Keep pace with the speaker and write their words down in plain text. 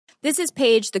This is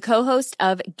Paige, the co-host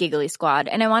of Giggly Squad,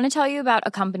 and I want to tell you about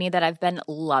a company that I've been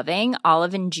loving,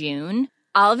 Olive & June.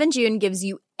 Olive & June gives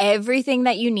you everything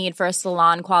that you need for a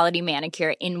salon-quality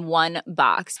manicure in one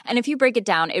box. And if you break it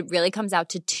down, it really comes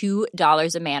out to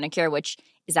 $2 a manicure, which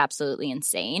is absolutely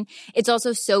insane. It's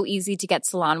also so easy to get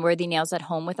salon-worthy nails at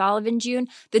home with Olive & June.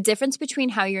 The difference between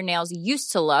how your nails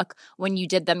used to look when you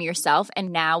did them yourself and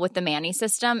now with the Mani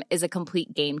system is a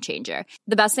complete game changer.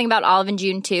 The best thing about Olive &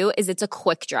 June, too, is it's a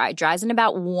quick dry. Dries in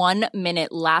about 1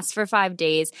 minute, lasts for 5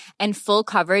 days, and full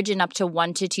coverage in up to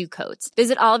 1 to 2 coats.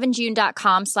 Visit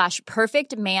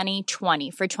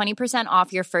oliveandjune.com/perfectmani20 for 20%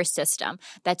 off your first system.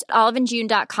 That's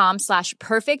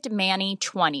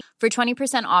oliveandjune.com/perfectmani20 for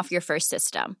 20% off your first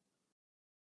system.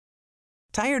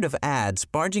 Tired of ads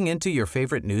barging into your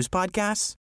favorite news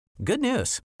podcasts? Good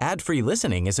news. Ad-free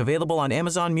listening is available on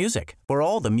Amazon Music for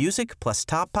all the music plus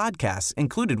top podcasts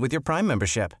included with your Prime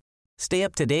membership. Stay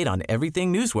up to date on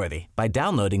everything newsworthy by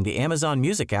downloading the Amazon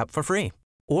Music app for free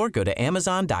or go to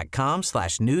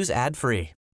amazon.com/news ad free.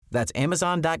 That's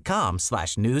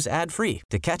amazon.com/news ad free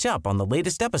to catch up on the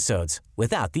latest episodes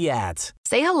without the ads.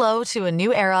 Say hello to a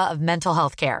new era of mental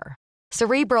health care.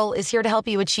 Cerebral is here to help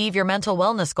you achieve your mental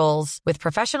wellness goals with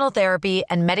professional therapy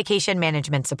and medication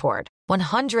management support.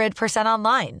 100%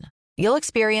 online. You'll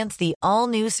experience the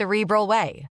all-new Cerebral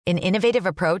Way, an innovative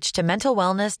approach to mental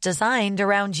wellness designed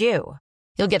around you.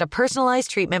 You'll get a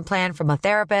personalized treatment plan from a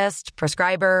therapist,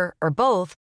 prescriber, or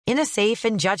both in a safe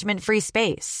and judgment-free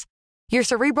space. Your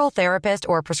Cerebral therapist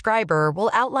or prescriber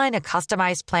will outline a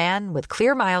customized plan with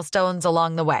clear milestones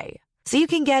along the way, so you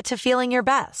can get to feeling your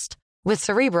best. With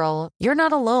Cerebral, you're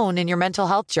not alone in your mental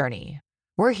health journey.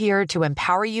 We're here to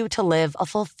empower you to live a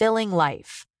fulfilling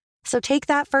life. So take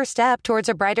that first step towards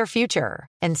a brighter future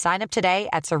and sign up today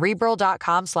at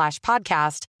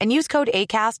Cerebral.com/podcast and use code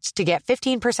ACAST to get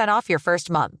 15% off your first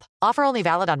month. Offer only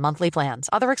valid on monthly plans.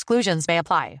 Other exclusions may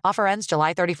apply. Offer ends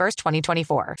July 31st,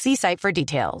 2024. See site for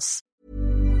details.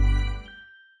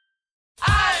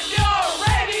 I'm your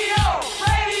radio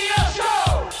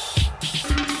show.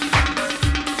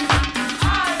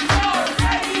 I'm your radio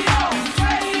show.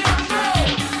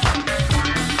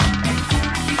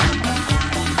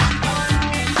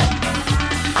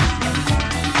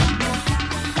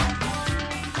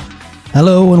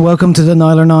 Hello and welcome to the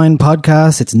Niall or Nine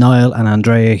podcast. It's Niall and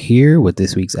Andrea here with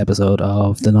this week's episode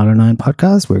of the Niall or Nine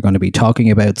podcast. We're going to be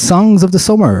talking about songs of the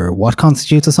summer. What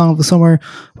constitutes a song of the summer?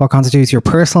 What constitutes your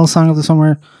personal song of the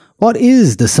summer? What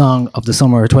is the song of the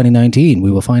summer 2019? We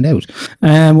will find out.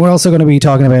 We're also going to be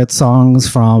talking about songs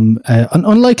from an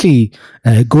unlikely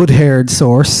good-haired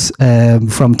source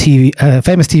from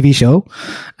famous TV show,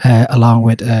 along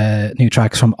with new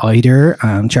tracks from Eider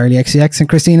and Charlie XCX and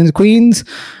Christine and the Queens.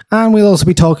 And we'll also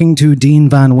be talking to Dean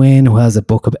Van Wyn, who has a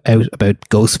book out about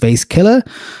Ghostface Killah.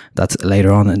 That's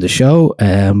later on in the show.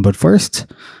 But first,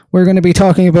 we're going to be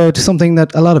talking about something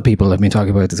that a lot of people have been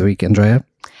talking about this week, Andrea.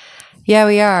 Yeah,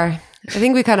 we are. I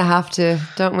think we kind of have to,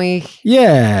 don't we?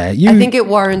 Yeah. I think it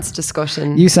warrants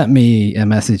discussion. You sent me a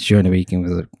message during the week and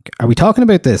was like, are we talking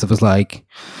about this? I was like,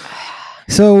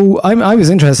 so I was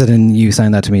interested in you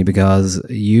saying that to me because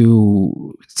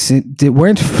you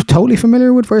weren't totally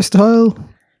familiar with Versatile?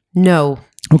 No.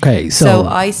 Okay, so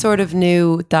I sort of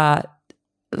knew that,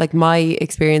 like, my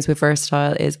experience with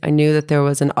Versatile is I knew that there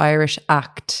was an Irish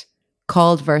act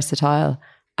called Versatile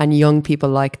and young people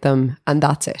like them, and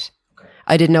that's it.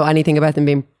 I didn't know anything about them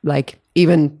being like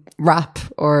even rap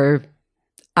or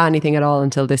anything at all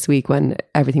until this week when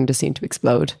everything just seemed to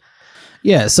explode.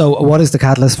 Yeah, so what is the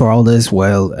catalyst for all this?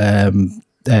 Well,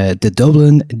 the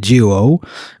Dublin duo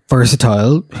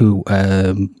Versatile, who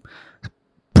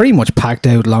pretty much packed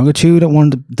out Longitude at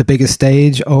one of the biggest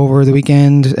stage over the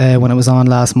weekend when it was on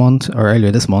last month or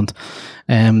earlier this month.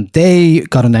 They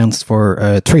got announced for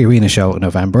a 3 Arena show in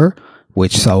November,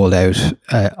 which sold out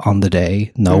on the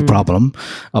day, no problem.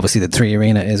 Obviously, the 3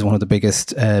 Arena is one of the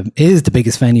biggest, is the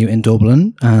biggest venue in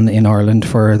Dublin and in Ireland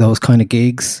for those kind of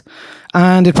gigs.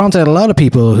 And it prompted a lot of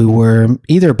people who were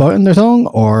either biting their tongue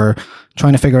or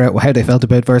trying to figure out how they felt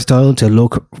about Versatile to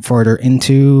look further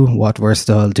into what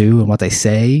Versatile do and what they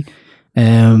say.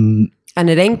 And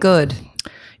it ain't good.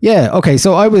 Yeah, okay,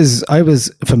 so I was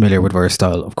familiar with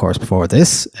Versatile, of course, before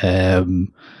this.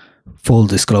 Full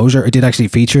disclosure, I did actually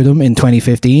feature them in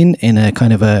 2015 in a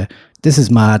kind of a this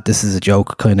is mad, this is a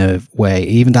joke kind of way.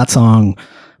 Even that song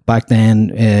back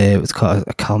then, it was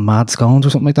called Mad Scones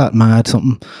or something like that. Mad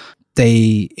something.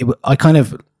 I kind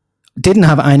of didn't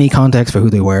have any context for who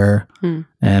they were.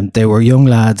 They were young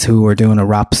lads who were doing a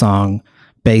rap song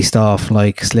based off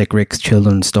like Slick Rick's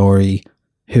children's story,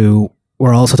 who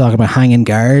were also talking about hanging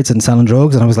guards and selling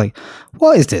drugs, and I was like,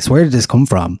 what is this? Where did this come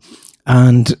from?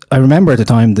 And I remember at the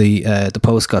time the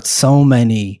post got so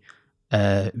many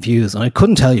views, and I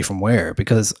couldn't tell you from where,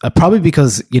 because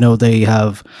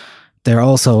they're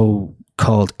also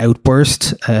called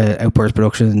Outburst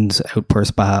Productions,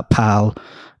 Outburst Pal,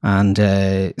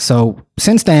 and so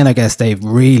since then I guess they've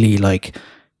really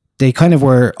they kind of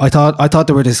were. I thought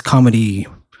they were this comedy,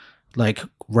 like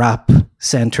rap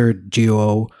centered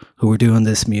duo who were doing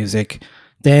this music.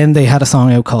 Then they had a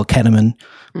song out called Ketamine,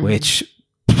 which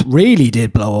really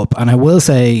did blow up. And I will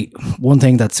say one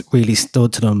thing that's really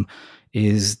stood to them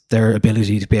is their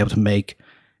ability to be able to make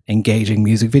engaging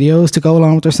music videos to go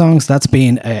along with their songs. That's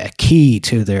been a key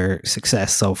to their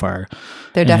success so far.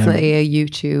 They're definitely a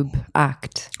YouTube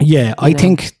act. Yeah, I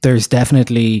think there's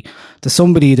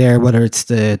somebody there, whether it's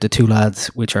the two lads,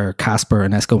 which are Casper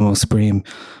and Eskimo Supreme,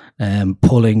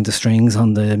 pulling the strings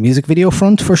on the music video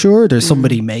front for sure. There's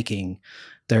somebody making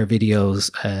their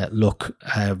videos look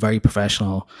very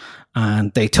professional,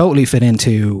 and they totally fit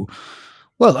into,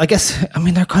 well, I guess, I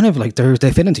mean, they're kind of like,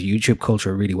 they fit into YouTube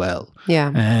culture really well.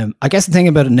 Yeah. I guess the thing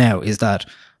about it now is that,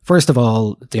 first of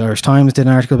all, the Irish Times did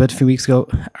an article about a few weeks ago.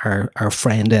 Our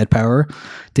friend Ed Power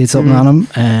did something on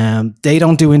them. They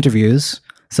don't do interviews,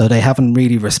 so they haven't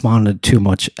really responded too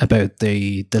much about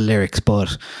the lyrics,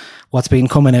 but what's been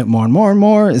coming out more and more and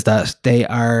more is that they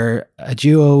are a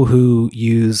duo who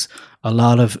use a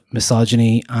lot of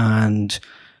misogyny and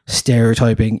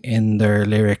stereotyping in their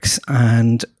lyrics.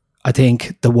 And I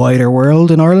think the wider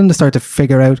world in Ireland to start to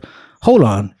figure out, hold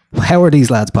on, how are these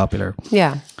lads popular?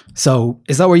 Yeah. So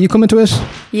is that where you come into it?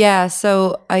 Yeah.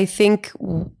 So I think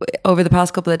over the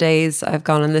past couple of days, I've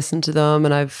gone and listened to them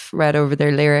and I've read over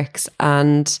their lyrics,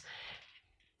 and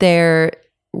their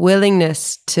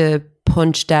willingness to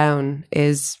punch down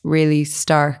is really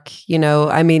stark. You know,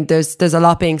 I mean, there's a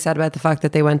lot being said about the fact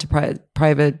that they went to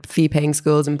private fee-paying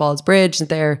schools in Ballsbridge.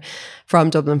 They're from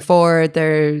Dublin 4.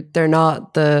 They're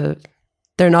not their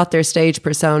stage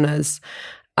personas,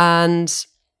 and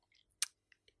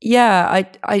yeah,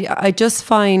 I just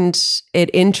find it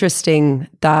interesting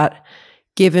that,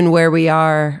 given where we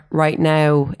are right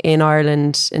now in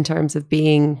Ireland in terms of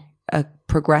being a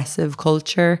progressive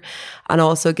culture, and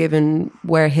also given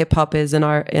where hip hop is in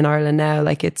Ireland now,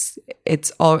 like it's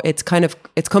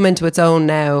come into its own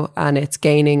now, and it's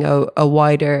gaining a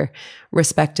wider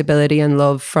respectability and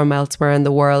love from elsewhere in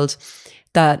the world,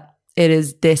 that it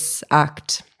is this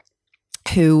act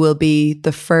who will be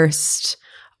the first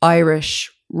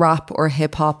Irish rap or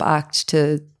hip hop act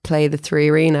to play the Three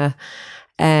Arena.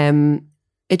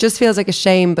 It just feels like a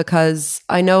shame, because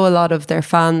I know a lot of their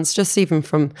fans, just even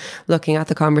from looking at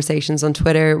the conversations on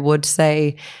Twitter, would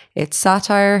say it's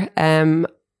satire.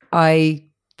 I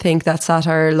think that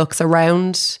satire looks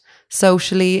around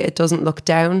socially, it doesn't look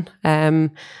down.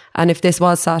 And if this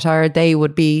was satire, they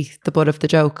would be the butt of the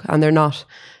joke, and they're not.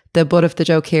 The butt of the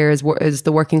joke here is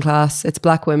the working class, it's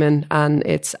black women, and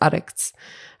it's addicts.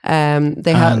 And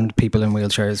people in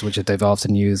wheelchairs, which they've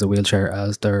often used a wheelchair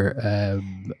as their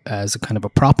as a kind of a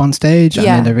prop on stage and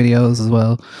in their videos as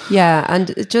well. Yeah,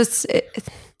 and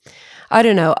I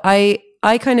don't know.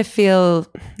 I kind of feel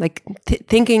like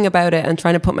thinking about it and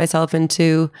trying to put myself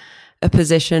into a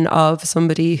position of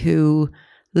somebody who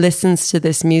listens to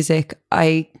this music.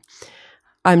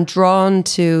 I'm drawn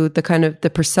to the kind of the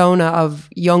persona of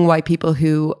young white people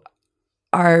who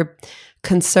are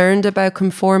concerned about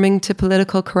conforming to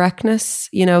political correctness,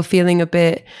 you know, feeling a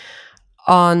bit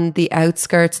on the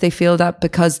outskirts. They feel that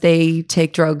because they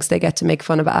take drugs, they get to make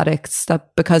fun of addicts,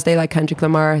 that because they like Kendrick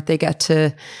Lamar, they get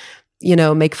to, you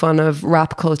know, make fun of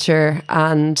rap culture.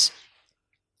 And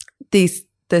this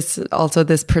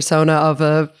persona of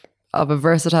a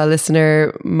versatile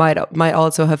listener might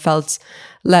also have felt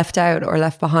left out or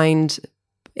left behind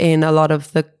in a lot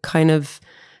of the kind of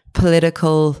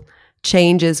political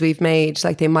changes we've made.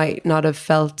 Like, they might not have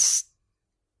felt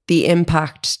the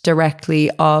impact directly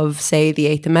of, say, the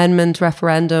 8th Amendment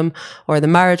referendum or the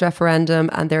marriage referendum,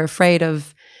 and they're afraid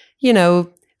of, you know,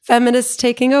 feminists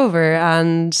taking over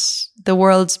and the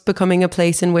world becoming a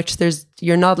place in which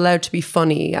you're not allowed to be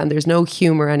funny and there's no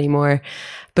humor anymore,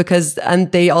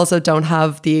 and they also don't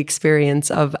have the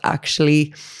experience of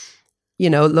actually,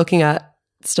 you know, looking at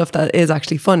stuff that is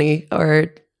actually funny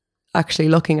or actually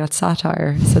looking at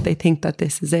satire. So they think that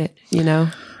this is it, you know?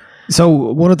 So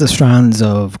one of the strands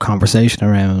of conversation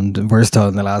around Versatile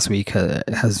in the last week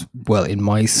has, well, in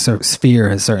my sphere,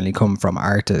 has certainly come from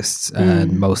artists,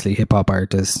 and mostly hip hop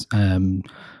artists, and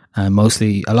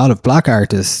mostly a lot of black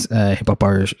artists, hip hop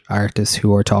artists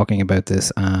who are talking about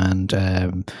this and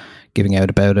giving out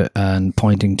about it and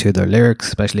pointing to their lyrics,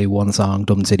 especially one song,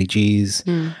 Dublin City G's,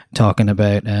 talking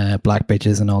about black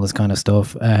bitches and all this kind of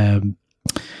stuff.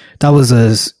 That was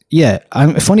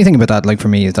a funny thing about that, like for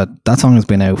me, is that song has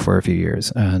been out for a few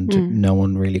years and no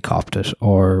one really copped it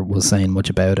or was saying much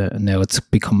about it, and now it's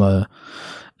become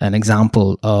an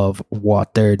example of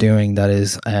what they're doing that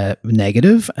is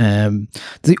negative.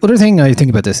 The other thing I think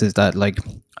about this is that, like,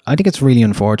 I think it's really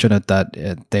unfortunate that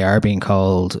they are being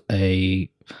called a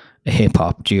hip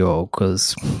hop duo,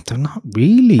 because they're not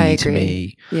really. I agree. To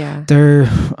me. Yeah,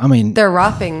 they're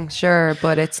rapping, sure,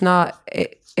 but it's not.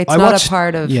 It's not a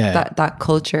part of that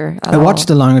culture at all. I watched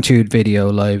the Longitude video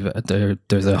live.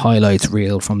 There's a highlights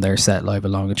reel from their set live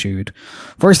at Longitude.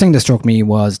 First thing that struck me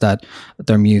was that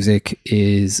their music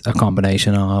is a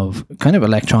combination of kind of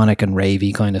electronic and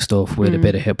ravey kind of stuff with a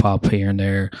bit of hip hop here and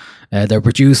there. Their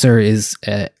producer is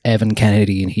Evan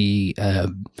Kennedy, and he,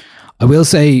 I will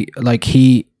say, like,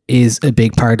 he is a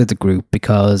big part of the group,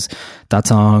 because that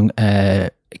song,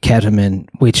 Ketamine,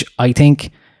 which I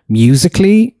think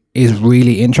musically is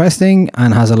really interesting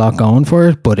and has a lot going for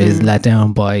it, but is let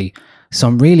down by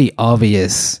some really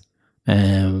obvious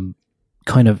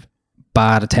kind of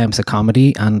bad attempts at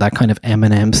comedy and that kind of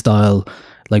Eminem style,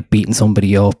 like beating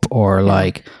somebody up or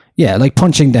like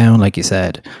punching down, like you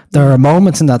said. There are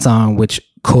moments in that song which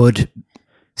could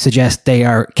suggest they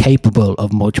are capable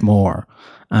of much more,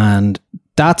 and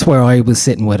that's where I was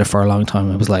sitting with it for a long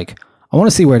time. I was like, I want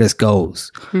to see where this goes,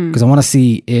 because I want to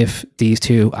see if these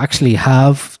two actually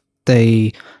have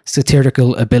the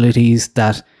satirical abilities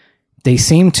that they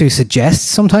seem to suggest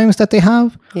sometimes that they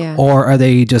have, or are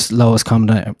they just lowest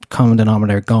common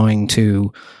denominator going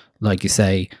to, like you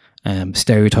say,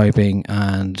 stereotyping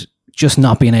and just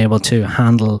not being able to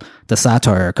handle the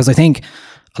satire? Because I think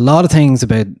a lot of things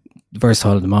about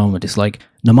Versatile at the moment is like,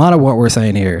 no matter what we're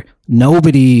saying here,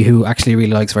 nobody who actually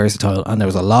really likes Versatile, and there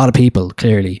was a lot of people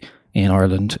clearly in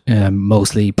Ireland,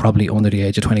 mostly probably under the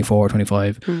age of 24,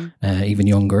 25, even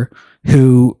younger,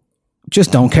 who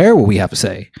just don't care what we have to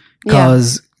say.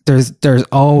 Because there's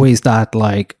always that,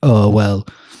 like, oh, well,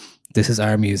 this is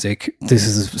our music. This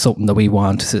is something that we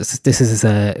want. This is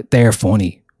they're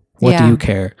funny. What do you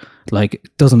care? Like,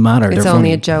 it doesn't matter. It's they're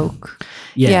only funny. A joke.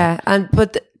 Yeah.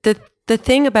 But the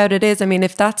thing about it is, I mean,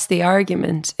 if that's the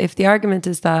argument, if the argument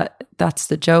is that that's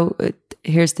the joke,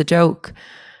 here's the joke.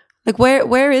 Like,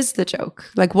 where is the joke?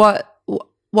 Like, what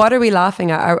are we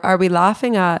laughing at? Are we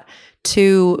laughing at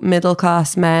two middle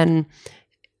class men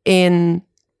in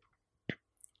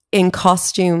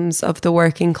costumes of the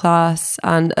working class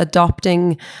and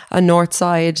adopting a North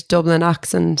Side Dublin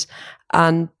accent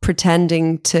and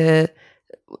pretending to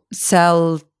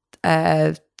sell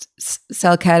ketamine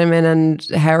and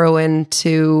heroin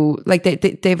to, like,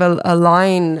 they've a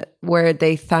line where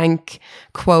they thank,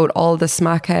 quote, all the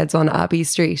smackheads on Abbey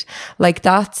Street. Like,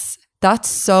 that's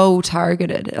so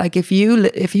targeted. Like, if you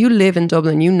live in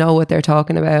Dublin, you know what they're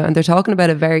talking about, and they're talking about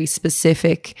a very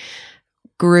specific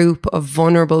group of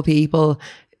vulnerable people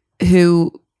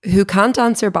who can't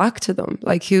answer back to them.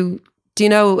 Like, who, do you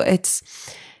know, it's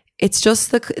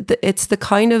just it's the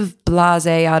kind of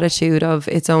blasé attitude of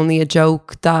it's only a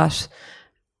joke that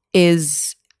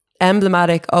is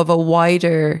emblematic of a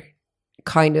wider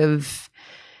kind of,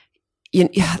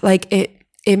 like,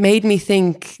 it made me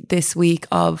think this week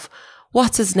of,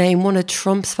 what's his name? One of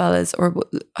Trump's fellas, or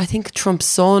I think Trump's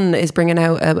son is bringing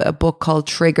out a book called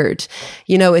Triggered.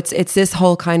 You know, it's this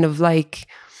whole kind of like,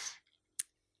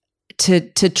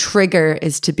 to trigger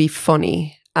is to be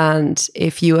funny. And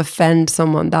if you offend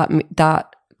someone,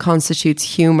 that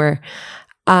constitutes humor.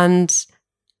 And,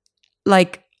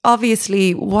 like,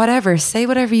 obviously, whatever, say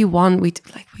whatever you want.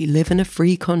 We live in a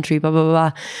free country, blah, blah,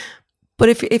 blah. But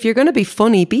if you're going to be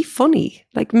funny, be funny.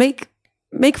 Like, make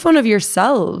fun of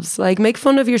yourselves. Like, make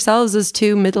fun of yourselves as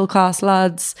two middle class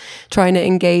lads trying to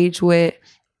engage with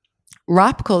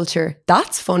rap culture.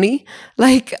 That's funny.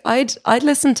 Like, I'd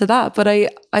listen to that, but I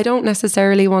don't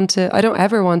necessarily want to. I don't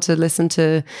ever want to listen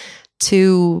to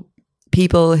two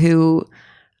people who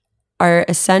are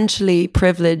essentially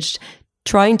privileged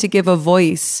trying to give a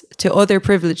voice to other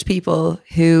privileged people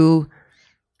who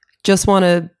just want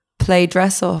to play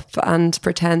dress up and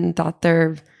pretend that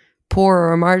they're poor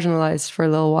or marginalized for a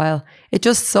little while. It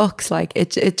just sucks. Like,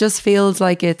 it just feels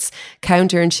like it's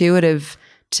counterintuitive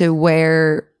to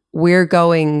where we're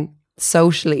going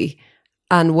socially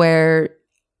and where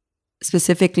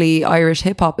specifically Irish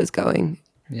hip hop is going.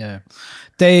 Yeah.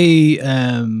 They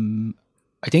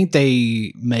I think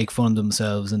they make fun of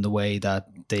themselves in the way that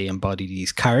they embody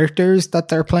these characters that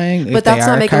they're playing. But that's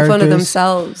not making fun of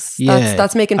themselves. Yeah,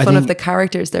 That's making fun of the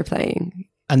characters they're playing.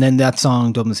 and then that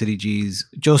song Dublin City G's,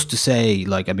 just to say,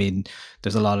 like, I mean,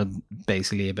 there's a lot of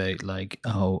basically about like,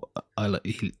 oh,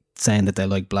 saying that they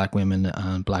like black women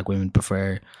and black women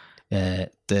prefer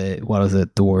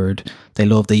the word, they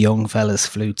love the young fellas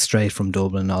flute straight from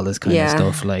Dublin, all this kind of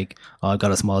stuff, like, oh, I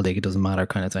got a small dick, it doesn't matter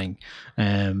kind of thing,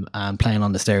 and playing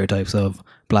on the stereotypes of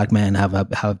black men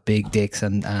have big dicks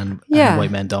and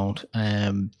white men don't.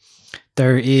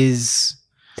 There is,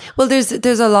 well, there's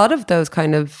a lot of those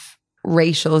kind of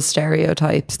racial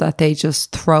stereotypes that they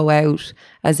just throw out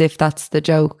as if that's the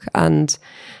joke, and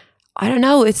I don't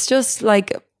know, it's just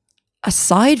like,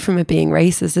 aside from it being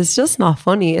racist, it's just not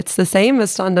funny. It's the same as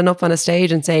standing up on a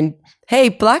stage and saying, hey,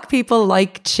 black people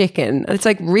like chicken. And it's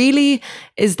like, really?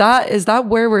 Is that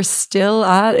where we're still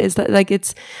at? Is that like,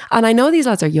 it's, and I know these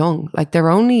lads are young, like they're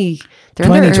in their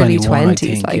early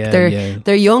 20s, like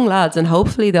they're young lads, and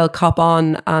hopefully they'll cop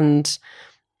on and,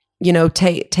 you know,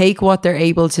 take what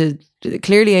they're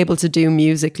clearly able to do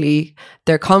musically,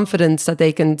 their confidence that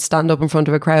they can stand up in front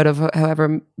of a crowd of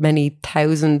however many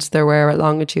thousands there were at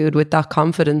Longitude with that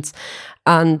confidence,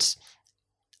 and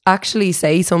actually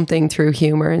say something through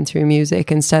humor and through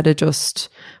music instead of just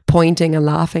pointing and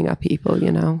laughing at people,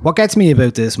 you know. What gets me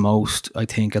about this most, I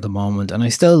think, at the moment, and I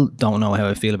still don't know how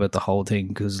I feel about the whole thing,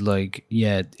 because like,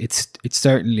 yeah, it's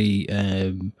certainly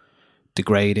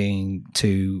degrading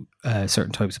to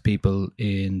certain types of people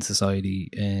in society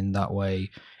in that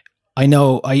way. I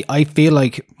know, I feel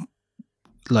like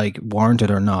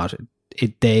warranted or not,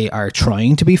 they are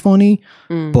trying to be funny,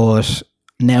 but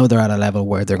now they're at a level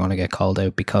where they're going to get called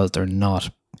out because they're not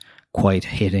quite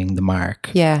hitting the mark.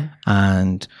 Yeah.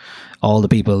 And all the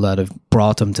people that have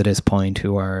brought them to this point,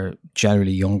 who are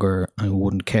generally younger and who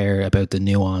wouldn't care about the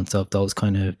nuance of those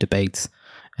kind of debates,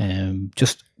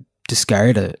 just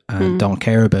discard it and don't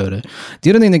care about it. The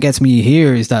other thing that gets me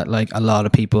here is that, like, a lot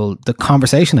of people, the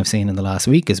conversation I've seen in the last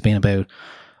week has been about,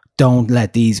 don't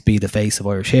let these be the face of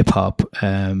Irish hip hop,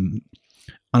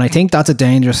 and I think that's a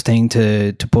dangerous thing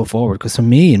to put forward, because for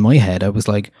me, in my head, I was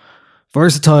like,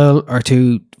 Versatile are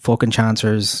two fucking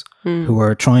chancers who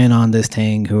are trying on this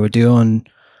thing, who are doing,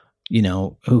 you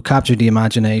know, who captured the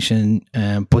imagination,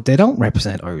 but they don't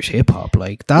represent Irish hip hop.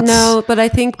 Like, that's no, but I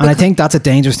think, and I think that's a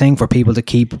dangerous thing for people to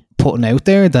keep putting out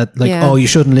there, that like, oh, you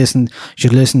shouldn't listen, you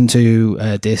should listen to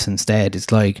this instead.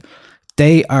 It's like,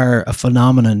 they are a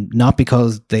phenomenon, not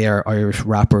because they are Irish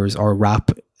rappers or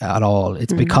rap at all.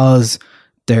 It's because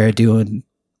they're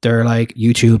like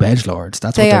YouTube edgelords.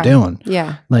 That's what they're doing.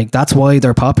 Yeah. Like, that's why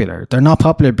they're popular. They're not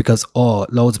popular because, oh,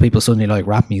 loads of people suddenly like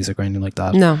rap music or anything like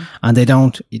that. No. And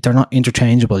they're not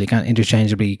interchangeable. You can't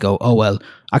interchangeably go, oh, well,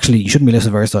 actually, you shouldn't be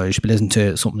listening to Versatile, you should be listening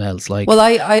to something else. Like, well,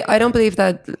 I don't believe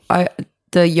that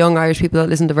the young Irish people that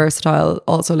listen to Versatile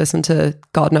also listen to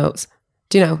God Knows.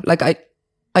 Do you know? Like,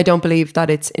 I don't believe that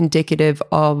it's indicative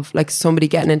of, like, somebody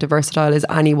getting into Versatile is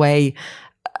any way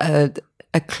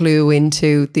a clue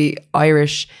into the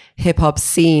Irish hip hop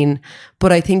scene.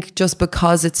 But I think just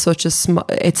because it's such a small,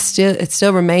 it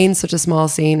still remains such a small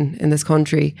scene in this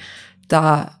country,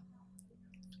 that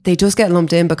they just get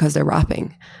lumped in because they're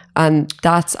rapping. And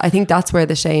I think that's where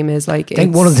the shame is. Like, I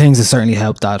think one of the things that certainly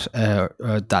helped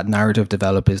that narrative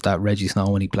develop is that Reggie Snow,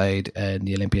 when he played in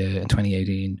the Olympia in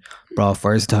 2018, brought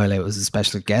Versatile out as a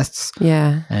special guests.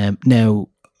 Yeah. Now,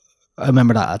 I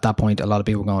remember that at that point, a lot of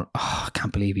people were going, oh, I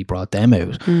can't believe he brought them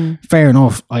out. Fair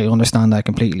enough. I understand that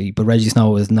completely. But Reggie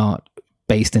Snow is not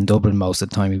based in Dublin most of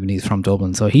the time, even he's from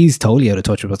Dublin. So he's totally out of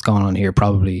touch with what's going on here,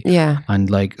 probably. Yeah. And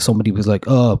like, somebody was like,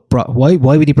 oh, why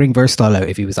would he bring Versatile out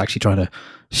if he was actually trying to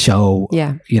show,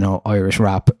 you know, Irish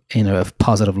rap in a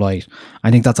positive light?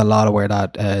 I think that's a lot of where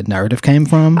that narrative came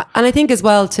from. And I think as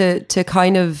well to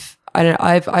kind of,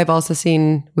 I've also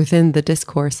seen within the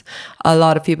discourse a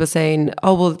lot of people saying,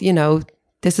 oh, well, you know,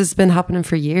 this has been happening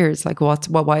for years. Like,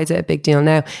 why is it a big deal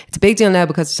now? It's a big deal now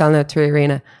because it's selling out 3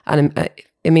 Arena, and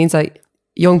it means like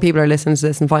young people are listening to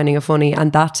this and finding it funny,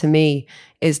 and that to me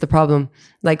is the problem.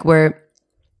 Like, we're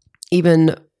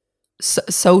even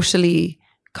socially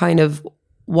kind of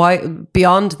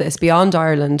beyond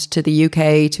Ireland to the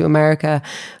UK to America,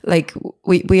 like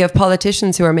we have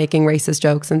politicians who are making racist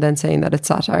jokes and then saying that it's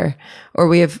satire, or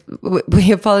we have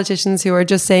politicians who are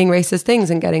just saying racist things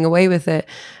and getting away with it,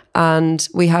 and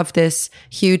we have this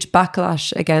huge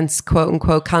backlash against quote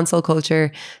unquote cancel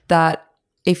culture, that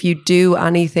if you do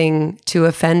anything to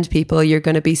offend people, you're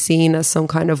going to be seen as some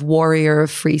kind of warrior of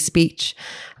free speech,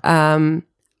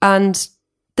 and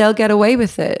they'll get away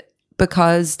with it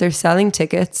because they're selling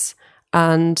tickets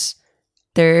and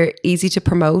they're easy to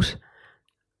promote.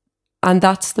 And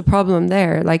that's the problem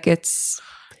there. Like, it's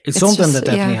something just, that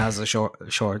definitely has a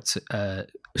short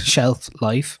shelf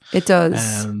life. It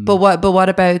does. But what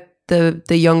about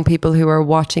the young people who are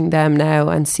watching them now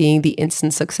and seeing the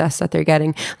instant success that they're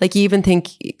getting? Like, you even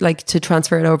think, like, to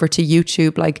transfer it over to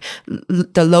YouTube, like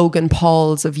the Logan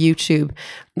Pauls of YouTube,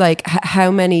 like how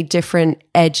many different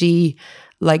edgy,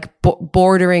 like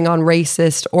bordering on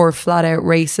racist or flat out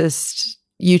racist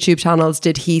YouTube channels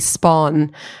did he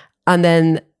spawn? And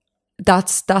then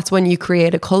that's when you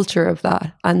create a culture of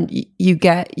that, and you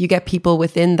get people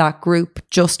within that group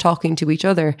just talking to each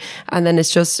other, and then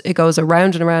it goes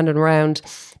around and around and around,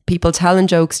 people telling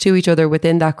jokes to each other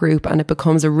within that group, and it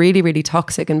becomes a really, really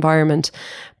toxic environment.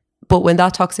 But when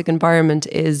that toxic environment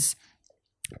is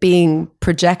being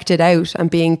projected out and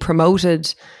being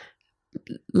promoted,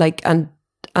 like, and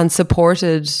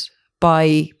supported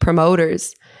by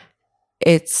promoters,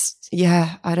 it's,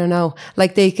 I don't know,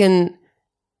 like, they can,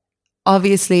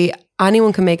 obviously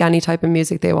anyone can make any type of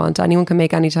music they want, anyone can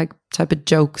make any type of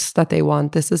jokes that they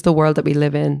want, this is the world that we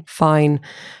live in, fine.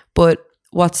 But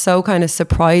what's so kind of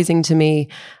surprising to me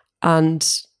and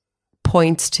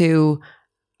points to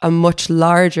a much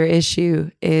larger issue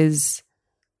is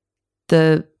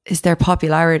their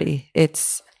popularity.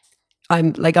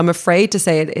 I'm afraid to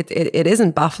say it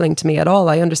isn't baffling to me at all.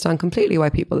 I understand completely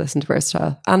why people listen to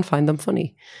Versatile and find them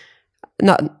funny.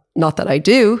 Not that I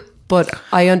do, but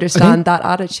I understand that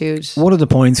attitude. One of the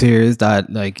points here is that,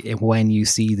 like, when you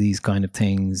see these kind of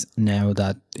things, now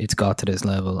that it's got to this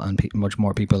level and much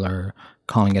more people are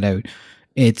calling it out,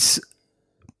 it's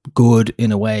good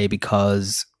in a way,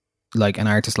 because, like, an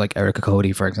artist like Erica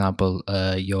Cody, for example,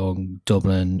 a young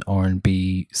Dublin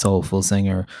R&B soulful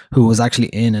singer who was actually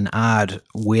in an ad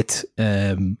with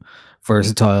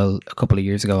Versatile a couple of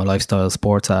years ago, a lifestyle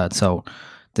sports ad. So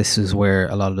this is where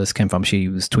a lot of this came from. She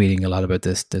was tweeting a lot about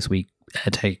this week,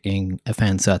 taking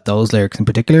offense at those lyrics in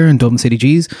particular in Dublin City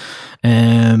G's.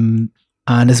 And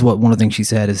this is what one of the things she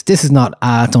said is, this is not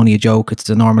it's only a joke. It's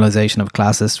the normalization of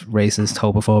classist, racist,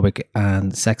 homophobic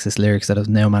and sexist lyrics that have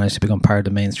now managed to become part of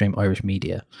the mainstream Irish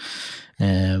media.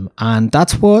 And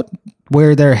that's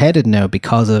where they're headed now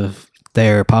because of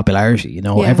their popularity. You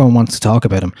know, everyone wants to talk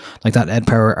about them. Like, that Ed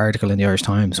Power article in the Irish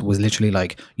Times was literally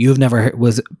like, you've never heard,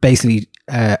 was basically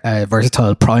a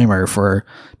Versatile primer for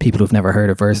people who've never heard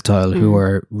of Versatile, who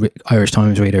are Irish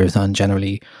Times readers and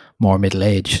generally more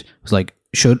middle-aged. It was like,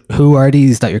 who are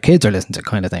these that your kids are listening to,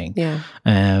 kind of thing.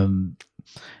 And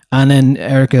then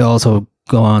Erica also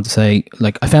go on to say,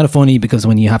 like, I found it funny because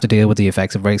when you have to deal with the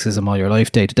effects of racism all your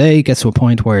life day to day, it gets to a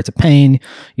point where it's a pain.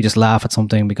 You just laugh at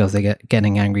something because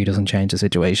getting angry doesn't change the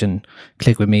situation.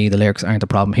 Click with me, the lyrics aren't a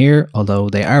problem here, although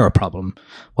they are a problem.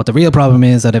 What the real problem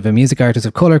is that if a music artist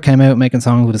of colour came out making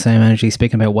songs with the same energy,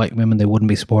 speaking about white women, they wouldn't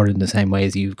be supported in the same way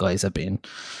as you guys have been.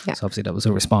 So obviously that was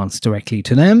a response directly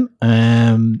to them.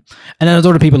 And then there's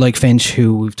other people like Finch,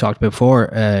 who we've talked about before.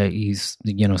 He's,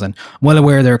 you know, saying, well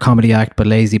aware they're a comedy act, but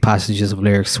lazy passages of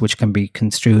lyrics which can be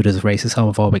construed as racist,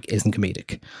 homophobic isn't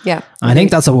comedic. I think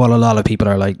that's what a lot of people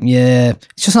are like,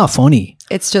 it's just not funny.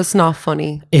 It's just not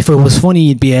funny. If it was funny,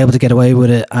 you'd be able to get away with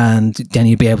it, and then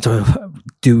you'd be able to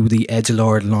do the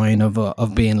edgelord line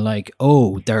of being like,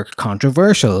 oh, they're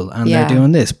controversial and they're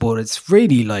doing this, but it's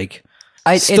really like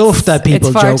stuff that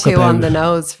people joke about. It's far too on the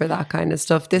nose for that kind of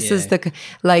stuff. This is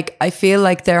I feel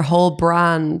like their whole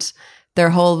brand, their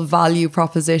whole value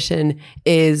proposition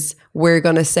is, we're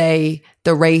going to say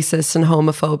the racist and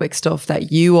homophobic stuff that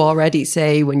you already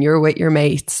say when you're with your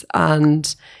mates.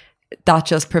 And that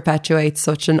just perpetuates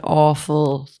such an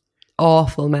awful,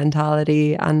 awful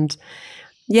mentality. And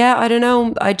I don't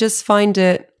know. I just find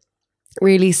it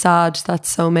really sad that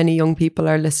so many young people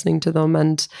are listening to them.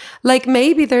 And like,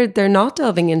 maybe they're not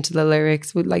delving into the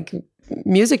lyrics. Like,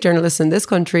 music journalists in this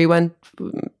country went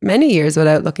many years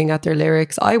without looking at their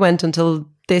lyrics. I went until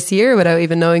this year without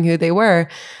even knowing who they were.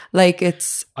 Like,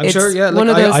 I'm sure, like, one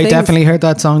of those I definitely heard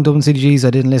that song Dublin City G's. I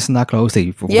didn't listen that closely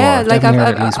before. Yeah, like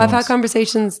I've had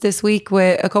conversations this week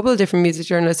with a couple of different music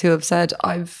journalists who have said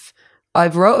I've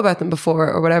wrote about them before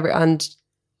or whatever, and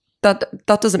that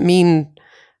doesn't mean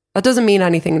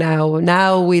anything now.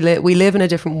 Now we live in a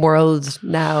different world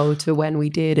now to when we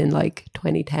did in like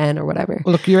 2010 or whatever.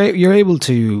 Well, look, you're able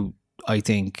to, I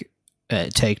think,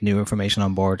 take new information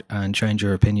on board and change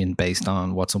your opinion based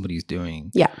on what somebody's doing.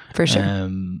 Yeah, for sure.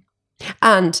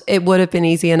 And it would have been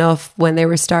easy enough when they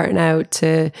were starting out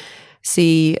to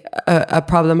see a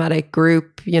problematic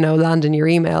group, you know, land in your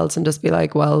emails and just be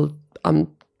like, well, I'm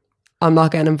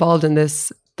not getting involved in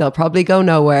this. They'll probably go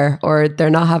nowhere, or they're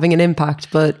not having an impact.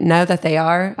 But now that they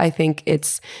are, I think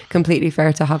it's completely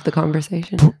fair to have the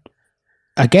conversation.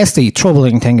 I guess the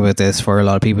troubling thing about this for a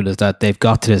lot of people is that they've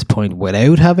got to this point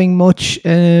without having much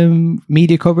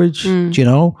media coverage, you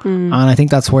know? And I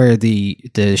think that's where the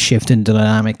shift in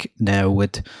dynamic now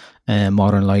with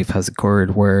modern life has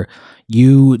occurred, where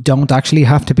you don't actually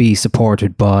have to be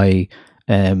supported by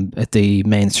the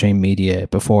mainstream media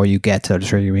before you get to the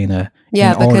Three Arena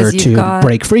in order to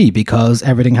break free, because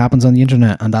everything happens on the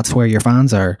internet and that's where your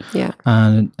fans are. Yeah.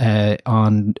 And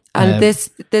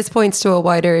this points to a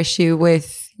wider issue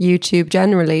with YouTube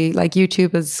generally. Like,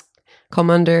 YouTube has come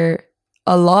under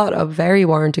a lot of very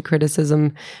warranted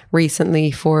criticism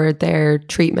recently for their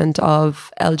treatment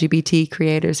of LGBT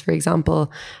creators, for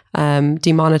example,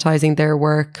 demonetizing their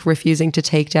work, refusing to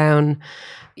take down,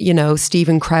 you know,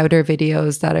 Stephen Crowder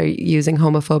videos that are using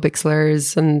homophobic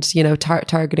slurs and, you know,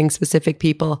 targeting specific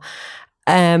people.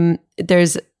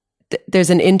 There's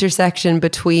an intersection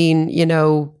between, you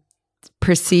know,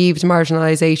 perceived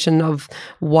marginalization of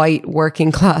white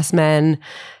working class men,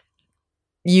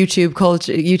 YouTube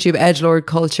culture, YouTube edgelord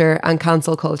culture, and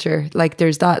cancel culture. Like,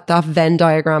 there's that Venn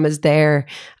diagram is there,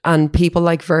 and people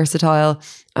like Versatile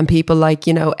and people like,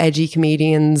 you know, edgy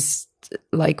comedians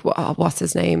like what's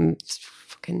his name,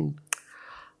 fucking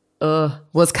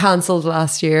was cancelled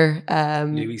last year.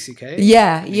 Louis C.K.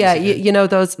 Yeah. You know,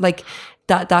 those like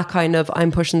that kind of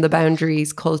I'm pushing the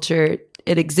boundaries culture.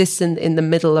 It exists in the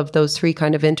middle of those three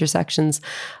kind of intersections,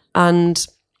 and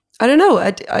I don't know.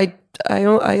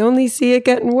 I only see it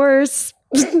getting worse.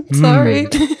 Sorry.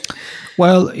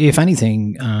 Well, if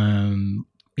anything,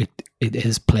 it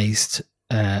has placed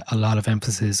a lot of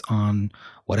emphasis on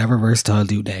whatever Versatile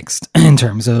do next in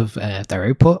terms of their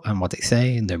output and what they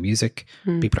say in their music.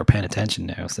 People are paying attention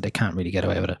now, so they can't really get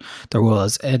away with it. There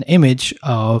was an image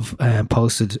of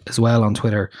posted as well on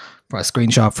Twitter, for a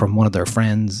screenshot from one of their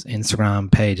friends'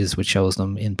 Instagram pages, which shows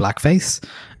them in blackface,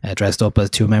 dressed up as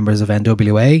two members of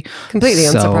NWA. Completely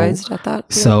unsurprised at that.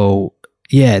 Yeah. So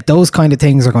yeah, those kind of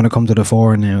things are going to come to the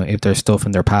fore now if there's stuff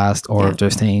in their past, or if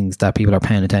there's things that people are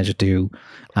paying attention to.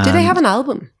 Do they have an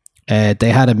album? They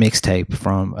had a mixtape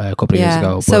from a couple of years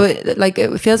ago. So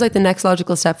it feels like the next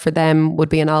logical step for them would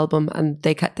be an album, and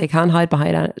they can't hide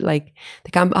behind it. Like,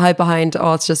 they can't hide behind,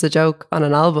 oh, it's just a joke on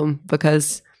an album,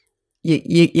 because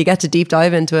you get to deep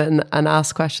dive into it and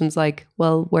ask questions like,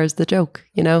 well, where's the joke?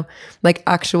 You know, like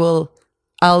actual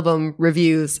album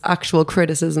reviews, actual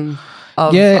criticism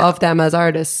of them as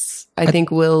artists, I think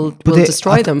will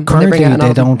destroy them. Currently,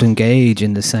 they don't engage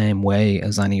in the same way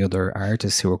as any other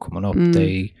artists who are coming up.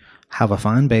 They have a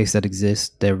fan base that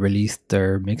exists. They release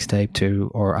their mixtape to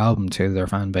or album to their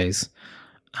fan base,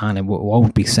 and it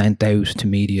won't be sent out to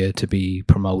media to be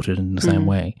promoted in the same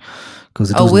way,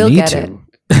 because it doesn't need to.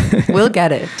 We'll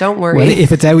get it. Don't worry. Well,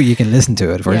 if it's out, you can listen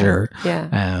to it for sure.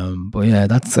 Yeah. But yeah,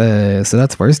 that's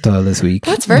Versatile this week.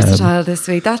 That's Versatile this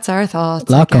week. That's our thoughts.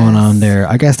 A lot going on there.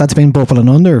 I guess that's been bubbling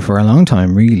under for a long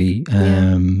time, really.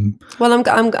 Well, I'm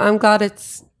glad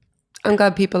I'm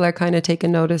glad people are kind of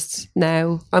taking notice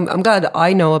now. I'm glad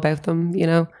I know about them. You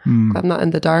know, I'm not in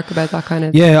the dark about that kind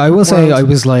of. Yeah, I will say I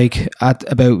was like at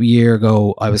about a year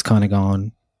ago. I was kind of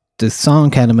gone. The song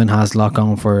Kettleman has a lot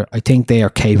going for. I think they are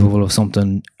capable of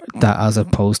something that, as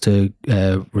opposed to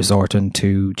resorting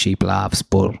to cheap laughs.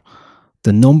 But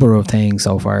the number of things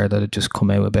so far that have just come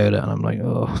out about it, and I'm like,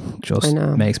 just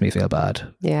makes me feel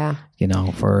bad. Yeah, you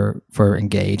know, for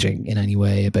engaging in any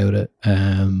way about it.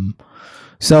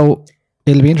 So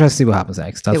it'll be interesting to see what happens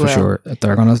next. That's for sure.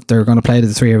 They're gonna play to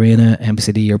the Three Arena.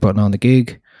 MCD are putting on the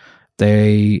gig.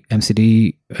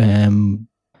 MCD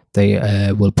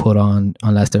will put on,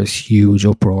 unless there's huge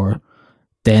uproar,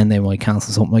 then they might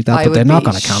cancel something like that. But they're not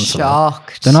going to cancel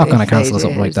it. They're not going to cancel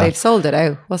something like that. They've sold it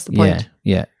out. What's the point?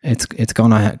 Yeah. It's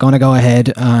gonna go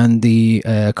ahead, and the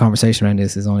conversation around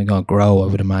this is only going to grow, I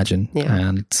would imagine. Yeah.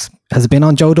 And has it been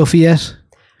on Joe Duffy yet?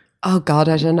 Oh God,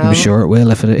 I don't know. I'm sure it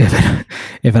will if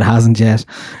it hasn't yet.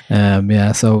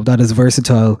 So that is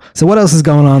Versatile. So what else is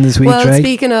going on this week, well, Dre?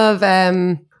 Speaking of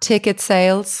ticket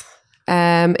sales,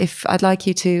 if I'd like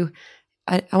you to,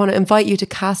 I want to invite you to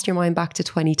cast your mind back to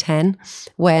 2010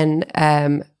 when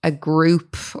a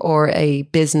group or a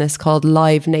business called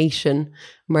Live Nation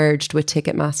merged with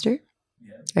Ticketmaster.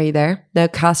 Yeah. Are you there? Now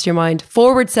cast your mind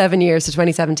forward 7 years to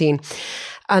 2017.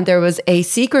 And there was a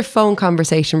secret phone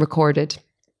conversation recorded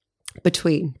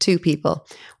between two people,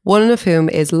 one of whom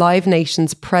is Live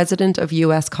Nation's president of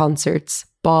US concerts,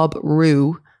 Bob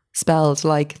Rue, spelled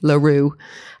like LaRue,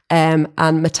 and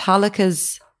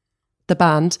Metallica's, the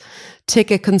band,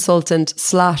 ticket consultant /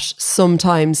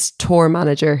 sometimes tour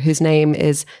manager, whose name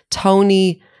is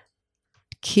Tony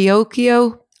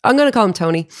Chiocchio. I'm going to call him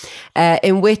Tony,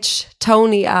 in which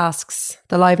Tony asks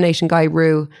the Live Nation guy,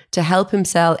 Rue, to help him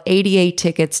sell 88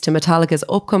 tickets to Metallica's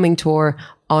upcoming tour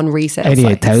on resale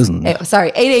 88,000.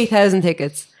 88,000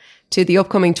 tickets to the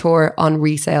upcoming tour on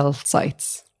resale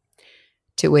sites.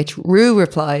 To which Rue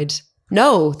replied,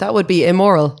 no, that would be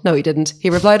immoral. No, he didn't. He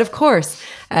replied, of course,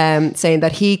 saying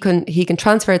that he can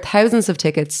transfer thousands of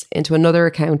tickets into another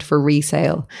account for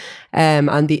resale. And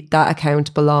that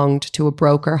account belonged to a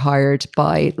broker hired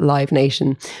by Live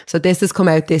Nation. So this has come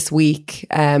out this week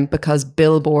because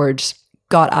Billboard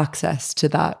got access to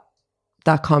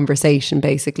that conversation,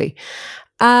 basically.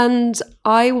 And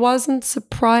I wasn't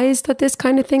surprised that this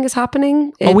kind of thing is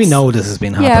happening. We know this has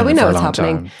been happening. Yeah, we know for a it's long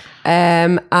happening.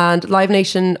 time. And Live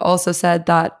Nation also said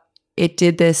that it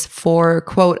did this for,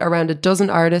 quote, around a dozen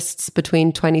artists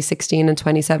between 2016 and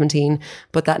 2017,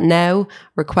 but that now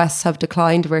requests have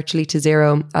declined virtually to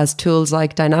zero as tools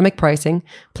like dynamic pricing,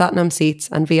 platinum seats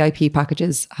and VIP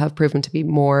packages have proven to be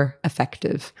more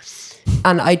effective.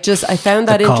 And I found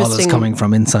that The call interesting. is coming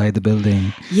from inside the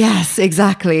building. Yes,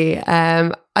 exactly.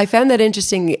 I found that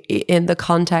interesting in the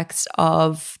context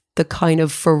of the kind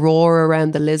of furore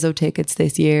around the Lizzo tickets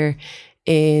this year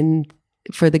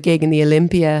for the gig in the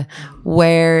Olympia,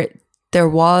 where there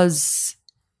was,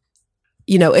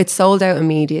 it sold out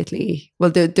immediately.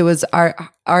 Well, there was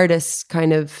artists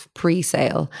kind of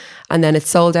pre-sale, and then it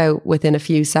sold out within a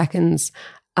few seconds,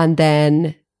 and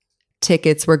then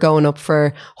tickets were going up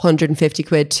for 150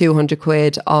 quid, 200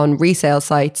 quid on resale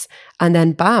sites, and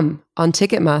then bam, on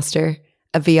Ticketmaster,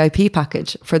 a VIP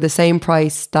package for the same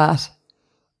price that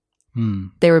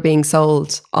they were being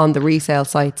sold on the resale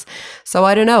sites. So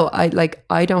I don't know. I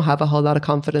don't have a whole lot of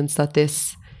confidence that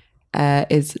this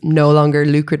is no longer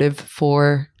lucrative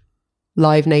for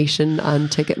Live Nation and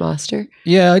Ticketmaster.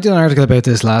 Yeah, I did an article about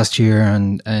this last year,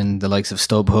 and the likes of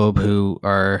StubHub, who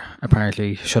are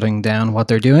apparently shutting down what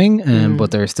they're doing,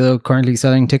 but they're still currently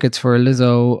selling tickets for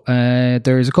Lizzo.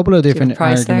 There's a couple of different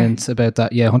arguments about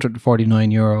that. Yeah,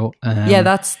 €149. Yeah,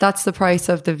 that's the price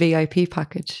of the VIP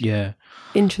package. Yeah.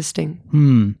 Interesting.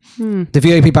 The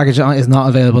VIP package is not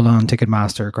available on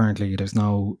Ticketmaster currently. There's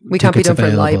no. We can't be done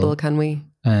tickets for available. libel, can we?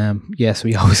 Yes,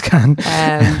 we always can.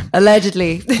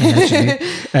 Allegedly.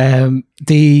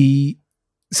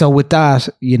 So with that,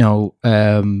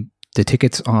 the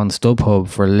tickets on StubHub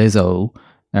for Lizzo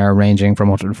are ranging from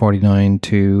 €149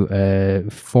 to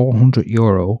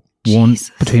 €400.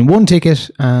 Between one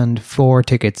ticket and 4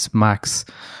 tickets max.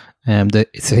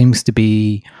 It seems to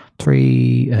be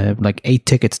 8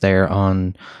 tickets there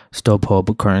on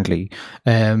StubHub currently.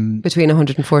 Between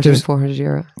 €140 and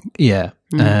 €400. Yeah.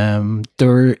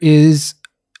 There is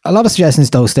a lot of suggestions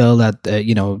though still that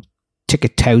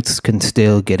ticket touts can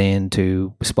still get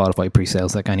into Spotify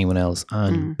pre-sales like anyone else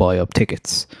and buy up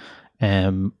tickets.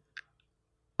 And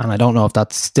I don't know if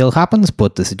that still happens,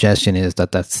 but the suggestion is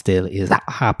that still is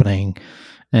happening.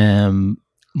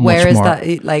 Where is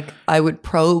that? Like, I would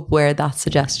probe where that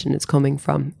suggestion is coming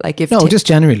from. Like, just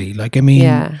generally. Like, I mean,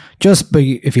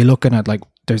 if you're looking at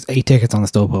there's 8 tickets on the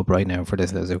StubHub right now for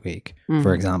this Lizzo week,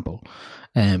 for example.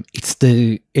 It's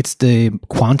the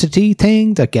quantity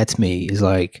thing that gets me. Is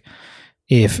like,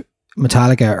 if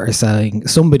Metallica are selling,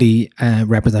 somebody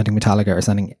representing Metallica are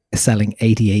selling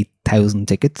 88,000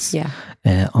 tickets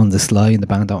on the sly, and the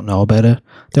band don't know about it.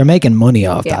 They're making money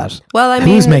off that. Well, I mean,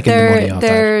 who's making the money off that?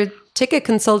 Their ticket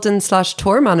consultant /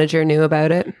 tour manager knew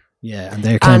about it. Yeah, and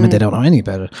they're claiming they don't know anything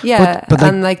about it. Yeah, but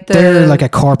they're like a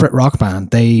corporate rock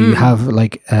band. They have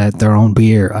their own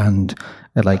beer and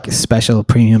special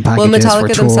premium packages. Well, Metallica for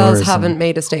tours themselves haven't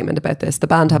made a statement about this. The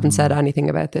band haven't said anything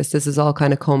about this. This has all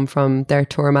kind of come from their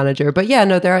tour manager. But yeah,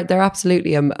 no, they're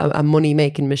absolutely a money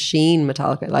making machine.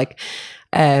 Metallica,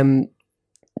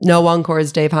 No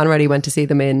Encore's Dave Hanratty went to see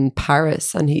them in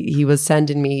Paris, and he was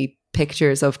sending me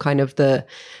pictures of kind of the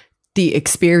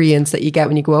experience that you get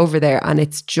when you go over there, and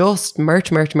it's just merch.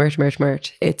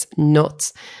 It's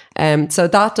nuts. So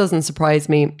that doesn't surprise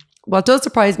me. What does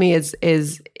surprise me is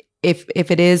if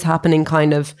it is happening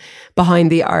kind of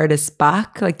behind the artist's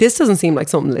back. Like, this doesn't seem like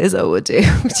something Lizzo would do,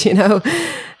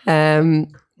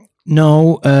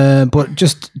 No, but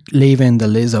just leaving the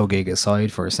Lizzo gig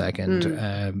aside for a second,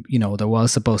 there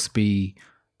was supposed to be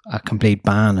a complete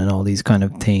ban and all these kind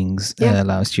of things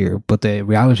last year, but the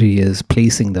reality is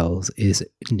policing those is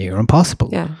near impossible.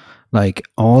 Yeah. Like,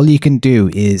 all you can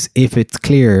do is, if it's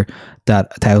clear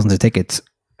that thousands of tickets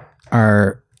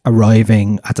are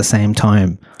arriving at the same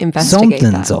time,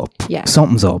 something's up. Yeah.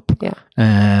 Something's up.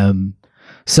 Yeah.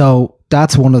 So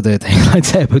that's one of the things I'd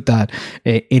say about that.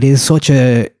 It is such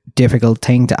a difficult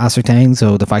thing to ascertain.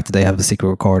 So the fact that they have a secret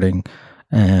recording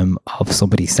of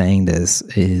somebody saying this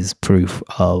is proof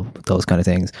of those kind of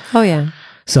things. Oh yeah.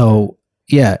 So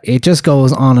yeah, it just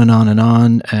goes on and on and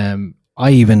on.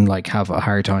 I even like have a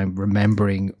hard time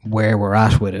remembering where we're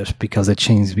at with it because it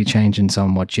seems to be changing so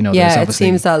much. You know, there's Yeah, it obviously-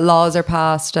 seems that laws are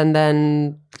passed and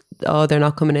then, oh, they're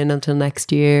not coming in until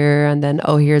next year. And then,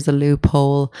 oh, here's a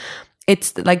loophole.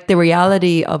 It's like the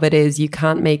reality of it is you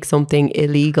can't make something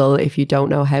illegal if you don't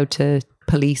know how to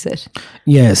police it.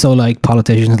 Yeah, so like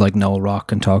politicians like Noel Rock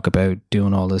can talk about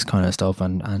doing all this kind of stuff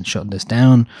and shutting this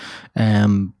down.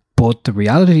 But the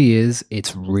reality is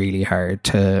it's really hard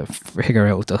to figure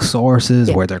out the sources,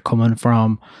 where they're coming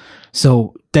from.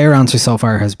 So their answer so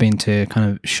far has been to kind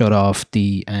of shut off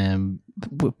the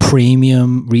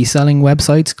premium reselling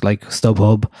websites like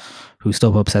StubHub, who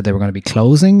StubHub said they were going to be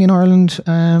closing in Ireland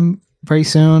very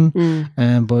soon.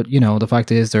 But, you know, the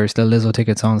fact is there are still Lizzo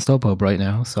tickets on StubHub right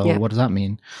now. So what does that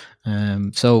mean?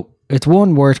 So it's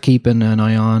one worth keeping an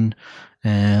eye on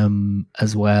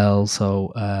as well.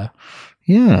 So,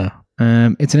 yeah,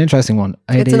 it's an interesting one.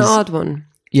 It's an odd one.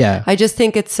 Yeah. I just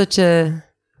think it's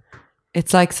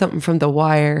it's like something from The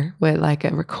Wire with like a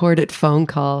recorded phone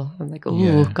call. I'm like,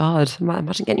 oh God,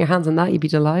 imagine getting your hands on that. You'd be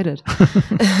delighted.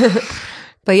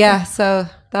 But yeah, so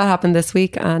that happened this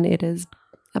week and it is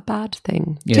a bad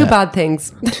thing. Yeah. Two bad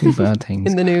things. Two bad things.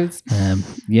 In the news.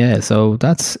 Yeah, so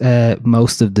that's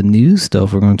most of the news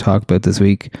stuff we're going to talk about this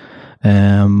week.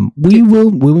 Will we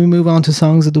move on to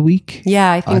songs of the week?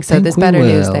 Yeah, I think so. There's we better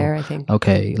news will. there, I think.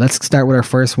 Okay, let's start with our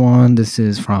first one. This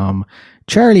is from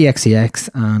Charlie XCX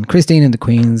and Christine and the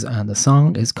Queens, and the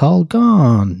song is called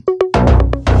Gone.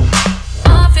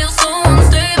 I feel so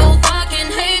unstable,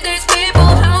 fucking hate these people.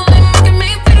 How they making me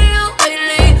feel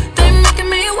lately? They making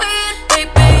me weird,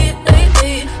 baby,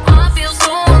 lately. I feel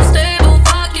so unstable,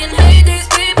 fucking hate these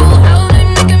people. How they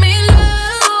making me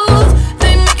love?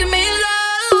 They making me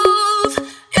love,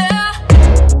 yeah.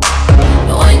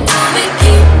 Why do we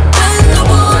keep when the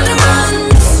water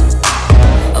runs?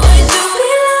 Why do we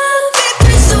love if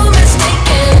we're so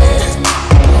mistaken?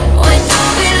 Why do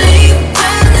we leave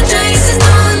when the chase is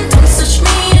done? Don't touch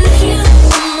me in here,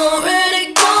 I'm already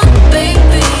gone,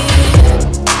 baby.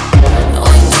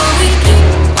 Why do we keep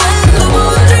when the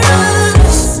water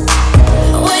runs?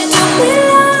 Why do we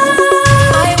lie?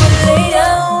 I will lay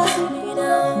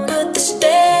down, but the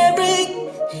staring,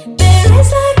 there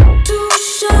is like two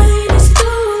shiny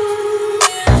stones.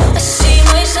 I see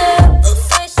myself,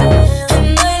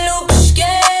 and I look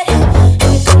scared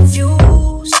and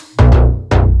confused.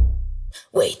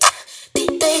 Wait,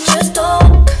 did they just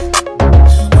talk?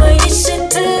 Why is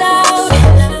it loud?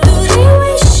 Do they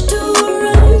wish to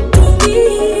run through me?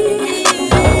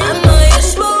 Am I a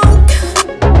smoke?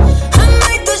 Am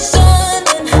I the sun?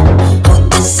 Who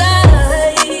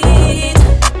decide?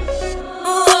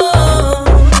 Oh,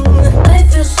 I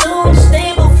feel so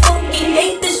unstable, fucking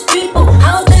hate these people.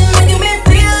 How they making me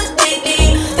feel, baby?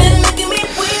 They're making me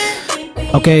weird,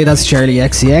 baby. Okay, that's Charlie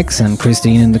XCX and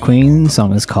Christine and the Queen. The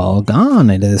song is called Gone.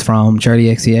 It is from Charlie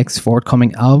XCX's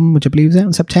forthcoming album, which I believe is out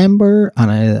in September,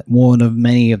 and one of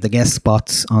many of the guest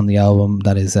spots on the album,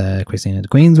 that is Christine and the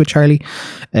Queens with Charlie.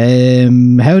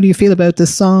 How do you feel about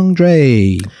this song,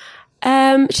 Dre?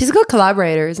 She's a good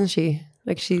collaborator, isn't she?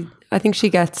 Like I think she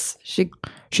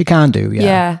Can do,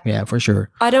 Yeah. yeah, for sure.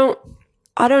 I don't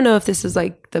know if this is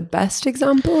like the best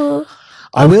example.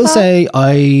 I will say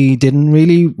I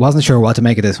wasn't sure what to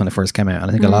make of this when it first came out,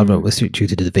 and I think a lot of it was due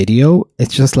to the video.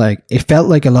 It's just like, it felt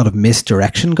like a lot of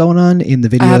misdirection going on in the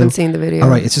video. I haven't seen the video. All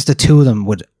right, it's just the two of them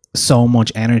with so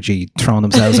much energy throwing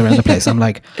themselves around the place. I'm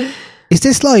like, is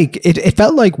this like, it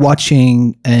felt like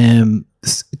watching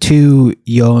two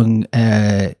young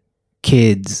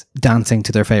kids dancing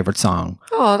to their favorite song.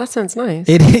 Oh, that sounds nice.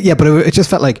 Yeah, but it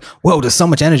just felt like, whoa, there's so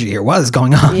much energy here. What is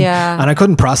going on? Yeah. And I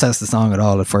couldn't process the song at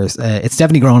all at first. It's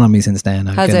definitely grown on me since then.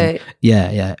 Has it?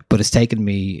 Yeah. But it's taken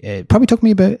me, it probably took me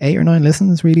about 8 or 9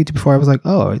 listens really before I was like,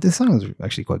 oh, this song is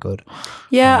actually quite good.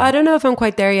 Yeah, I don't know if I'm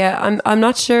quite there yet. I'm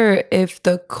not sure if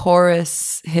the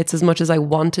chorus hits as much as I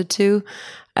wanted to.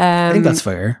 I think that's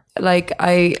fair. Like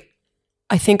I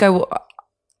think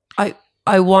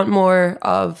I want more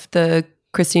of the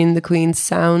Christine the Queen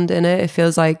sound in it. It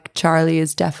feels like Charlie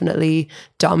is definitely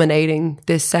dominating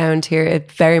this sound here.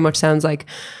 It very much sounds like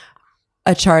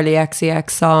a Charlie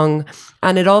XCX song,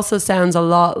 and it also sounds a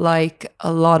lot like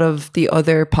a lot of the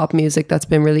other pop music that's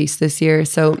been released this year.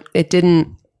 So it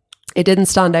didn't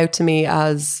stand out to me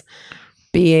as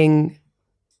being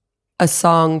a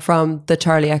song from the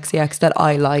Charlie XCX that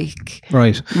I like.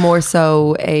 Right. More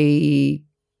so a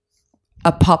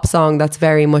a pop song that's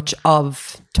very much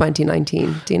of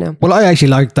 2019. Do you know? Well, I actually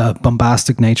like the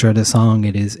bombastic nature of the song.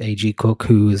 It is A.G. Cook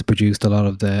who has produced a lot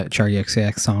of the Charlie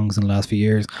XCX songs in the last few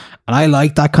years. And I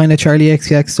like that kind of Charlie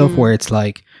XCX stuff where it's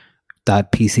like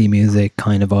that PC music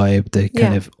kind of vibe, the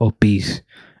kind of upbeat,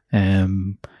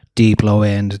 deep low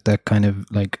end, that kind of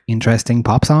like interesting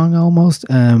pop song almost.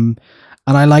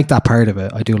 And I like that part of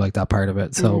it. I do like that part of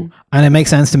it. So, and it makes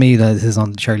sense to me that this is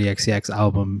on the Charlie XCX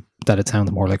album, that it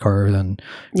sounds more like her than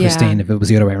Christine. If it was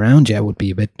the other way around, it would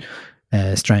be a bit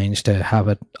strange to have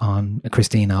it on a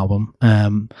Christine album.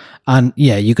 And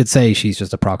yeah, you could say she's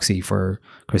just a proxy for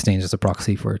Christine's just a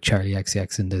proxy for Charlie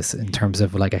XCX in this, in terms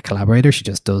of like a collaborator. She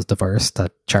just does the verse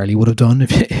that Charlie would have done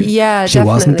if she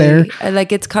wasn't there.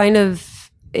 Like it's kind of,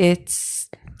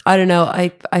 I don't know.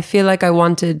 I feel like I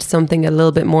wanted something a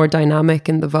little bit more dynamic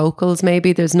in the vocals.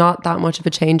 Maybe there's not that much of a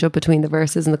change up between the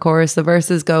verses and the chorus. The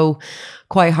verses go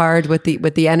quite hard with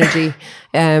the energy,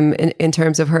 in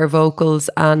terms of her vocals,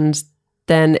 and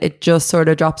then it just sort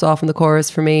of drops off in the chorus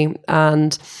for me.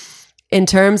 And in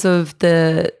terms of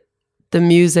the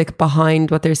music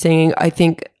behind what they're singing, I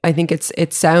think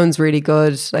it sounds really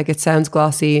good. Like it sounds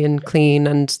glossy and clean,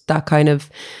 and that kind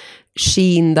of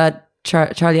sheen that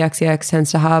Charlie XCX tends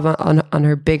to have on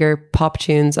her bigger pop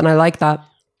tunes, and I like that.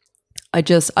 I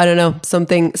don't know,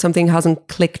 something hasn't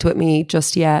clicked with me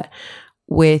just yet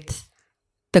with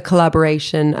the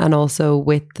collaboration, and also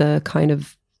with the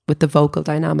vocal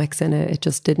dynamics in it. It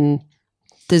just didn't.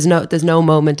 There's no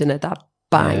moment in it that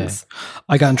bangs. Yeah.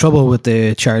 I got in trouble with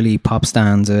the Charlie pop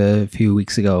stands a few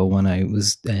weeks ago when I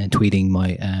was tweeting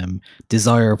my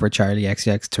desire for Charlie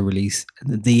XCX to release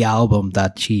the album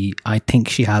that I think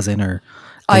she has in her.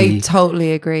 I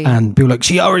totally agree. And people were like,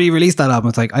 she already released that album.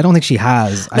 It's like, I don't think she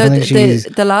has. I don't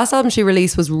think the last album she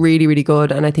released was really, really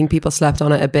good, and I think people slept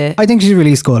on it a bit. I think she's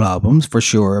released good albums for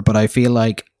sure, but I feel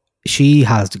like she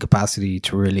has the capacity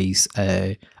to release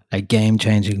a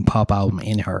game-changing pop album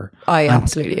in her. I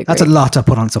absolutely agree. That's a lot to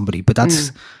put on somebody, but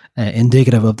that's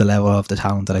indicative of the level of the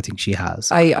talent that I think she has.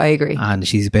 I agree. And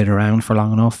she's been around for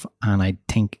long enough, and I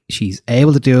think she's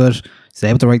able to do it. She's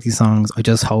able to write these songs. I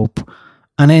just hope,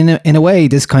 and in a way,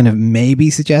 this kind of maybe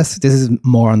suggests this is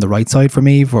more on the right side for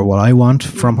me, for what I want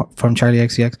from Charlie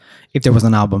XCX. If there was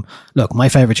an album, look, my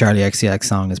favorite Charlie XCX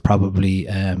song is probably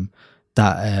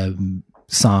that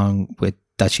song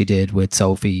that she did with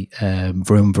Sophie,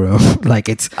 Vroom Vroom. Like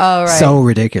it's so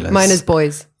ridiculous. Mine is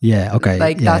Boys. Yeah, okay.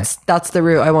 Like that's the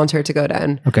route I want her to go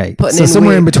down. Okay, so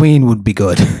somewhere in between would be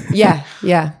good. Yeah.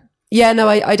 No,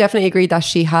 I definitely agree that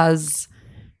she has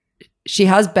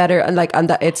better, and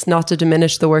that it's not to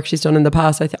diminish the work she's done in the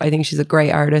past. I think she's a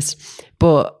great artist,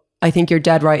 but I think you're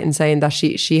dead right in saying that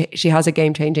she has a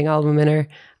game-changing album in her,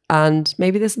 and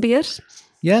maybe this will be it.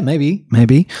 Yeah, maybe.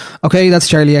 Okay, that's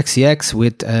Charlie XCX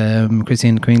with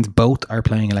Christine and Queens. Both are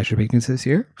playing Electric Picnics this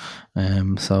year.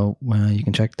 So you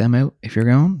can check them out if you're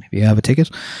going, if you have a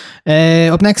ticket.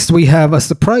 Up next, we have a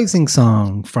surprising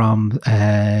song from,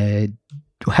 how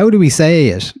do we say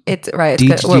it? It's right.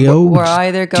 We're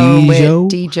either going with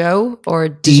Djo or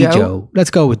Djo. Let's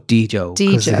go with Djo.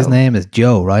 His name is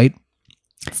Joe, right?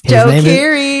 Joe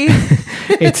Keery.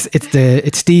 It's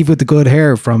Steve with the good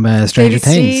hair from Stranger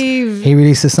Things. Steve. He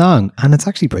released a song, and it's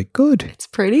actually pretty good. It's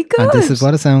pretty good. And this is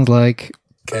what it sounds like.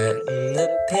 Cutting the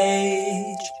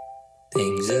page,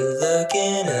 things are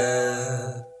looking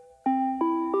up.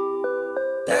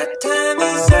 That time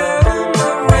is out of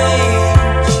my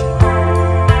range.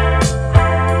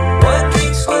 What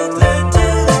drinks what led to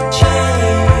the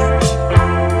change?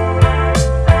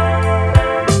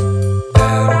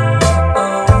 Out on my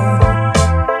own,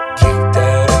 kicked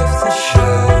out of the show.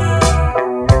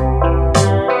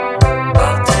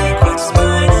 I'll take what's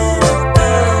mine and I'll go.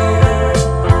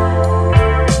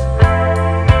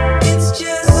 It's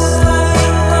just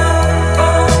like my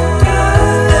own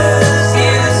brothers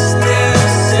used to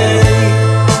say.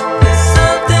 There's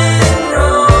something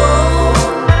wrong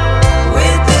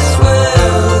with this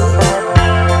world.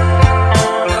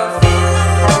 I feel it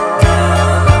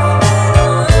coming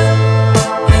on,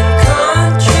 and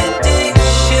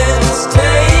contradictions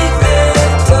take their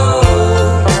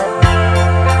toll.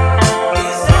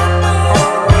 Is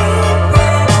that where we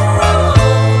went wrong?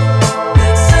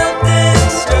 Then something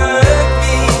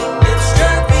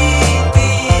struck me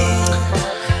deep.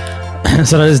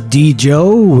 So that is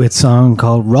Djo with a song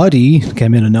called Roddy.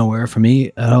 Came in of nowhere for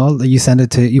me at all.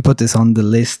 You put this on the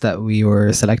list that we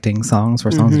were selecting songs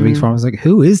for Songs of the Week from. I was like,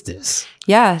 who is this?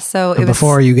 Yeah, so And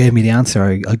before you gave me the answer,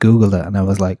 I Googled it and I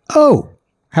was like, oh,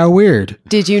 How weird.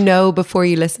 Did you know before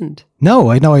you listened? No,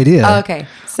 I had no idea. Oh, okay.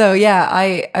 So yeah,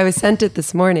 I was sent it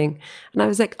this morning and I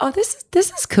was like, oh, this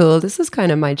is cool. This is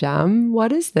kind of my jam.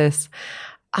 What is this?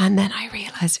 And then I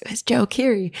realized it was Joe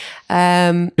Keery.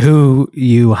 Who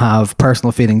you have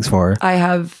personal feelings for. I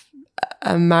have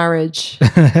a marriage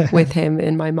with him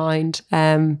in my mind.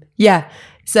 Yeah.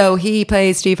 So he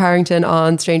plays Steve Harrington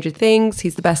on Stranger Things.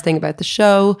 He's the best thing about the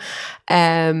show.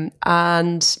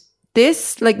 And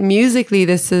this, like musically,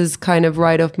 this is kind of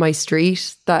right up my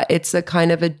street, that it's a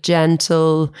kind of a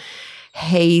gentle,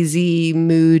 hazy,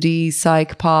 moody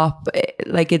psych pop.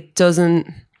 Like it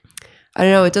doesn't, I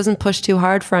don't know, it doesn't push too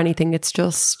hard for anything. It's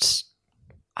just,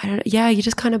 I don't know. Yeah, you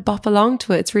just kind of bop along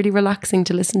to it. It's really relaxing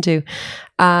to listen to.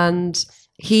 And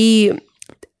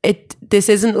this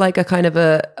isn't like a kind of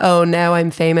a, oh, now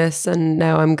I'm famous and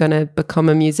now I'm going to become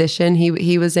a musician.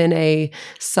 He was in a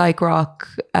psych rock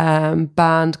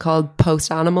band called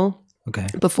Post Animal. Okay.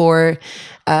 Before,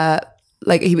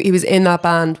 like he was in that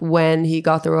band when he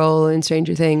got the role in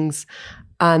Stranger Things.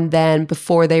 And then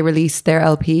before they released their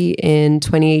LP in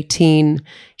 2018,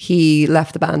 he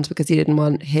left the band because he didn't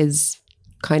want his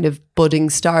kind of budding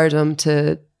stardom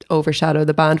to overshadow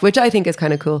the band, which I think is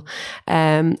kind of cool.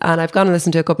 And I've gone and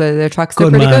listened to a couple of their tracks. They're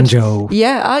Good pretty man, good. Joe.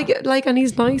 Yeah, I get like, and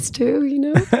he's nice too, you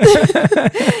know.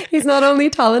 He's not only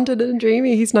talented and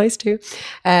dreamy, he's nice too.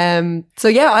 So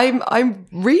yeah, I'm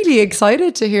really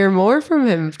excited to hear more from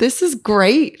him. This is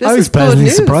great. This I was is good pleasantly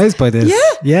news. surprised by this. Yeah.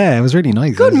 Yeah, it was really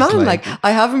nice. Good I was man. Like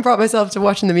I haven't brought myself to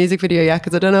watching the music video yet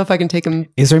because I don't know if I can take him.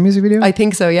 Is there a music video? I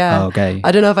think so, yeah. Oh, okay.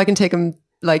 I don't know if I can take him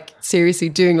like seriously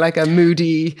doing like a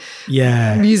moody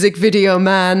Yeah. music video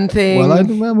man thing. Well,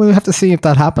 we'll have to see if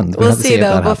that happens. We'll have to see if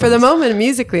though. that But for the happens. moment,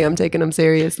 musically, I'm taking him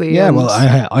seriously. Yeah, and- well,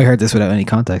 I heard this without any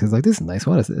context. It's like, this is nice.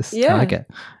 What is this? Yeah. I like it.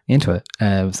 Into it.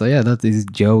 So yeah, that is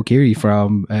Joe Keery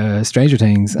from Stranger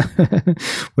Things with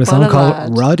a song a called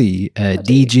lad. Roddy.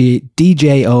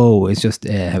 DJO is just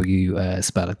how you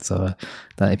spell it. So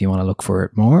that if you want to look for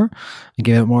it more and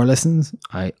give it more listens,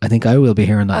 I think I will be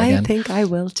hearing that I again. think I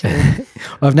will too.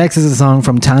 Up next is a song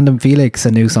from Tandem Felix,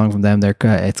 a new song from them.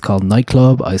 It's called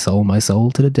Nightclub. I Sold My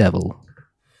Soul to the Devil.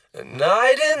 A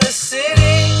night in the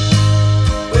city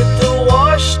with the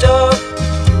washed up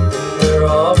and their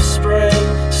offspring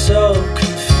so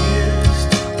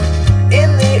confused.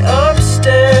 In the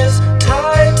upstairs,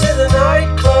 tied to the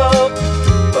nightclub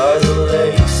by the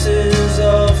laces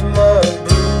of my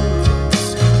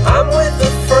boots. I'm with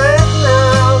a friend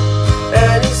now,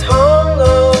 and he's hung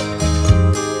up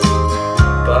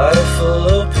by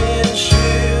fallopian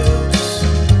tubes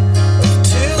of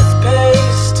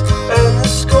toothpaste, and the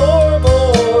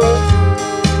scoreboard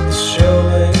is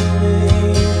showing me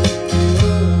the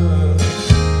news.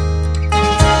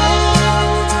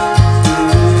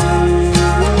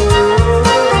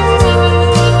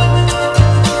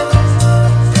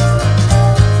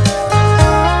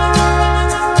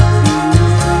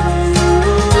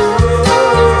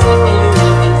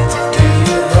 Do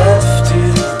you have to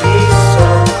be so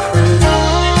crude?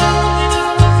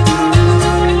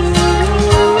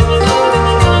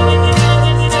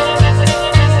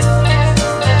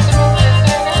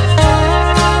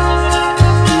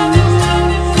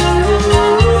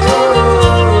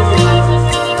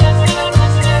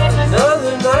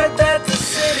 Another night at the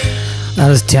city. That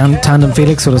is Tandem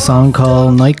Felix with a song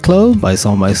called Nightclub. I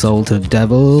Sold My Soul to the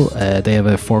Devil. They have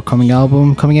a forthcoming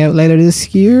album coming out later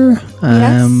this year. Yes,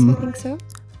 I think so.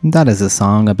 That is a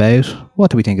song about, what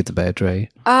do we think it's about, Dre?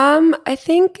 I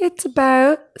think it's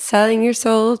about selling your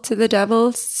soul to the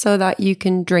devil so that you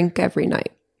can drink every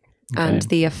night, and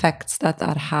the effects that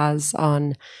has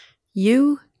on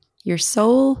you, your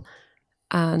soul,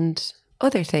 and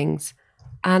other things.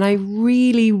 And I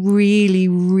really, really,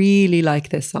 really like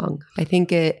this song. I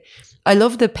think I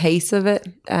love the pace of it,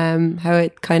 how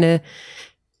it kind of,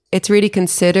 it's really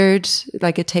considered,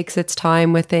 like it takes its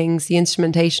time with things. The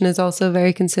instrumentation is also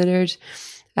very considered.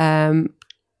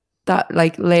 That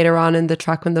like later on in the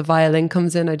track when the violin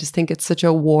comes in, I just think it's such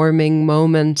a warming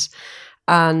moment.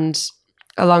 And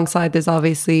alongside this,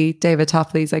 obviously, David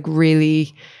Topley's like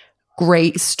really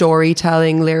great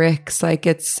storytelling lyrics. Like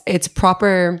it's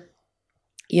proper,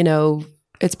 you know,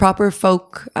 it's proper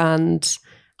folk, and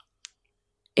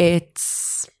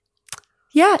it's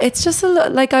just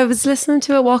like I was listening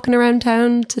to it walking around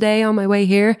town today on my way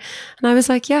here, and I was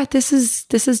like, yeah, this is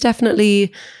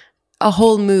definitely a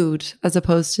whole mood as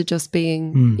opposed to just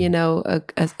being, you know,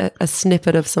 a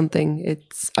snippet of something.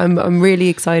 I'm really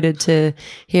excited to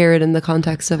hear it in the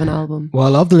context of an album. Well, I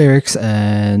love the lyrics,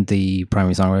 and the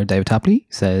primary songwriter David Tapley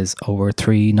says, over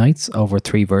 3 nights, over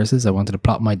 3 verses, I wanted to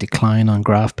plot my decline on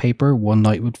graph paper. 1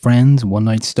 night with friends, 1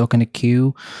 night stuck in a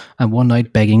queue, and 1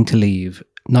 night begging to leave.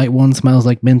 Night 1 smells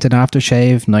like mint and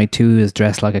aftershave. Night 2 is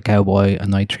dressed like a cowboy,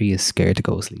 and night 3 is scared to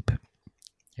go sleep.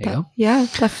 There you go. Yeah,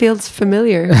 that feels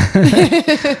familiar.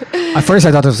 At first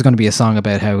I thought this was going to be a song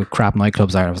about how crap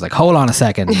nightclubs are. I was like, hold on a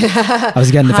second. I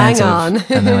was getting defensive. Hang on.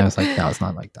 And then I was like, no, it's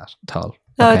not like that at all.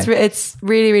 No, Okay. it's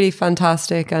really, really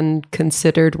fantastic and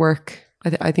considered work.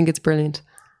 I think it's brilliant.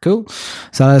 Cool.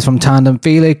 So that is from Tandem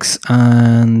Felix,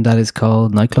 and that is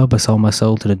called Nightclub. I Sold My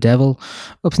Soul to the Devil.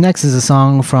 Up next is a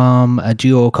song from a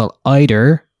duo called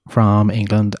Eider from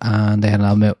England, and they had an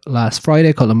album out last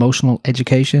Friday called Emotional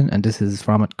Education, and this is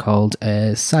from it called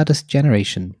Saddest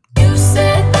Generation. You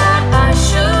said that I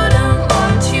shouldn't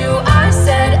want you. I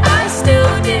said I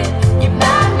still did. You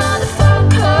mad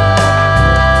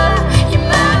motherfucker. You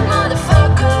mad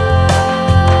motherfucker.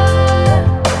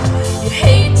 You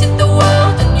hated the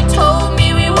world and you told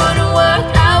me we wouldn't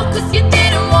work out 'cause you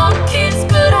didn't want kids,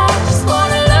 but I just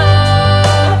wanna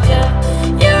love ya.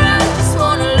 Yeah, I just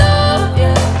wanna love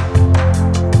ya.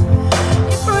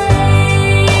 Your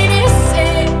brain is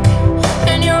sick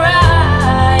and your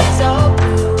eyes are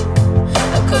blue.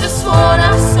 I could have sworn I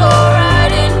saw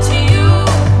right into you.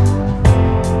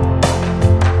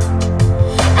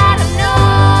 And I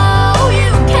know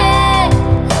you cared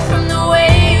from the way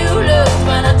you looked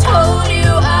when I told you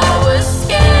I was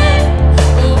scared.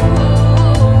 Ooh.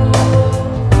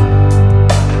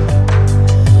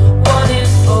 1 in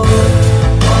 4,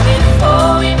 1 in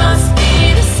 4, we must be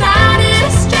the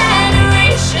saddest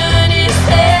generation. Is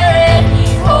there any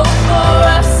hope for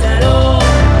us at all?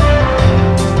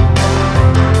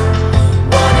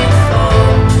 1 in 4,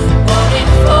 1 in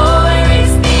 4, where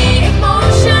is the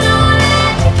emotional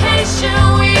education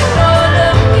we're all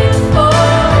looking for?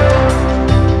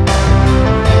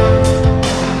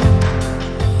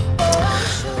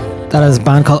 That is a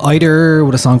band called Eider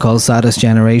with a song called Saddest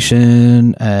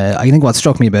Generation. I think what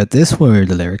struck me about this were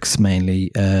the lyrics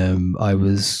mainly. I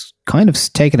was kind of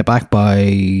taken aback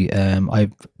by,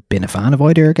 I've been a fan of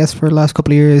Eider, I guess, for the last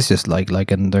couple of years, just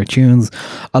liking their tunes.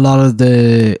 A lot of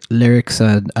the lyrics,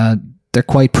 they're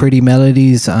quite pretty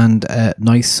melodies and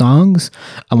nice songs.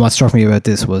 And what struck me about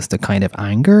this was the kind of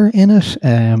anger in it,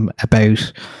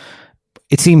 about...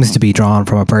 It seems to be drawn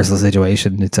from a personal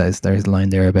situation. It says there's a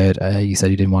line there about you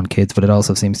said you didn't want kids, but it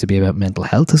also seems to be about mental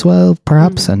health as well,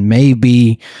 perhaps. And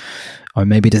maybe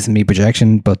this is me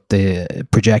projecting, but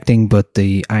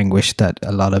the anguish that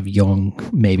a lot of young,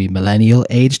 maybe millennial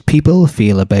aged people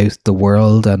feel about the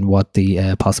world and what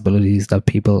the possibilities that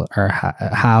people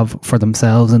have for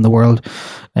themselves in the world.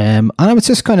 And I was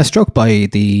just kind of struck by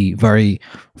the very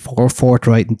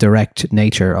forthright and direct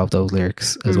nature of those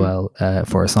lyrics as well,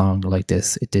 for a song like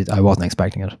this. I wasn't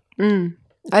expecting it.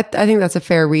 I think that's a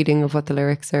fair reading of what the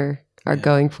lyrics are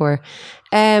going for.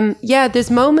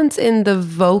 There's moments in the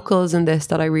vocals in this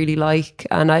that I really like,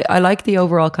 and I like the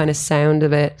overall kind of sound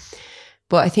of it,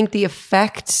 but I think the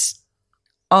effect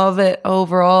of it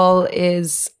overall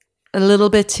is a little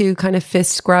bit too kind of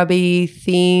fist grabby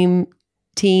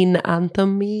teen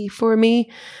anthem-y for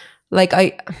me. Like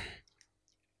I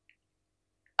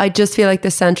just feel like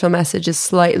the central message is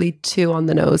slightly too on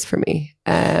the nose for me.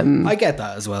 I get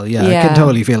that as well. Yeah, I can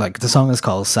totally feel like the song is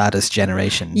called Saddest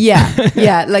Generation.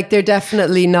 Yeah. Like they're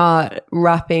definitely not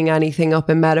wrapping anything up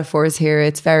in metaphors here.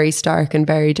 It's very stark and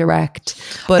very direct.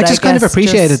 But I just kind of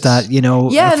appreciated that,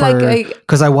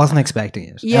 because I wasn't expecting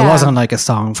it. Yeah. It wasn't like a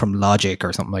song from Logic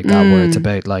or something like that, where it's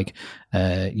about like,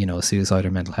 suicide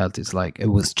or mental health. It's like,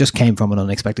 just came from an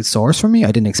unexpected source for me.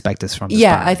 I didn't expect this from this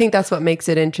band. I think that's what makes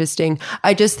it interesting.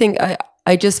 I just think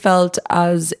I just felt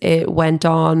as it went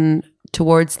on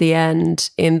towards the end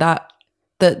in that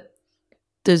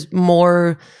there's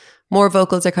more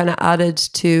vocals are kind of added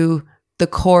to the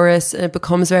chorus, and it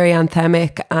becomes very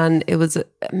anthemic, and it was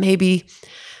maybe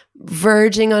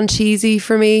verging on cheesy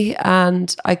for me,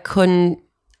 and I don't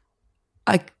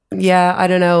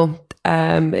know.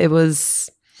 It was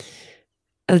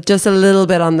just a little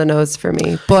bit on the nose for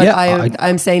me, but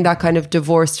I'm saying that kind of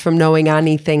divorced from knowing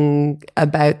anything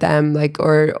about them, like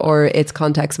or its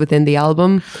context within the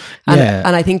album,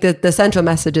 and I think that the central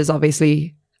message is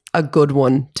obviously a good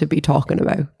one to be talking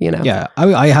about, you know? Yeah,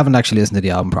 I haven't actually listened to the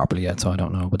album properly yet, so I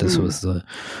don't know. But this was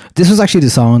actually the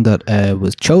song that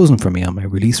was chosen for me on my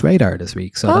release radar this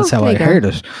week. So that's how I heard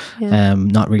it. Yeah.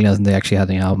 Not realizing they actually had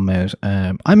the album out.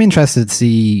 I'm interested to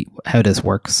see how this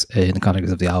works in the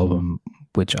context of the album,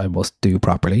 which I must do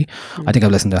properly. I think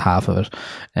I've listened to half of it,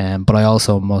 but I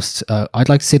also must. I'd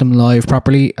like to see them live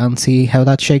properly and see how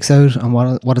that shakes out and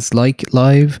what it's like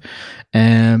live.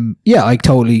 Yeah, I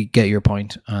totally get your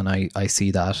point, and I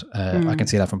see that. I can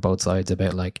see that from both sides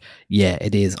about like, yeah,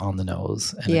 it is on the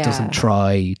nose and it doesn't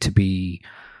try to be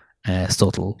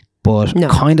subtle, but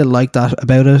kind of like that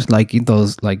about it. Like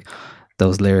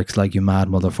those lyrics, like "you mad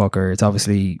motherfucker." It's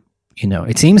obviously, you know,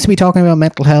 it seems to be talking about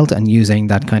mental health and using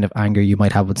that kind of anger you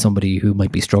might have with somebody who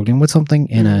might be struggling with something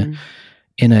in a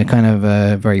kind of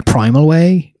a very primal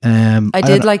way. I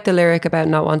did like the lyric about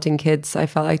not wanting kids. I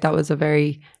felt like that was a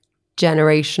very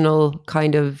generational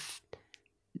kind of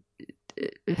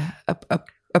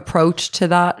approach to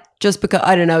that. Just because,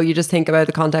 I don't know, you just think about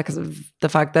the context of the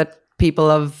fact that people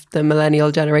of the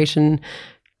millennial generation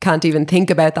can't even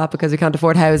think about that because we can't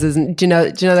afford houses, and do you know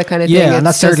that kind of thing? Yeah, and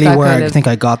that's certainly where I think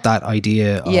I got that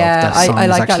idea of that song I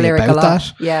like is that actually lyric about a lot.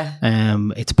 that. Yeah.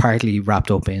 It's partly wrapped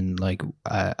up in like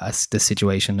the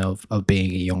situation of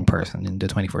being a young person in the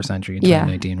 21st century in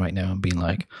 2019 right now, and being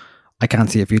like, I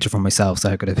can't see a future for myself, so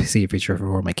how could I see a future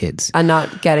for my kids? And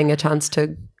not getting a chance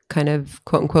to kind of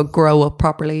quote unquote grow up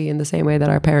properly in the same way that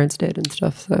our parents did and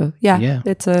stuff. So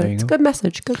it's a good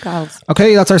message. Good gals.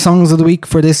 Okay, that's our songs of the week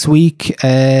for this week.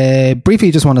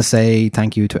 Briefly, just want to say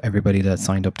thank you to everybody that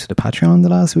signed up to the Patreon the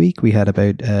last week. We had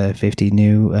about 50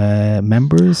 new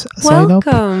members sign up.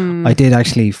 Welcome. I did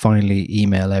actually finally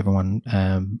email everyone.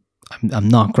 I'm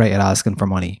not great at asking for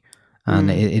money, and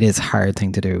it is a hard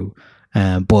thing to do.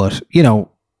 But you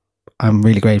know, I'm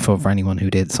really grateful for anyone who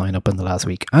did sign up in the last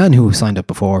week and who signed up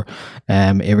before.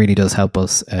 It really does help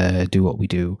us do what we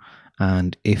do.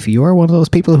 And if you are one of those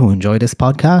people who enjoy this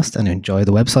podcast and enjoy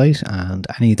the website and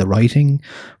any of the writing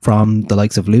from the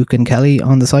likes of Luke and Kelly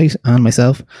on the site and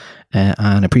myself,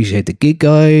 and appreciate the gig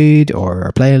guide or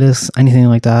our playlists, anything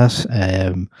like that,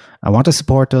 and want to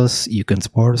support us, you can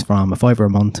support us from $5 a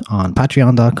month on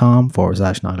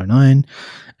patreon.com/909.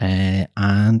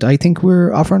 And I think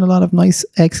we're offering a lot of nice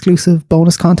exclusive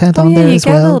bonus content on there as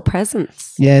well. You get little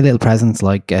presents. Yeah, little presents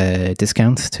like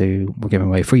discounts to. We're giving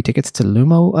away free tickets to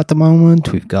Lumo at the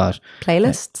moment. We've got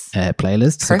playlists.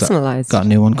 Playlists. Personalized. Got a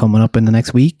new one coming up in the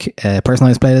next week.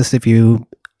 Personalized playlist if you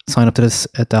sign up to this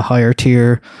at the higher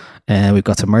tier. We've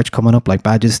got some merch coming up like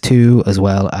badges too, as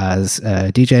well as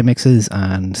DJ mixes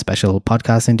and special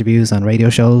podcast interviews and radio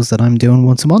shows that I'm doing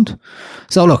once a month.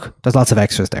 So look, there's lots of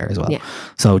extras there as well. Yeah.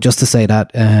 So just to say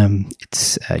that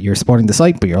it's you're supporting the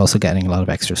site, but you're also getting a lot of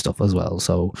extra stuff as well.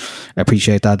 So I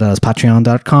appreciate that. That's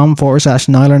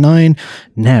patreon.com/Niler9.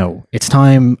 Now it's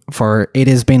time for, it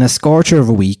has been a scorcher of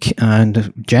a week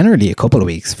and generally a couple of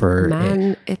weeks for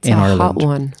it's in a Ireland. hot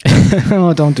one.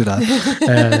 Oh, don't do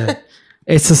that.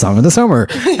 It's the song of the summer.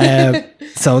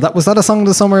 So was that a song of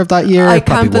the summer of that year? I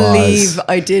can't believe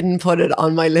I didn't put it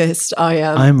on my list.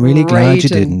 I'm really glad you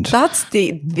didn't. That's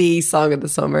the song of the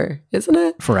summer, isn't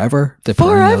it? Forever. The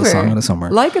Forever. song of the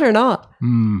summer. Like it or not.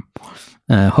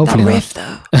 Hopefully that riff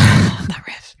not. though. That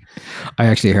riff. I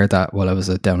actually heard that while I was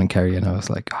down in Kerry, and I was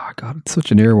like, oh God, it's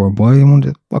such an earworm. Why do you want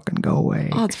to fucking go away?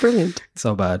 Oh, it's brilliant.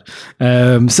 So bad.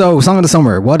 So song of the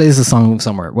summer. What is a song of the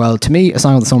summer? Well, to me, a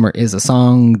song of the summer is a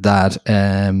song that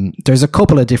there's a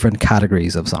couple of different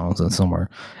categories of songs of the summer.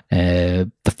 The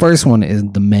first one is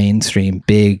the mainstream,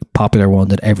 big, popular one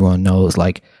that everyone knows,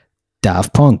 like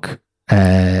Daft Punk.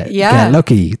 Get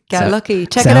Lucky. Get Lucky.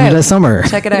 Check Sound it out. of the Summer.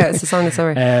 Check it out. It's the song of the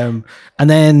summer. And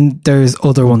then there's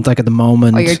other ones like at the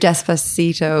moment. Or your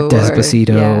Despacito.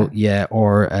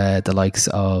 Or the likes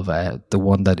of the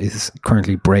one that is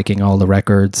currently breaking all the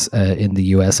records in the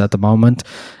US at the moment,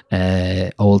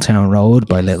 Old Town Road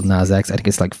by Lil Nas X. I think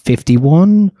it's like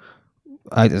 51.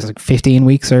 It's like 15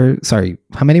 weeks or sorry,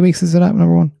 how many weeks is it at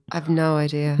number one? I've no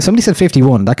idea. Somebody said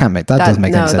 51. That doesn't make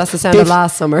any sense. No, that's the sound of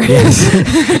last summer. Yes,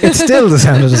 it's still the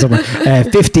sound of the summer.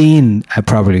 15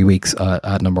 probably weeks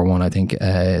at number one, I think.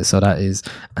 So that is,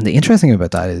 and the interesting thing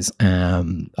about that is, I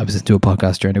was listening to a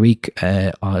podcast during the week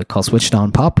called Switched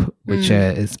On Pop, which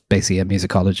is basically a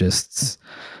musicologist's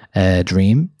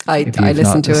dream. I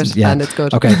listened to it and it's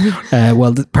good. Okay.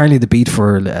 Well, apparently the beat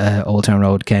for Old Town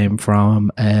Road came from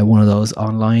one of those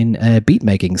online beat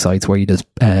making sites where you just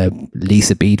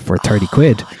lease a beat for 30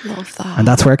 quid. I love that. And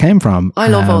that's where it came from. I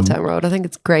love Old Town Road. I think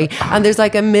it's great. And there's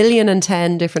like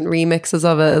 1,010,000 different remixes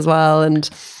of it as well. And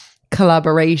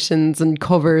collaborations and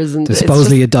covers, and There's it's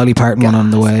supposedly just a Dolly Parton one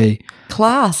on the way.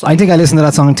 class. I think I listened to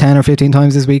that song 10 or 15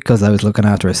 times this week because I was looking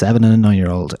after a 7 and a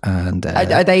 9-year-old. And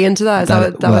are they into that? Is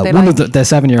that well, what they one like? of the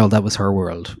 7-year-old, that was her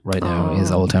world right now,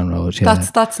 is Old Town Road. Yeah.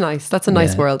 That's nice. That's a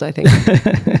nice Yeah. world, I think.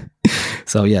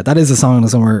 So yeah, that is a song of the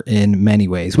summer in many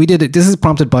ways. We did it. This is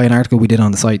prompted by an article we did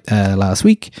on the site last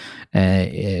week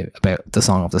about the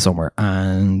song of the summer,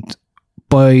 and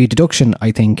by deduction,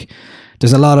 I think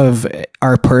there's a lot of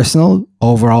our personal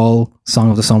overall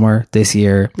song of the summer this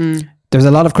year. There's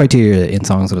a lot of criteria in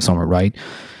songs of the summer, right?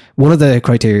 One of the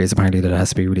criteria is apparently that it has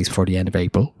to be released before the end of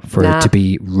April for it to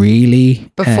be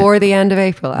really Before the end of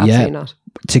April, absolutely not.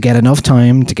 to get enough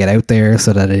time to get out there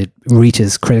so that it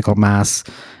reaches critical mass.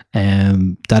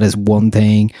 That is one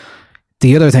thing.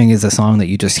 The other thing is a song that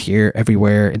you just hear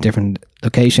everywhere in different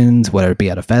locations, whether it be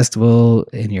at a festival,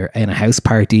 in a house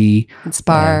party,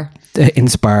 Inspire.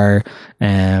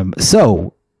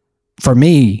 So for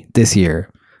me this year,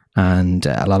 and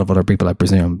a lot of other people, I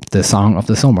presume, the song of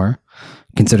the summer,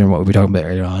 considering what we were talking about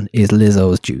earlier on, is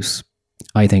Lizzo's Juice.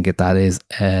 I think that is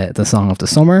the song of the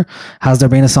summer. Has there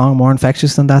been a song more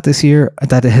infectious than that this year?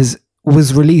 That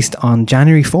was released on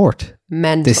January 4th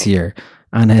this year,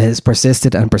 and it has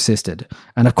persisted and persisted.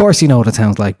 And of course, you know what it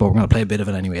sounds like, but we're going to play a bit of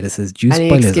it anyway. This is Juice Any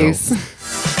by excuse. Lizzo.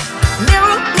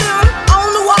 Mirror, mirror on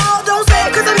the wall, don't say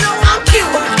it 'cause I know I'm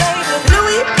cute.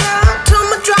 Louis down to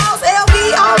my drawers, LV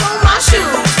all on my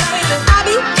shoes. I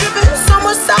be dripping so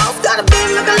much sauce, got a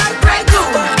bin looking like Grey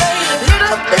Goose. Lit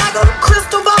up like a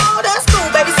crystal ball, that's cool,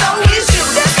 baby, so is you.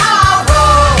 That's how I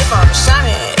roll. If I'm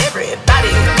shining,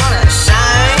 everybody wanna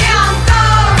shine. Yeah, I'm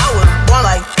gold. I was born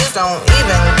like this, don't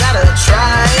even gotta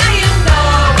try. Now you know.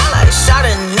 I like shot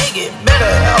a nigga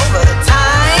better over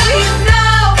time. Now you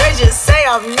know. They just say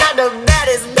I'm not the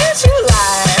baddest bitch you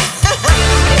like.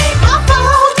 It ain't my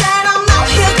fault that I'm out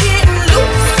here getting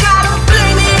loose. Gotta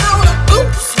blame it on the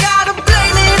goose. Gotta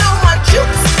blame it on my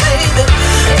juice, baby.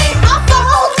 It ain't my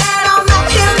fault that I'm out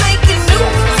here making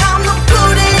news. Time to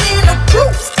put it in the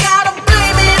proof. Gotta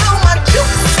blame it on my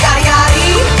juice.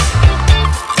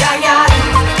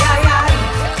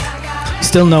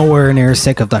 Still nowhere near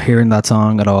sick of hearing that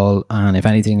song at all, and if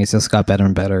anything, it's just got better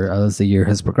and better as the year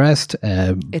has progressed.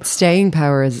 Its staying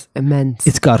power is immense.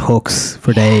 It's got hooks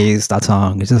for days. That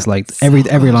song, it's just like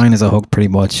every line is a hook pretty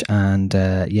much, and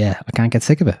I can't get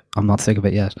sick of it. I'm not sick of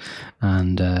it yet,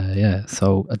 and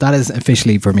so that is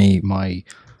officially for me my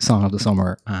song of the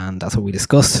summer, and that's what we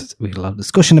discussed. We had a lot of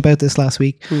discussion about this last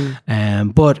week,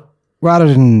 but rather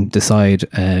than decide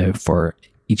for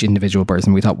each individual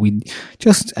person, we thought we'd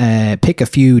just pick a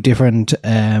few different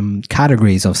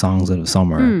categories of songs of the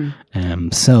summer.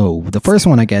 So the first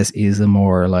one, I guess, is a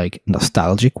more like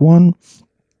nostalgic one.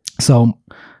 So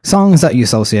songs that you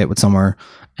associate with summer.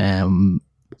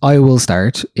 I will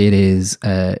start. It is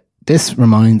this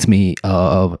reminds me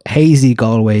of hazy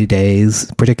Galway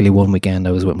days, particularly one weekend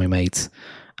I was with my mates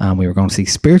and we were going to see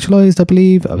Spiritualized, I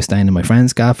believe. I was staying in my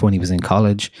friend's gaff when he was in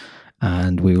college,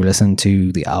 and we were listening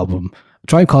to the album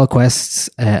Tribe Called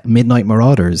Quest's Midnight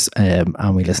Marauders,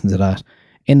 and we listened to that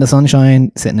in the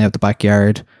sunshine, sitting out the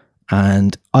backyard,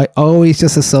 and I always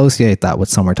just associate that with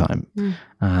summertime.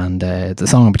 And the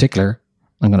song in particular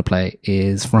I'm going to play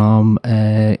is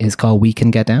called We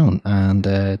Can Get Down, and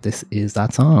this is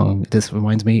that song. This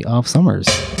reminds me of summers.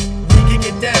 We can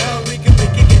get down, we can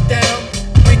get down,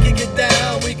 we can get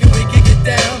down, we can get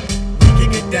down, we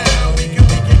can get down, we can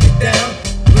get down,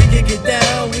 we can get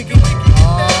down, we can get down.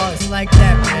 Oh, it's like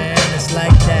that, man. It's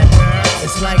like that.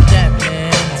 It's like that,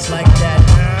 man. It's like that.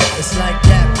 It's like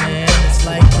that, man. It's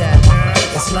like that.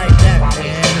 It's like that,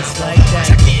 man. It's like that.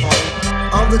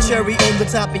 I'm the cherry on the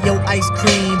top of your ice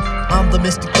cream. I'm the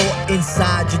mystic thought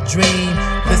inside your dream.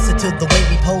 Listen to the way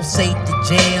we pulsate the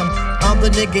jam. I'm the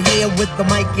nigga here with the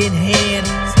mic in hand.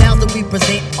 Styles that we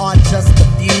present are just a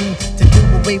few to do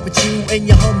away with you and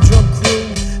your humdrum crew.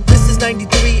 This is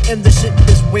 93 and the shit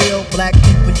is real. Black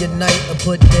people unite and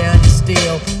put down your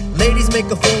steel. Ladies, make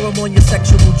a forum on your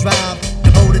sexual drive.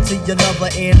 Devote it to your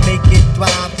lover and make it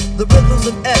thrive. The rhythm's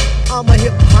an F, I'm a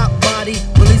hip-hop body.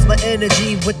 Release my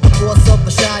energy with the force of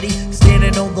a shotty.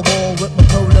 Standing on the wall with my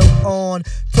polo on.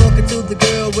 Talking to the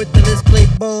girl with the display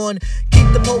born.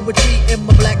 Keep the poetry in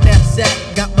my black knapsack.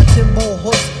 Got my Timbo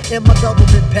horse and my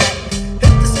government pack.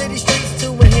 Hit the city streets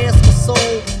to enhance my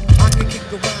soul. I can kick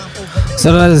around over.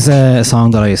 So that is a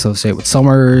song that I associate with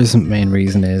summers. Main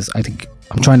reason is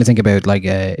I'm trying to think about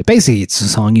basically it's a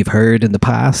song you've heard in the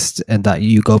past and that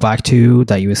you go back to,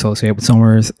 that you associate with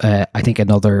summers. I think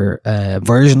another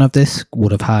version of this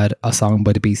would have had a song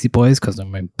by the Beastie Boys because they're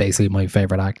basically my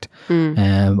favorite act.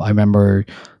 I remember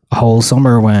a whole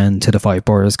summer when To the Five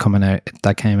Boroughs came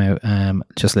out,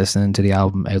 just listening to the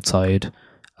album outside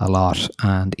a lot,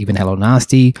 and even Hello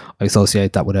Nasty, I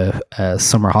associate that with a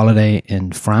summer holiday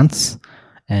in France.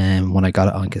 When I got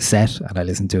it on cassette and I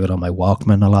listened to it on my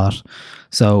Walkman a lot.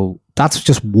 So that's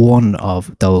just one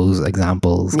of those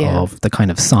examples of the kind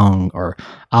of song or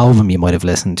album you might have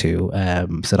listened to.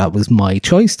 So that was my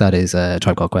choice. That is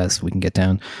Tribe Called Quest. We can get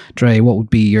down. Dre, what would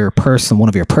be one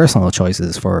of your personal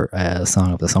choices for a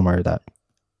song of the summer?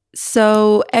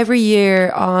 So every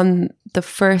year on the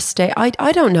first day,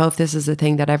 I don't know if this is a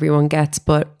thing that everyone gets,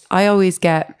 but I always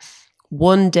get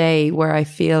one day where I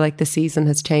feel like the season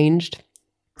has changed.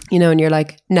 You know, and you're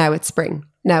like, now it's spring,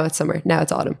 now it's summer, now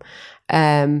it's autumn.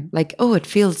 Like, oh, it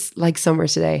feels like summer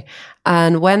today.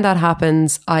 And when that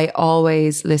happens, I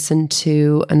always listen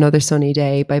to Another Sunny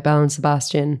Day by Belle and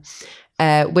Sebastian,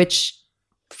 which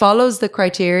follows the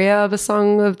criteria of a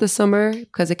song of the summer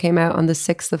because it came out on the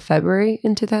 6th of February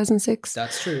in 2006.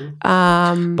 That's true.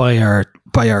 By our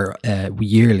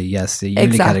yearly, the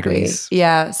yearly categories.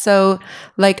 Yeah. So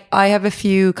like I have a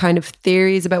few kind of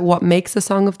theories about what makes a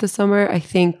song of the summer. I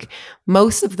think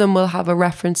most of them will have a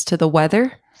reference to the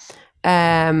weather.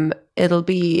 It'll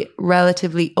be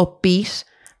relatively upbeat.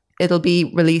 It'll be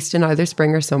released in either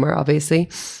spring or summer, obviously.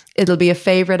 It'll be a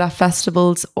favorite at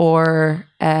festivals or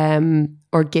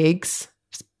gigs,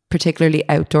 particularly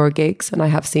outdoor gigs. And I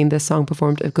have seen this song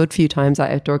performed a good few times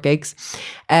at outdoor gigs.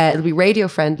 It'll be radio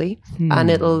friendly and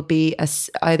it'll be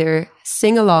either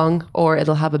sing along or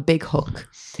it'll have a big hook.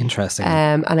 Interesting.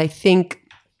 And I think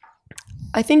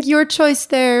your choice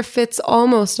there fits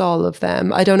almost all of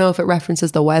them. I don't know if it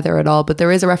references the weather at all, but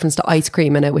there is a reference to ice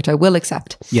cream in it, which I will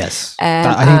accept. Yes,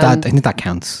 I think that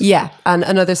counts. Yeah, and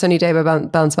Another Sunny Day by Belle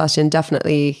and Sebastian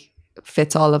definitely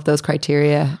fits all of those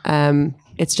criteria.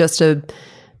 It's just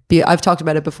I've talked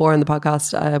about it before in the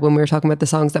podcast when we were talking about the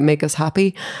songs that make us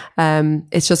happy.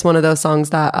 It's just one of those songs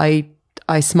that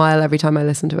I smile every time I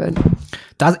listen to it.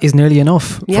 That is nearly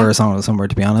enough for a song of the summer,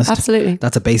 to be honest. Absolutely.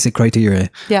 That's a basic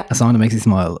criteria. Yeah. A song that makes you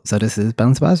smile. So this is Belle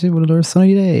and Sebastian with Another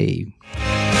Sunny Day.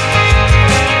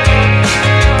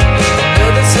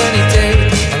 Another sunny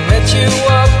day, I met you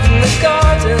up in the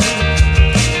garden.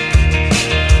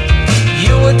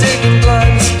 You were digging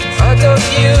plants, I thought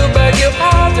you beg your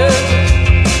pardon.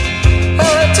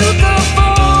 I took a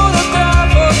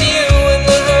photograph of you in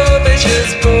the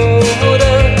herbaceous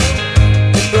border.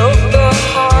 It broke the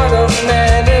heart of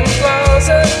men in flowers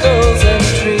and girls and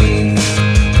trees.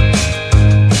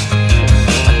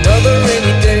 Another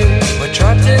rainy day, we're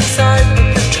trapped inside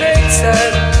with the train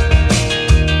set.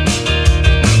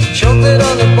 Chocolate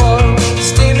on the bar,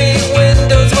 steamy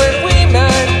windows when we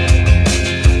met.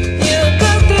 You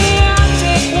got the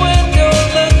attic window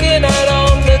looking out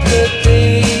on the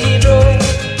cathedral.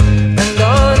 And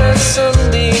on a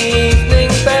Sunday evening,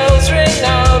 bells ring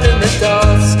out in the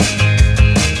dusk.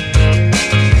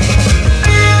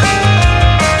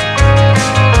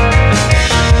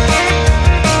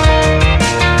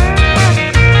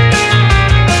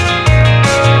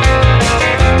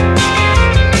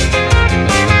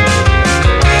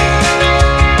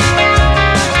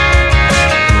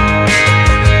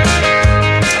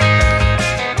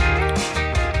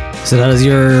 So that is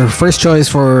your first choice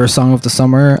for Song of the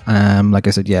Summer. Like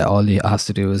I said, all it has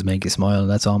to do is make you smile.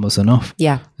 That's almost enough.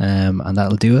 Yeah. And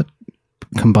that'll do it.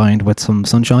 Combined with some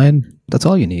sunshine, that's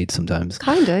all you need sometimes.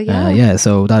 Kinda, yeah. Yeah,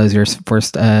 so that is your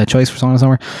first choice for Song of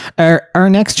the Summer. Our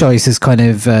next choice is kind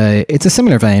of, it's a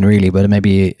similar vein really, but it may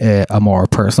be a more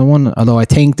personal one. Although I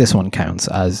think this one counts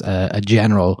as a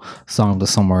general Song of the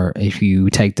Summer if you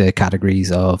take the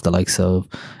categories of the likes of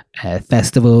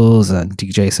festivals and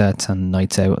DJ sets and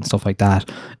nights out and stuff like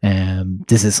that.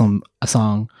 This is a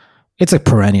song. It's a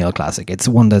perennial classic. It's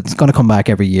one that's going to come back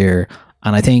every year,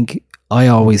 and I think I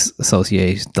always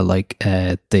associate the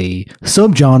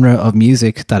subgenre of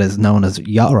music that is known as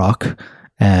yacht rock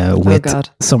with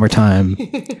summertime.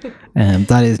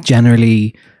 That is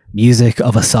generally music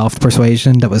of a soft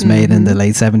persuasion that was made in the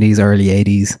late 70s, early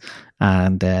 80s.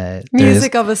 And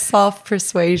Music of a Soft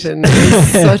Persuasion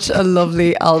is such a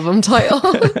lovely album title.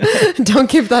 Don't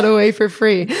give that away for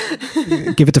free.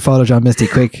 Give it to Father John Misty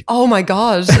quick. Oh my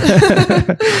God.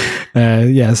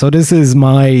 So this is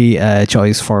my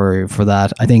choice for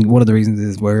that. I think one of the reasons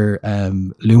is where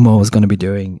Lumo is going to be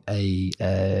doing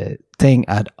a thing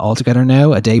at All Together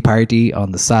Now, a day party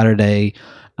on the Saturday.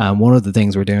 One of the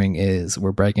things we're doing is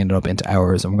we're breaking it up into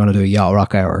hours, and we're going to do a yacht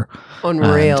rock hour.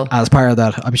 Unreal. And as part of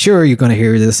that, I'm sure you're going to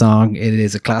hear this song. It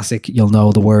is a classic. You'll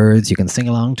know the words. You can sing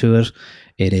along to it.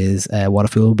 It is What a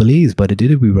Fool Believes by the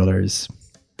Doobie Brothers.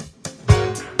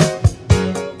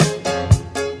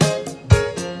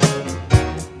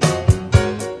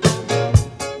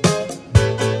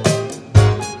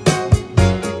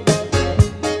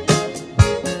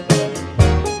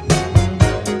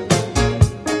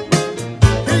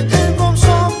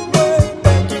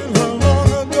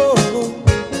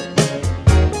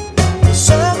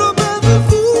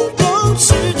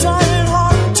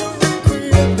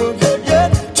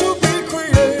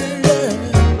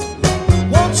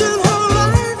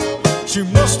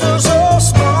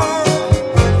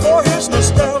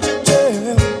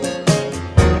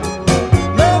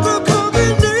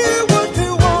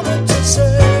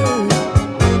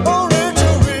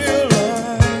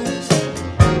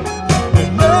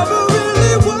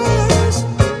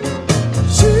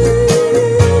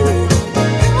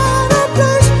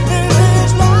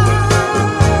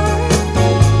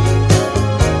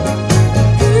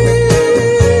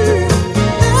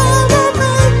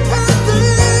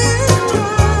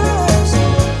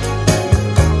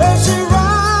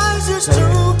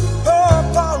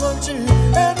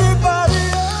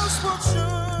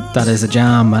 That is a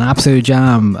jam, an absolute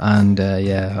jam, and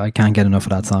yeah, I can't get enough of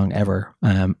that song ever.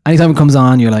 Anytime it comes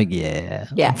on, you're like, yeah,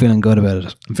 I'm feeling good about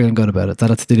it. I'm feeling good about it.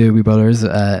 That's the Doobie Brothers,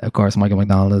 of course, Michael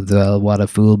McDonald as well. What a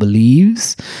Fool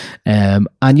Believes. And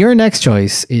your next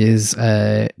choice is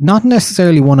not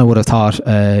necessarily one I would have thought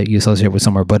you associate with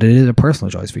summer, but it is a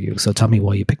personal choice for you. So tell me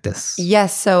why you picked this.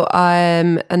 Yes, so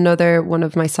another one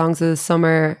of my songs of the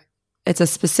summer. It's a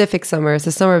specific summer. It's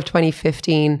the summer of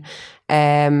 2015.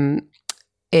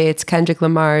 It's Kendrick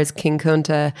Lamar's King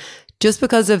Kunta, just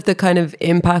because of the kind of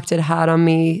impact it had on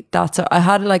me. I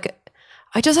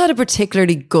just had a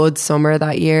particularly good summer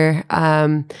that year.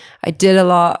 I did a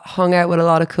lot, hung out with a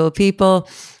lot of cool people.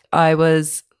 I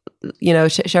was,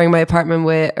 sharing my apartment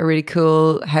with a really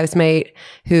cool housemate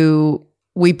who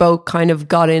we both kind of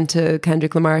got into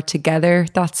Kendrick Lamar together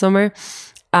that summer.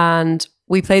 And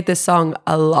we played this song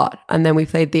a lot. And then we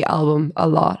played the album a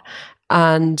lot.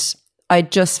 And I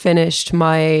just finished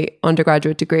my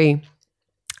undergraduate degree.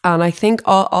 And I think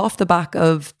off the back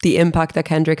of the impact that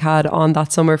Kendrick had on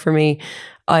that summer for me,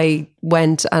 I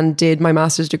went and did my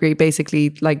master's degree,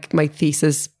 basically like my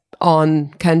thesis on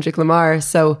Kendrick Lamar.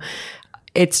 So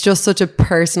it's just such a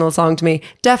personal song to me.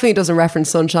 Definitely doesn't reference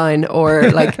sunshine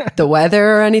or like the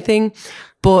weather or anything.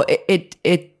 But it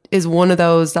is one of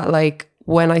those that, like,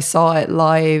 when I saw it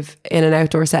live in an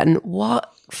outdoor setting,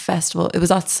 what festival? It was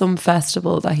at some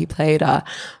festival that he played at.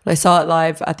 When I saw it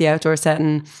live at the outdoor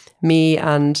setting, me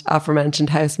and aforementioned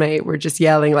housemate were just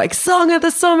yelling like "Song of the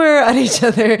Summer" at each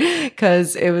other,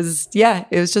 because it was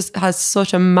just has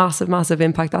such a massive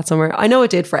impact that summer. I know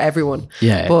it did for everyone.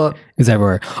 Yeah, but it's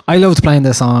everywhere. I loved playing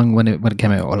this song when it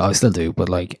came out. Well, I still do, but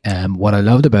like what I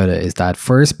loved about it is that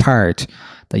first part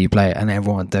that you play and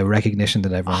the recognition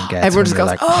that everyone gets. Everyone just goes,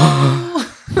 like, oh.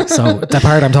 So the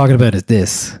part I'm talking about is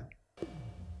this.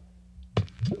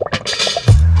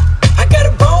 I got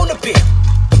a bone to pick.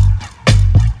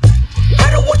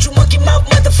 I don't want you monkey mouth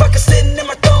motherfucker sitting in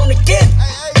my throne again.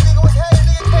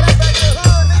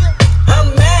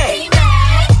 I'm mad,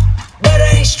 but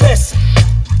I ain't stressing.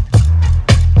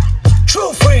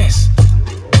 True friends.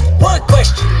 One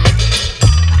question.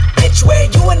 Bitch, where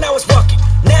you and I was walking.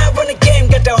 Now I run the game,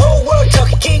 got the whole world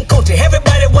talking. King Kunta,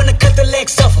 everybody wanna cut the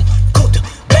legs off him. Kunta,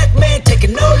 black man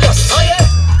taking no losses. Oh yeah.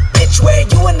 Bitch, where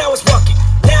you and I was walking.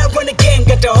 Now I run the game,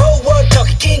 got the whole world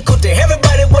talking. King Kunta,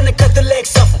 everybody wanna cut the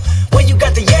legs off him. When you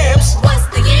got the yams. What's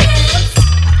the yams?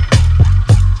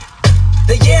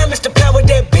 The yam is the power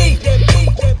that be.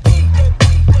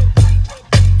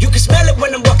 You can smell it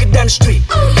when I'm walking down the street.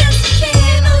 Oh yes we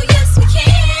can, oh yes we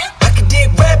can. I can dig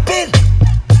rapping,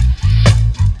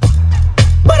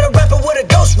 but a rapper with a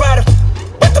ghost rider.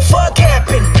 What the fuck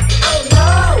happened? Oh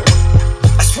no.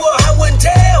 I swore I wouldn't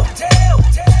tell.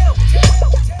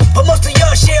 But most of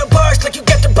y'all share bars like you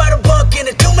got the bottom bunk in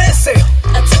a two-man sale.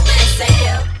 A two-man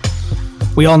sale.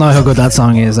 We all know how good that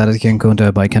song is. That is King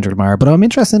Kunta by Kendrick Lamar. But I'm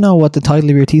interested to know what the title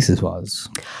of your thesis was.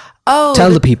 Oh,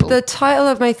 tell the people. The title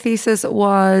of my thesis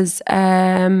was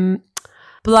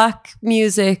Black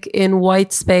Music in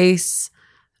White Space,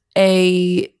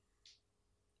 an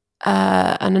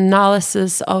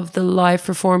analysis of the live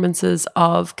performances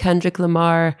of Kendrick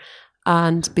Lamar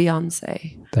and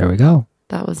Beyonce. There we go.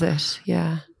 That was it.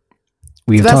 Yeah.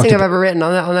 We've the best thing I've ever written.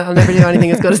 I'll never do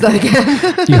anything as good as that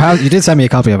again. You did send me a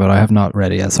copy of it. I have not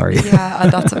read it yet. Sorry. Yeah,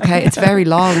 that's okay. It's very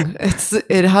long.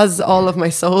 It has all of my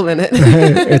soul in it.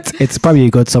 It's probably a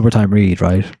good summertime read,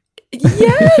 right?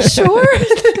 Yeah, sure.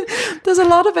 There's a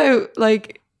lot about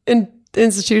like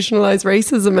institutionalized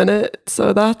racism in it.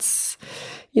 So that's,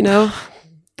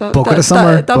 book of the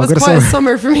summer. That was quite a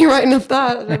summer for me writing up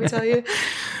that, let me tell you.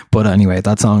 But anyway,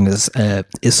 that song is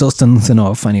substance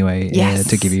enough anyway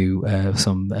to give you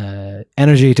some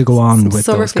energy to go on with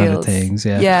those kind of things.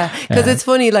 Yeah, because it's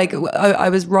funny, like I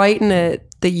was writing it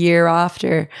the year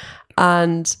after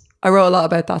and I wrote a lot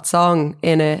about that song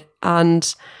in it,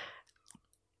 and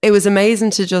it was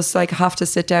amazing to just like have to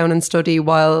sit down and study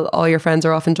while all your friends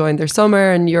are off enjoying their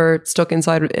summer and you're stuck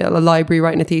inside a library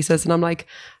writing a thesis, and I'm like,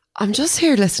 I'm just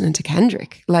here listening to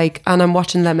Kendrick, and I'm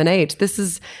watching Lemonade. This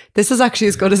is actually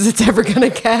as good as it's ever going to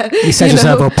get. You set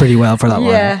yourself up pretty well for that one.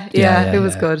 Yeah, it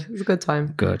was good. It was a good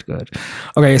time. Good.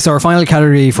 Okay, so our final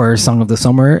category for Song of the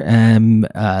Summer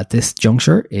at this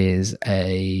juncture is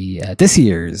this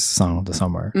year's Song of the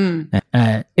Summer.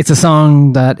 It's a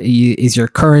song that is your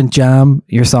current jam,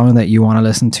 your song that you want to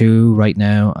listen to right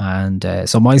now. And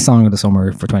so my Song of the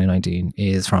Summer for 2019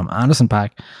 is from Anderson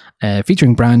 .Paak,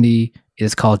 featuring Brandy.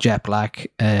 It's called Jet Black.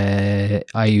 I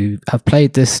have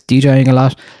played this DJing a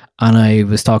lot, and I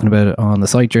was talking about it on the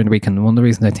site during the week. And one of the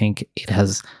reasons I think it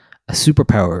has a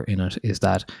superpower in it is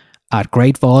that at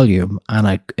great volume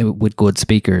and with good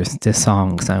speakers, this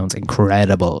song sounds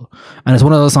incredible. And it's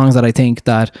one of those songs that I think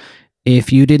that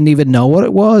if you didn't even know what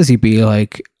it was, you'd be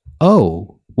like,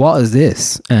 oh, what is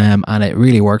this? And it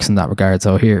really works in that regard.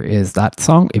 So here is that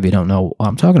song, if you don't know what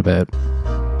I'm talking about.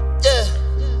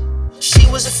 She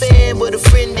was a fan, but a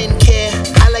friend didn't care.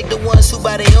 I like the ones who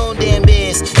buy their own damn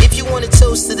beers. If you want to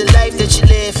toast to the life that you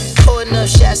live, pour enough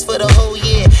shots for the whole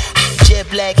year. Jet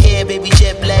black hair, baby,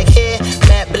 jet black hair.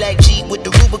 Matte black Jeep with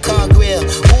the Rubicon grill.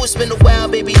 Who it's been a while,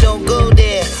 baby, don't go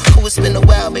there. Who it's been a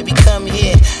while, baby, come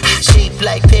here. Shape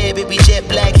like pear, baby, jet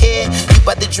black hair. You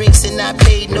bought the drinks and I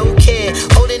paid no care.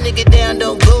 Hold a nigga down,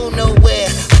 don't go nowhere.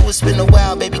 Who it's been a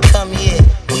while, baby, come here.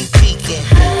 We peeking.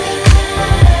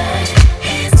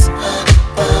 Hands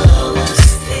above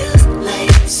us, feels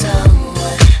like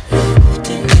someone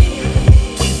lifting me.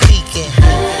 We peeking.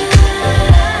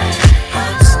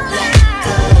 Hearts like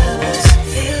covers,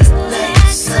 feels like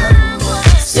someone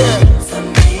singing for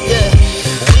me. Yeah,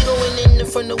 we going in the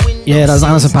front of the window. Yeah, that's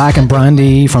Anderson .Paak and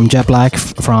Brandy from Jet Black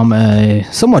from a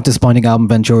somewhat disappointing album,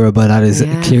 Ventura, but that is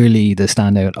clearly the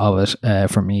standout of it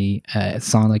for me. It's a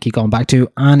song I keep going back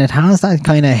to, and it has that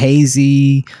kind of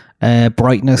hazy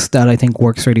brightness that I think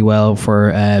works really well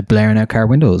for blaring out car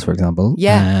windows, for example.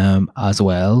 As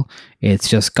well, it's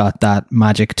just got that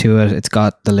magic to it. It's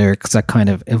got the lyrics that kind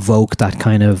of evoke that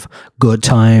kind of good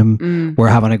time. We're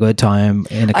having a good time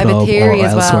in a club or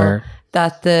elsewhere.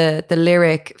 That the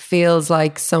lyric feels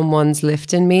like someone's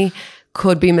lifting me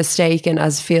could be mistaken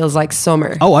as feels like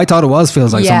summer. Oh, I thought it was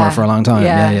feels like summer for a long time.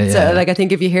 Yeah. So like I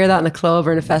think if you hear that in a club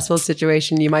or in a festival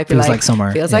situation, you might be feels like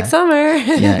summer. Feels like summer.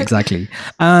 Yeah, exactly.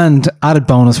 And added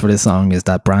bonus for this song is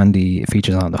that Brandy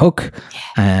features on the hook.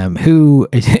 Who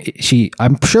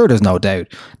I'm sure there's no doubt.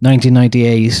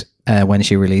 1998. When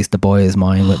she released The Boy Is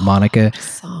Mine with Monica,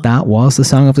 that was the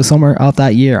song of the summer of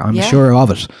that year. I'm sure of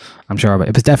it.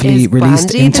 It was definitely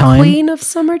released in time. The Queen of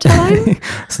Summertime.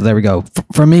 So there we go.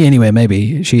 For me, anyway,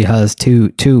 maybe she has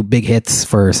two big hits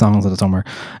for songs of the summer.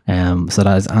 So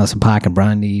that is Anderson .Paak and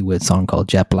Brandy with a song called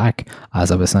Jet Black.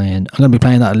 As I was saying, I'm going to be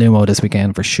playing that at Lumo this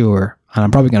weekend for sure, and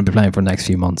I'm probably going to be playing for the next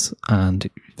few months and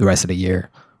the rest of the year.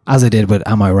 As I did with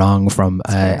Am I Wrong from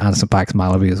Anderson .Paak's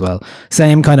Malibu as well.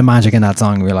 Same kind of magic in that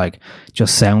song. We're like,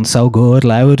 just sounds so good,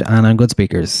 loud, and on good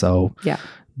speakers. So yeah.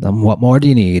 Then what more do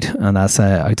you need? And that's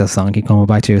that song I keep coming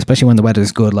back to, especially when the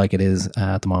weather's good like it is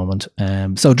at the moment.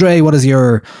 So Dre, what is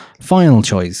your final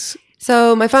choice?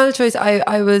 So my final choice,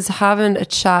 I was having a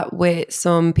chat with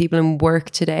some people in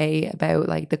work today about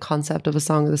like the concept of a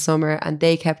song of the summer, and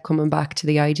they kept coming back to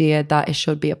the idea that it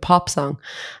should be a pop song.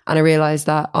 And I realized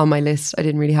that on my list, I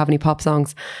didn't really have any pop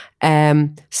songs.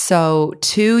 So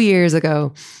 2 years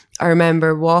ago, I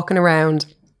remember walking around.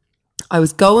 I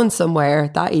was going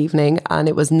somewhere that evening and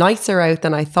it was nicer out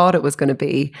than I thought it was going to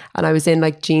be. And I was in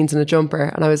like jeans and a jumper,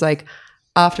 and I was like,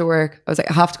 after work, I was like,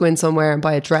 I have to go in somewhere and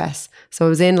buy a dress. So I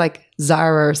was in like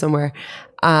Zara or somewhere,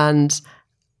 and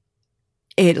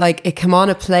it came on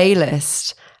a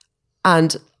playlist,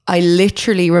 and I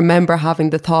literally remember having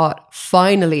the thought,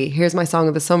 finally, here's my song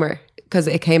of the summer, because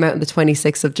it came out on the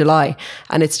 26th of July,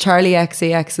 and it's Charlie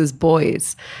XCX's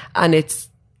Boys, and it's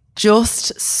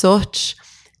just such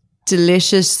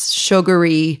delicious,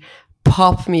 sugary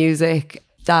pop music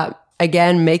that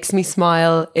again makes me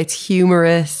smile. It's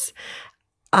humorous.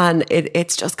 And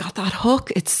it's just got that hook.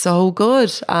 It's so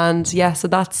good. And yeah, so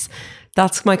that's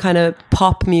my kind of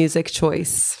pop music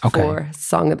choice for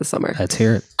Song of the Summer. Let's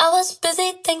hear it. I was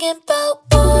busy thinking about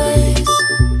boys.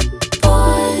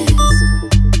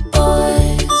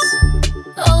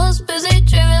 I was busy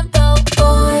dreaming about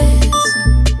boys.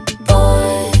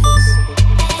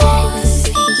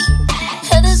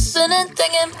 Head is spinning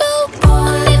thinking about boys.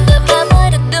 I need that bad boy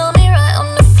to do me right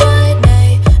on the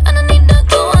Friday, and I need that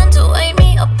good one to wake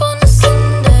me up on a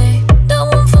Sunday. That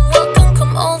one from work can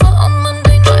come over on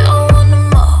Monday night. I want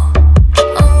them all.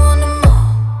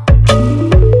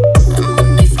 And when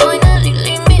they finally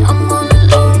leave me, I'm all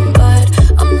alone. But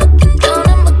I'm looking down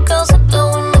and my girls are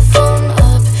blowing my phone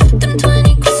up. Them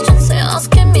 20 questions they're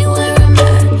asking me where I'm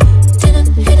at.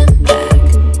 Didn't hit them back.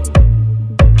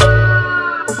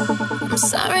 I'm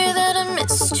sorry that I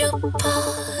missed your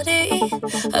party.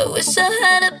 I wish I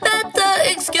had a better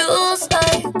excuse,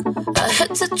 like I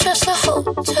had to trash the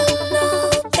hotel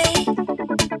lobby.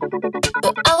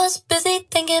 But I was busy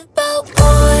thinking about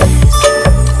boys.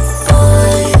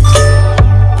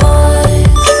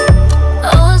 I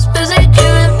was busy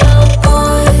dreaming about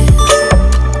boys.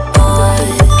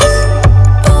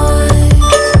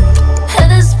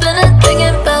 Head is spinning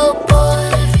thinking about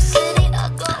boys. Every city I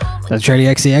go. That's Charlie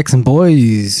XCX and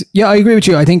Boys. Yeah, I agree with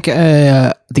you. I think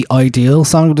the ideal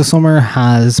song of the summer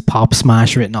has Pop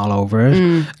Smash written all over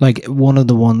it. Like one of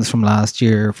the ones from last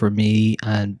year for me,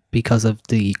 and because of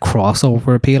the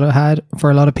crossover appeal it had for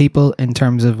a lot of people in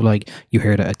terms of like you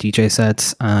heard it at DJ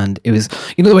sets, and it was,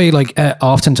 you know, the way like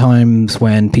oftentimes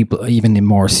when people, even in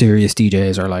more serious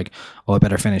DJs, are like, oh, I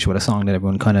better finish with a song that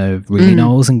everyone kind of really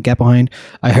knows and get behind.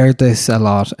 I heard this a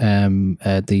lot,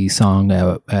 the song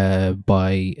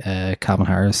by Calvin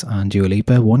Harris and Dua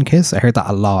Lipa, One Kiss. I heard that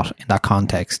a lot in that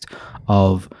context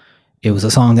of, it was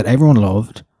a song that everyone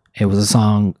loved. It was a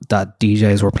song that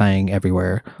DJs were playing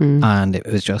everywhere, and it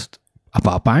was just a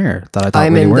pop banger that I thought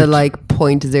I'm really in worked. the like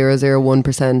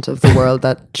 0.001% of the world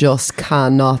that just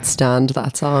cannot stand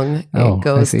that song. Oh, It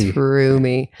goes I see. through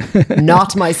me.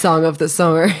 Not my song of the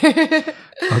summer.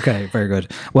 Okay, very good.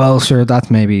 Well, sure,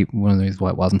 that's maybe one of the reasons why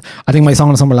it wasn't. I think my song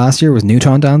of the summer last year was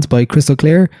Neutron Dance by Crystal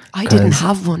Clear. I didn't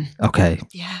have one. Okay.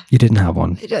 Yeah. You didn't have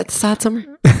one. It's a sad summer.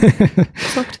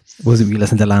 Was it you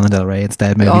listened to Lana Del Rey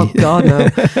instead, maybe? Oh God, no.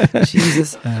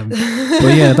 Jesus.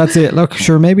 But yeah, that's it. Look,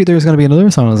 sure, maybe there's going to be another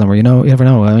song of the summer. You know, you never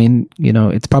know. I mean, you know,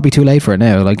 it's probably too late for it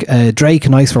now. Like Drake,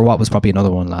 Nice for What was probably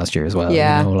another one last year as well.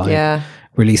 Yeah, you know, like, yeah.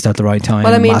 Released at the right time.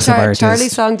 Well, I mean, massive artist.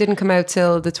 Charlie's song didn't come out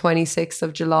till the 26th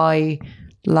of July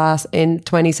in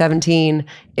 2017.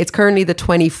 It's currently the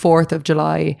 24th of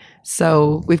July.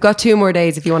 So we've got 2 more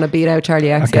days if you want to beat out Charlie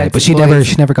XCX. Okay, but she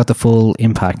never got the full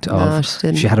impact of. No, she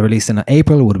didn't. If she had it released in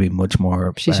April, it would have been much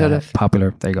more She should have.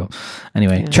 popular. There you go.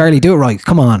 Anyway, Charlie, do it right.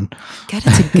 Come on. Get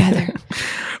it together.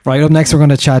 Right, up next we're going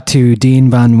to chat to Dean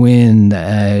Van Wyn,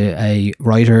 a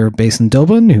writer based in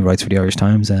Dublin who writes for the Irish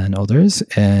Times and others,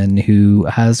 and who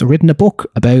has written a book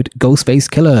about Ghostface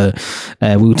Killah,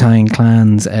 Wu-Tang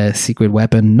Clan's secret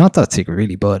weapon. Not that secret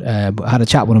really, but I had a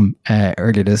chat with him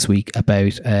earlier this week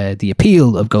about the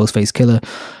appeal of Ghostface Killah.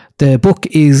 The book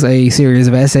is a series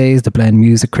of essays that blend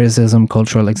music criticism,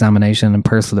 cultural examination and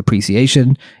personal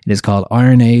appreciation. It is called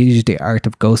Iron Age, The Art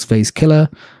of Ghostface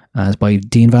Killah. It's by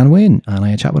Dean Van Wyn, and I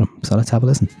had a chat with him. So let's have a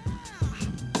listen.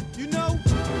 You know,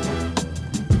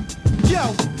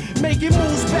 yo, making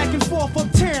moves back and forth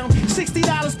uptown. $60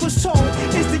 per soul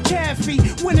is the cafe.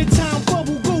 Wintertime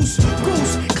bubble goose,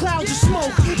 clouds of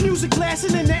smoke. Music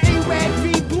blasting in the A-Rag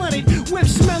V blunted. Whip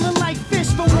smelling like fish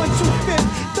for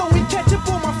 125th. Throwing ketchup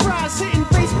on my fries, hitting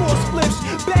baseball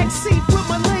spliffs. Back seat with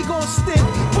my leg on stiff.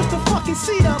 Push the fucking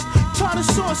seat up. Tartar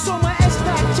sauce on my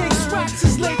S-Dot. Jake's rocks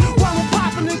is late while I'm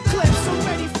popping the clips. So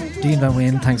ready for Dean Van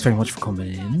Wyn, thanks very much for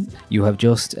coming in. You have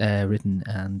just written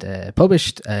and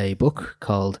published a book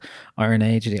called Iron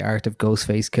Age, The Art of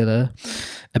Ghostface Killah,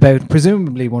 about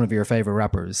presumably one of your favourite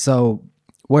rappers. So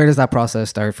where does that process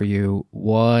start for you?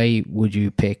 Why would you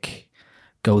pick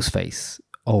Ghostface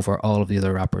over all of the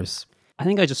other rappers? I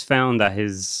think I just found that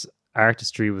his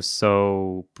artistry was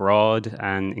so broad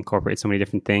and incorporated so many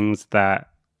different things that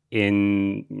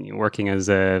in working as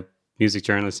a music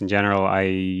journalist in general,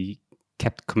 I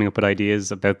kept coming up with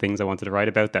ideas about things I wanted to write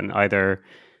about that either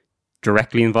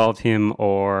directly involved him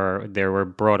or there were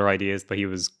broader ideas that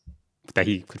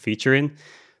he could feature in.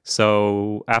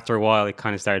 So after a while, it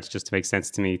kind of started just to make sense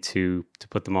to me to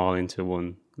put them all into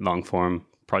one long form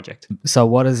project. So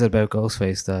what is it about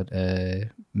Ghostface that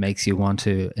makes you want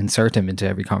to insert him into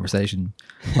every conversation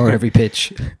or every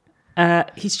pitch?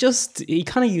 He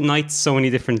kind of unites so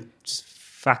many different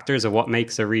factors of what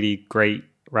makes a really great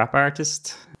rap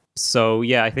artist. So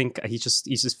yeah, I think he's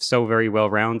just so very well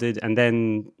rounded. And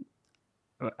then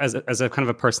as a kind of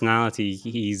a personality,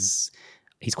 he's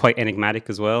quite enigmatic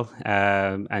as well.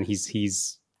 And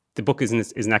he's the book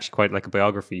isn't actually quite like a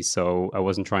biography. So I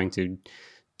wasn't trying to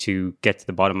get to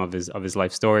the bottom of his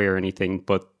life story or anything,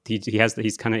 but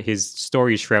his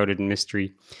story is shrouded in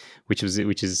mystery, which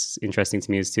is interesting to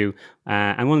me as too.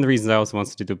 And one of the reasons I also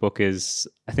wanted to do the book is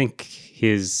I think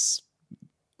his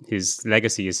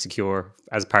legacy is secure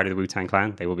as part of the Wu-Tang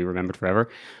Clan. They will be remembered forever.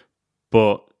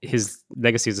 But his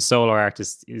legacy as a solo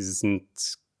artist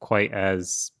isn't quite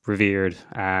as revered.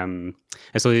 And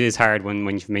so it is hard when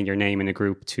you've made your name in a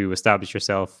group to establish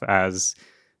yourself as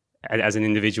an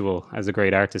individual, as a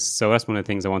great artist. So that's one of the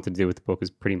things I wanted to do with the book, is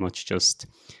pretty much just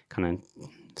kind of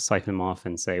siphon him off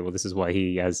and say, well, this is why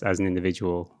he as an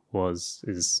individual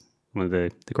is one of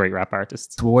the great rap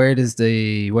artists. Where does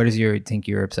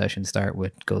your obsession start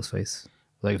with Ghostface?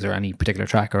 Like, is there any particular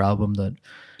track or album that?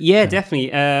 Yeah, definitely.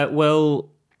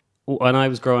 Well, when I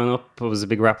was growing up, I was a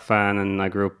big rap fan, and I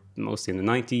grew up mostly in the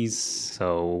 90s.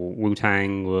 So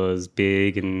Wu-Tang was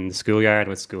big in the schoolyard. I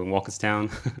went to school in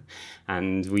Walkerstown.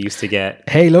 And we used to get...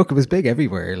 Hey, look, it was big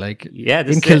everywhere. Like, yeah,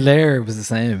 in Killah, it was the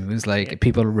same. It was like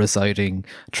people reciting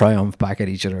Triumph back at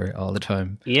each other all the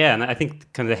time. Yeah, and I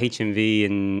think kind of the HMV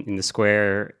in the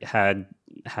square had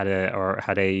had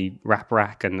a rap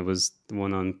rack, and there was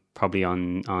one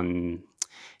on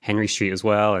Henry Street as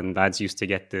well, and lads used to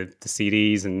get the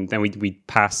CDs, and then we'd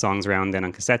pass songs around then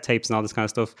on cassette tapes and all this kind of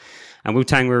stuff. And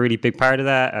Wu-Tang were a really big part of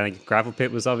that. Gravel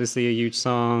Pit was obviously a huge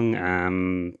song.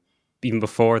 Even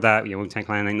before that, Wu-Tang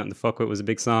Clan Ain't Nothing to Fuck With was a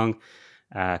big song.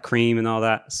 Cream and all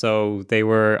that. So they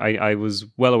were, I was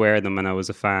well aware of them and I was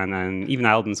a fan. And even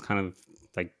albums kind of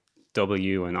like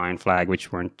W and Iron Flag,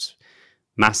 which weren't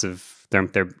massive,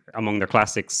 they're among their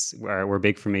classics, were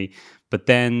big for me. But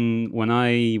then when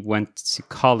I went to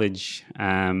college,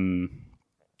 that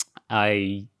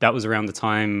was around the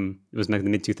time, it was like the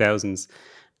mid 2000s,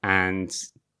 and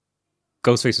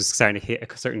Ghostface was starting to hit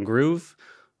a certain groove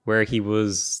where he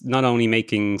was not only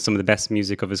making some of the best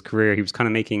music of his career, he was kind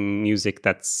of making music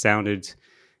that sounded,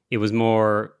 it was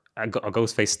more a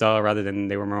Ghostface style rather than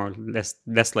they were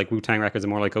less like Wu-Tang records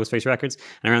and more like Ghostface records.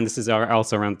 And this is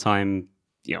also around the time,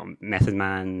 Method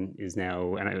Man is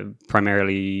now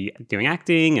primarily doing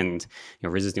acting, and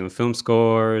Riz is doing film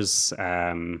scores.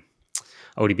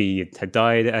 ODB had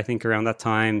died, I think, around that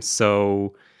time.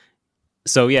 So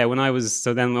yeah, when I was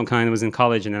in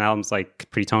college, and an album's like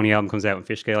Pretty Tony album comes out, and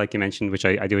Fishscale, like you mentioned, which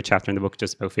I do a chapter in the book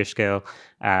just about Fishscale.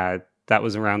 That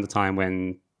was around the time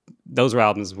when those were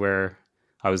albums where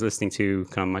I was listening to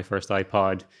kind of my first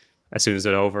iPod as soon as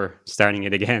it over, starting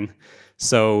it again.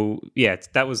 So yeah,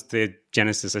 that was the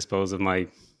genesis, I suppose, of my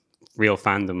real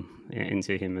fandom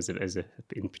into him as a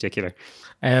in particular.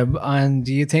 And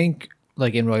do you think,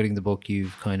 like in writing the book,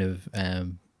 you've kind of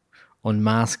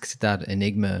unmasked that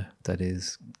enigma that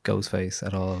is Ghostface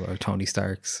at all, or Tony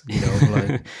Stark's?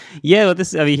 Like yeah,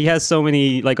 well, he has so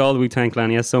many, like all the Wu-Tang Clan.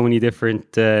 He has so many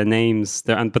different names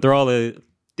there, but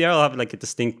they all have like a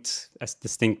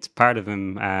distinct part of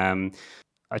him.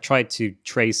 I tried to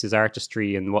trace his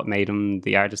artistry and what made him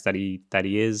the artist that he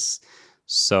is.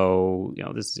 So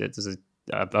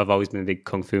I've always been a big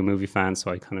kung fu movie fan,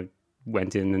 so I kind of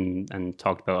went in and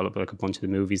talked about like a bunch of the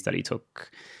movies that he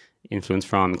took influence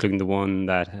from, including the one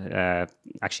that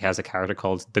actually has a character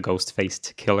called the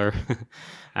Ghost-Faced Killah,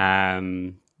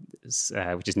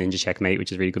 which is Ninja Checkmate,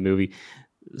 which is a really good movie.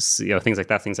 So, things like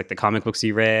that, things like the comic books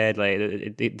he read,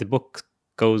 like the book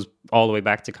goes all the way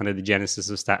back to kind of the genesis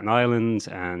of Staten Island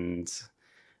and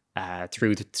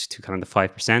through to kind of the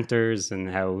 5%ers and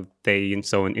how they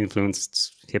so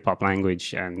influenced hip hop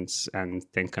language, and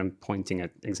then kind of pointing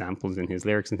at examples in his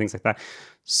lyrics and things like that.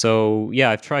 So yeah,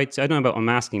 I've tried to, I don't know about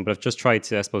unmasking, but I've just tried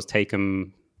to, I suppose, take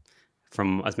him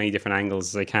from as many different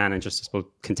angles as I can and just, I suppose,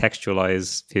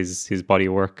 contextualize his body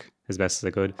of work as best as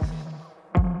I could.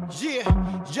 Yeah,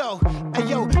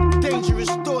 yo, dangerous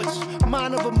thoughts,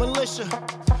 mind of a militia.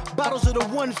 Bottles of the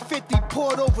 150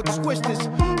 poured over twisters.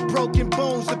 Broken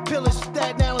bones, the pillars.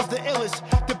 Staten Island's the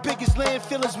illest. The biggest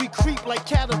landfillers, we creep like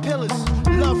caterpillars.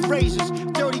 Love razors,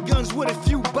 dirty guns with a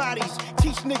few bodies.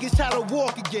 Teach niggas how to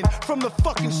walk again from the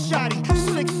fucking shoddy.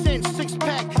 6 cents,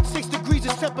 6-pack, 6 degrees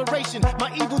of separation.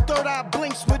 My evil third eye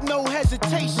blinks with no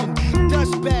hesitation.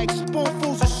 Dust bags,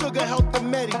 spoonfuls of sugar help the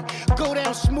medi. Go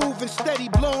down smooth and steady,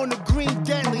 blowing the green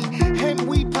deadly. Hemp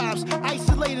weed pops,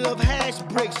 isolated of hash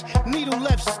bricks. Needle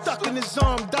left stuck in his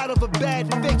arm, died of a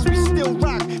bad fix. We still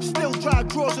rock, still dry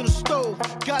drawers on the stove.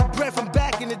 Got bread from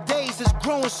back in the days that's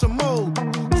growing some mold.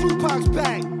 Tupac's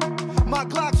back, my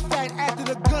Glock's fat after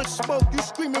the gun smoke. You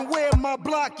screaming, where my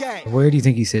block at? Where do you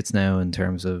think he sits now in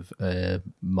terms of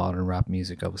modern rap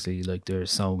music? Obviously, like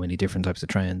there's so many different types of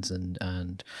trends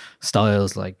and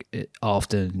styles. Like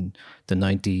often the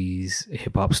 90s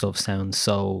hip hop stuff sounds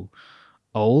so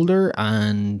older,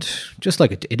 and just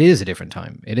like it is a different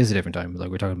time. It is a different time. Like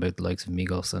we're talking about the likes of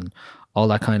Migos and all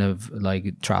that kind of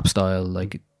like trap style.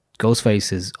 Like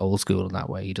Ghostface is old school in that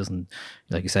way. He doesn't,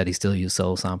 like you said, he still uses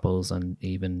soul samples and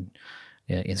even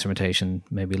instrumentation,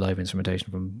 maybe live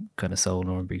instrumentation from kind of soul and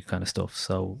R&B kind of stuff.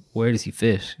 So where does he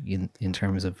fit in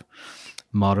terms of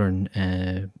modern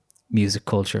music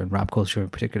culture and rap culture in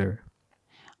particular?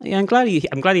 Yeah, I'm glad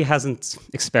he hasn't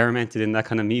experimented in that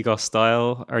kind of Migos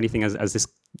style or anything as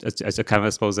a kind of, I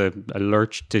suppose, a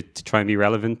lurch to try and be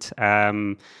relevant.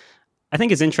 I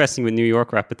think it's interesting with New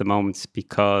York rap at the moment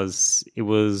because it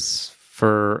was,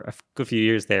 for a good few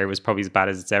years there, it was probably as bad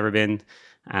as it's ever been.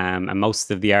 And most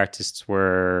of the artists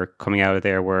were coming out of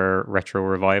there were retro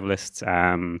revivalists.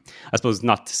 I suppose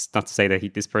not to say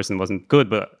that this person wasn't good,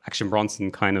 but Action Bronson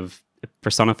kind of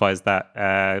personifies that,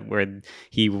 where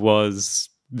he was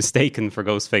mistaken for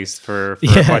Ghostface for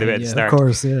quite a bit at the start. Of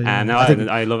course, yeah. And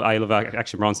I love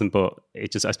Action Bronson, but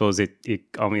it just, I suppose it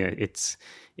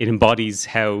embodies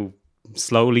how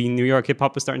slowly New York hip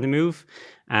hop was starting to move.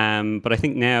 But I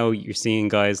think now you're seeing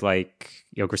guys like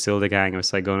Griselda Gang, West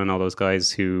Side Gun, and all those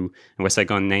guys and West Side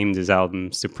Gun named his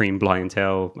album Supreme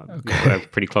Clientele,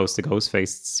 pretty close to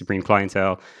Ghostface, Supreme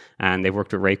Clientele, and they've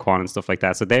worked with Raekwon and stuff like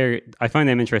that. So I find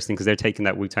them interesting because they're taking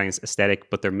that Wu-Tang aesthetic,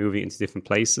 but they're moving into different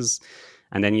places.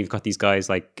 And then you've got these guys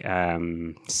like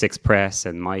Six Press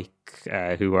and Mike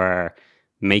who are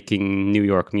making New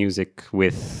York music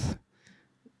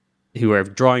who are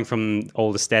drawing from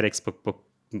old aesthetics, but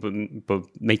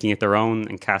making it their own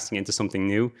and casting it into something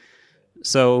new.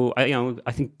 So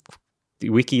I think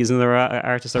Wiki is another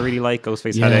artist I really like.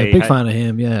 Ghostface big fan of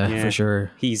him. Yeah, for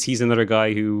sure. He's another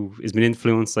guy who has been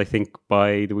influenced, I think,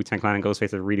 by the Wu-Tang Clan, and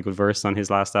Ghostface had a really good verse on his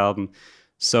last album.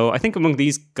 So I think among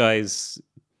these guys,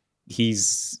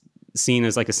 he's seen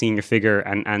as like a senior figure,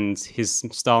 and his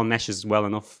style meshes well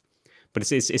enough. But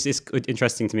it's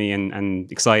interesting to me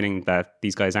and exciting that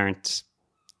these guys aren't,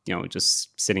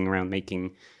 just sitting around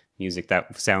making music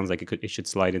that sounds like it should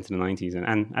slide into the 90s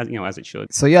and as it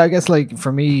should. So yeah, I guess like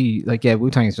for me, like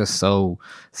Wu-Tang is just so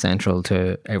central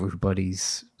to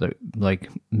everybody's like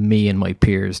me and my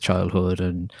peers' childhood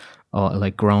and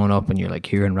like growing up, and you're like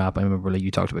hearing rap. I remember like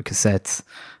you talked about cassettes,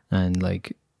 and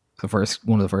like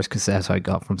one of the first cassettes I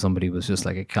got from somebody was just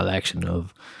like a collection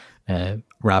of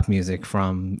rap music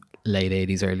from late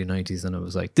 80s, early 90s, and it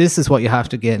was like, this is what you have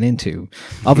to get into.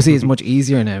 Obviously it's much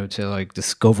easier now to like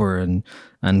discover and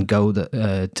go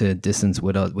to distance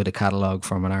with a catalog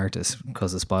from an artist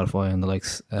because of Spotify and the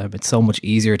likes. It's so much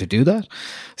easier to do that.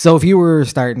 So if you were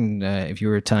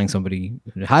telling somebody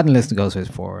who hadn't listened to Ghostface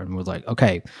before and was like,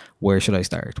 okay, where should I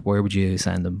start, where would you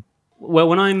send them? Well,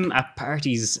 when I'm at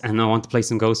parties and I want to play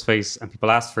some Ghostface and people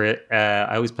ask for it,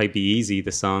 I always play Be Easy,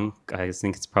 the song. I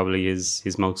think it's probably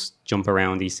his most jump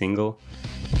around-y single.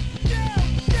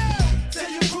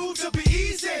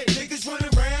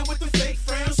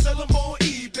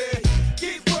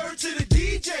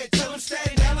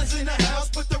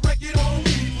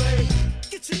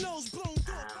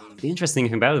 The interesting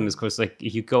thing about him is, of course, like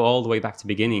you go all the way back to the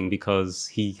beginning because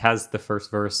he has the first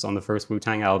verse on the first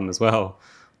Wu-Tang album as well.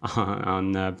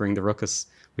 On Bring the Ruckus,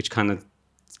 which kind of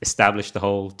established the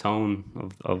whole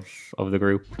tone of the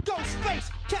group.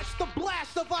 Ghostface, catch the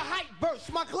blast of a hype verse.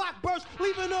 My Glock burst,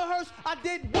 leaving a hearse. I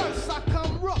did worse. I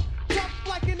come rough, tough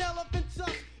like an elephant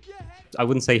tusk. I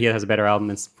wouldn't say he has a better album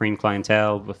than Supreme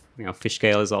Clientele, but Fish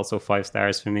Scale is also 5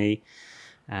 stars for me.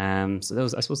 So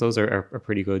I suppose those are a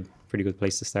pretty good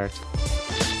place to start.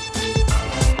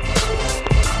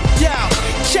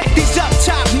 Check these up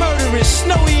top murderers.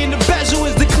 Snowy in the bezel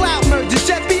is the cloud mergers.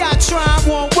 FBI trying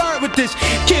one word with this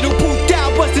kid who pooped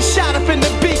out, was the shot up in the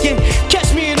beacon.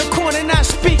 Catch me in the corner not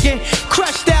speaking.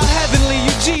 Crushed out heavenly.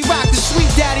 You G-Rock the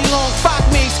sweet daddy long fuck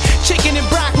mates. Chicken and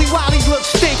broccoli while he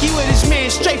looks stinky with his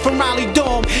man straight from Raleigh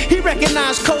Dorm. He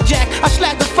recognized Kojak. I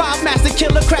slapped the 5 master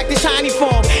killer, cracked his tiny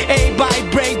form. Everybody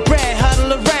break bread,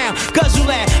 huddle around.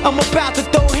 Guzzle that. I'm about to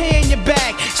throw hair in your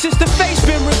bag. Since the face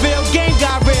been revealed, game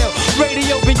got real.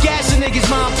 Radio been gassing niggas,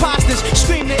 my imposters.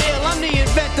 Scream the ill, I'm the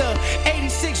inventor.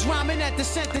 86 rhyming at the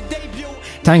center debut.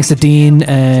 Thanks to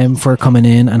Dean for coming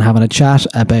in and having a chat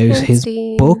about his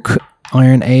book,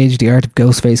 Iron Age, The Art of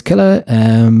Ghostface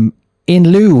Killah. In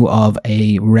lieu of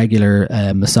a regular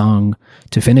song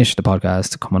to finish the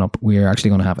podcast coming up, we're actually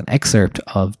going to have an excerpt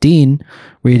of Dean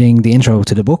reading the intro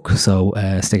to the book. So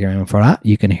stick around for that.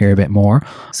 You can hear a bit more.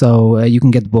 So you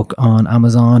can get the book on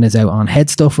Amazon. It's out on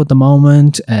Headstuff at the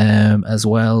moment as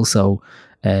well. So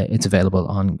it's available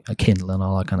on a Kindle and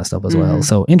all that kind of stuff as well.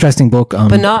 So interesting book.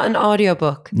 But not an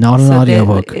audiobook. Not an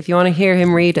audiobook. If you want to hear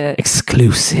him read it.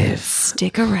 Exclusive.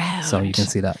 Stick around. So you can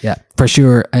see that. Yeah, for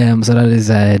sure. So that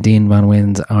is Dean Van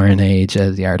Wynn's Iron Age,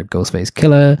 The Art of Ghostface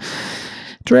Killah.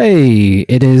 Dre,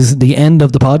 it is the end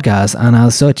of the podcast, and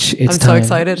as such, it's time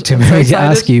to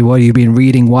ask you what you've been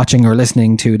reading, watching, or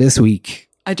listening to this week.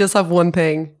 I just have one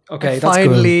thing. Okay, I that's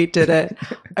finally did it.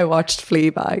 I watched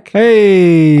Fleabag.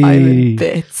 Hey! I'm in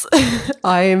bits.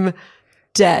 I'm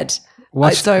dead.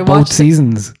 Watched both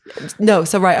seasons? No,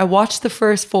 so right, I watched the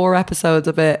first 4 episodes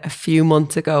of it a few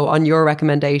months ago on your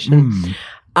recommendation.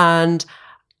 And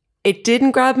it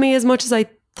didn't grab me as much as I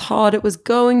thought it was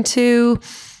going to.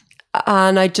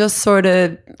 And I just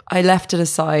I left it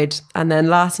aside. And then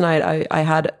last night I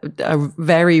had a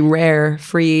very rare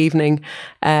free evening.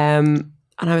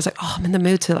 And I was like, I'm in the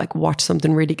mood to like watch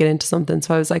something, really get into something.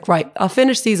 So I was like, right, I'll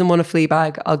finish season 1 of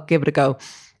Fleabag. I'll give it a go.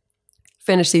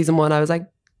 Finish season 1. I was like,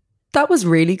 that was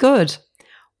really good.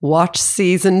 Watch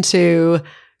season 2.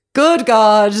 Good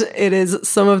God, it is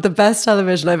some of the best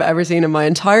television I've ever seen in my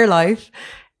entire life.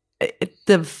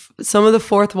 Some of the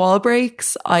fourth wall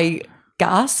breaks, I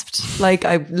gasped. Like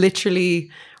I literally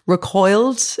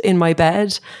recoiled in my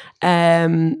bed.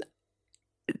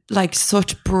 Like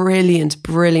such brilliant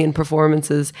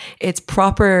performances. It's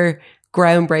proper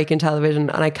groundbreaking television,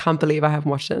 and I can't believe I haven't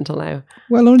watched it until now.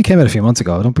 Well, it only came out a few months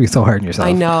ago. Don't be so hard on yourself.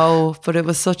 I know, but it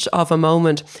was such of a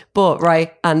moment. But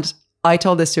right, and I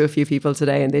told this to a few people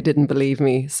today and they didn't believe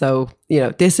me. So,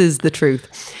 this is the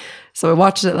truth. So I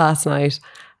watched it last night,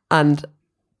 and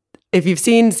if you've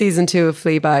seen season 2 of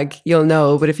Fleabag, you'll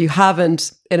know. But if you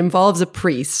haven't, it involves a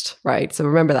priest, right? So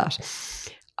remember that.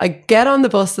 I get on the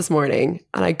bus this morning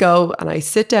and I go and I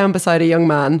sit down beside a young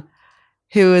man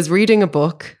who is reading a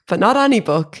book, but not any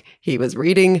book. He was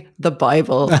reading the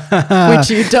Bible, which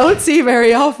you don't see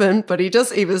very often, but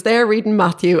he was there reading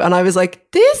Matthew. And I was like,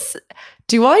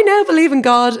 do I now believe in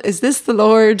God? Is this the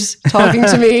Lord talking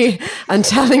to me and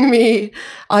telling me?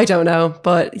 I don't know.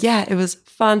 But yeah, it was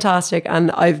fantastic.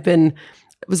 And I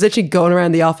was literally going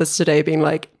around the office today being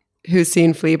like, who's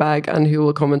seen Fleabag and who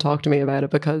will come and talk to me about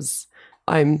it, because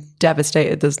I'm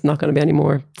devastated there's not going to be any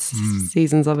more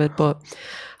seasons of it. But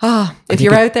if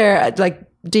you're out there, like,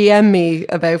 DM me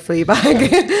about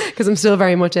Fleabag because I'm still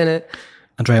very much in it.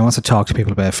 Andrea wants to talk to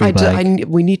people about Fleabag.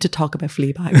 We need to talk about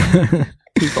Fleabag.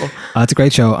 People. It's a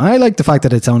great show. I like the fact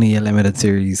that it's only a limited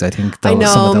series. I think some of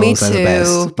those me are the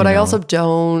best, too. But I also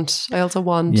don't. I also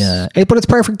want. Yeah, but it's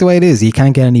perfect the way it is. You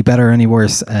can't get any better or any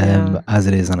worse as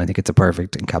it is, and I think it's a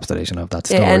perfect encapsulation of that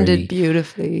story. It ended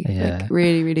beautifully. Yeah, like,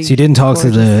 really, really. So you didn't talk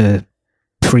gorgeous. to the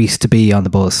priest to be on the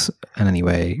bus in any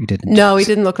way? You didn't? No, he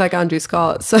didn't look like Andrew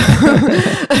Scott, so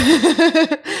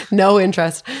no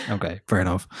interest. Okay, fair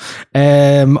enough.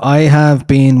 I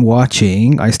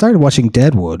started watching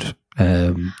Deadwood,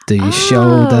 the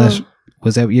show that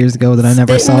was out years ago that I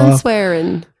never saw. Spitting and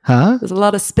swearing. Huh? There's a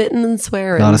lot of spitting and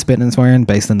swearing. A lot of spitting and swearing,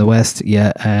 based in the West.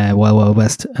 Yeah, Wild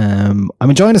West. I'm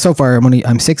enjoying it so far.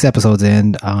 I'm 6 episodes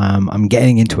in. I'm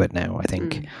getting into it now, I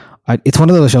think. It's one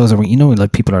of those shows where,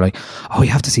 like, people are like, oh, you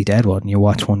have to see Deadwood, and you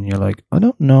watch one and you're like, I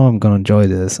don't know, I'm going to enjoy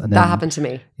this. And then, that happened to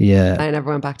me. Yeah. I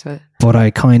never went back to it. But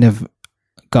I kind of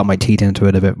got my teeth into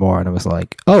it a bit more, and I was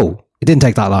like, oh, it didn't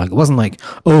take that long. It wasn't like,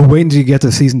 oh, when did you get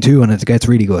to season 2 and it gets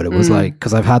really good? It was like,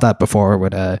 because I've had that before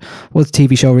with what's the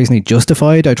TV show recently,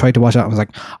 Justified. I tried to watch that and I was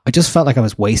like, I just felt like I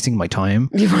was wasting my time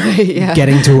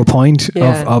getting to a point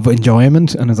of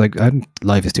enjoyment, and I was like,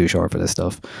 life is too short for this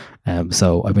stuff.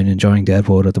 So I've been enjoying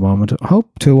Deadwood at the moment. I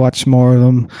hope to watch more of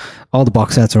them. All the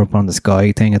box sets are up on the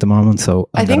Sky thing at the moment, so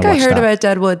I think I heard about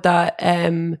Deadwood that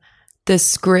the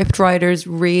script writers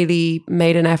really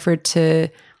made an effort to,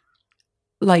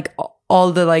 like,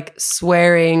 all the like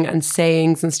swearing and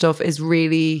sayings and stuff is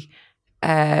really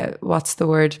what's the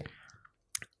word,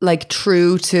 like,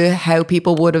 true to how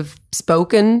people would have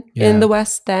spoken in the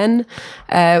West then,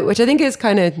 which I think is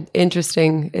kind of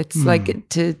interesting. It's like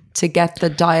to get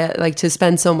the like, to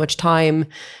spend so much time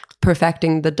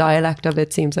perfecting the dialect of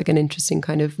it seems like an interesting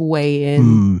kind of way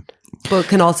in, but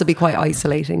can also be quite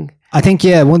isolating. I think,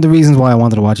 one of the reasons why I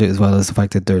wanted to watch it as well is the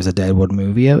fact that there's a Deadwood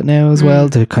movie out now as well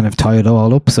to kind of tie it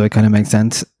all up. So it kind of makes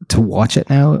sense to watch it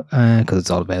now because it's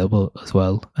all available as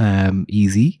well.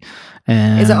 Easy.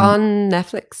 Is it on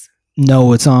Netflix?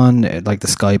 No, it's on like the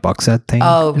Sky box set thing.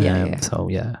 Oh, yeah. So,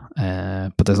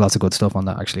 but there's lots of good stuff on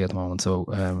that actually at the moment.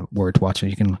 So worth watching.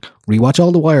 You can rewatch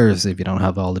all the Wires if you don't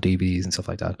have all the DVDs and stuff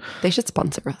like that. They should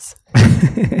sponsor us.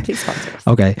 Please sponsor us.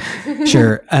 Okay,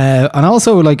 sure. And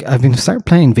also, like, I've been started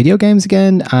playing video games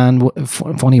again. And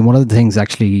funny, one of the things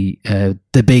actually,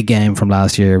 the big game from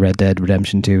last year, Red Dead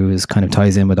Redemption 2, is kind of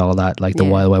ties in with all that, like the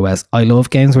Wild Wild West. I love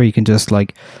games where you can just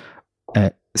like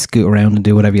scoot around and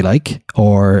do whatever you like,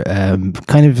 or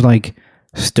kind of like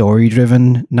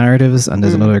story-driven narratives. And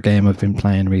there's another game I've been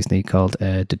playing recently called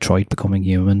Detroit Becoming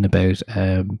Human, about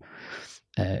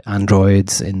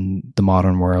androids in the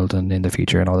modern world and in the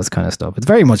future and all this kind of stuff. It's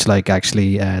very much like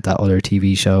actually that other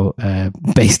TV show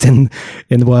based in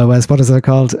the Wild West. What is it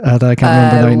called? That I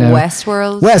can't remember right now.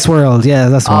 Westworld, yeah,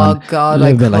 that's one. Oh God,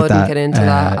 I couldn't get into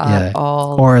that at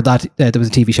all. Or that there was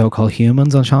a TV show called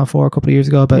Humans on Channel 4 a couple of years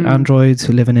ago about androids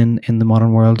who live in the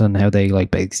modern world and how they like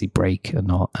basically break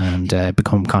and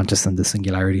become conscious in the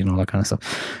singularity and all that kind of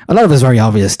stuff. A lot of it's very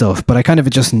obvious stuff, but I kind of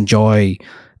just enjoy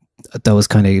those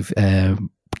kind of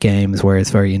games where it's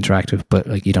very interactive, but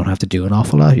like you don't have to do an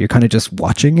awful lot. You're kind of just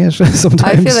watching it sometimes.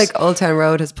 I feel like Old Town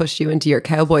Road has pushed you into your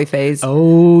cowboy phase.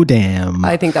 Oh, damn.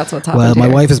 I think that's what's happened. Well, my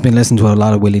wife has been listening to a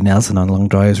lot of Willie Nelson on long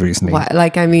drives recently.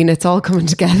 Like, I mean, it's all coming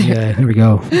together. Yeah, here we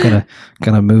go.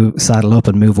 Gonna saddle up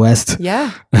and move west.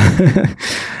 Yeah.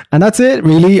 And that's it,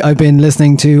 really. I've been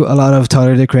listening to a lot of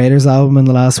Tyler, the Creator's album in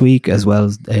the last week, as well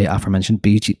as aforementioned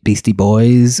Beastie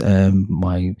Boys.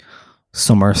 My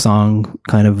summer song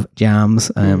kind of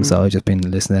jams. So I've just been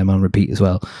listening to them on repeat as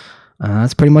well.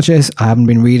 That's pretty much it. I haven't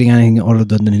been reading anything other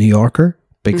than the New Yorker.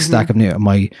 Big stack of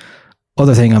my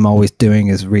other thing I'm always doing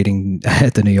is reading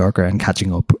the New Yorker and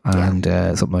catching up, and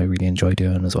something I really enjoy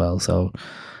doing as well. So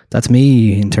that's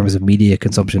me in terms of media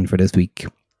consumption for this week.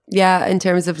 Yeah, in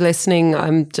terms of listening,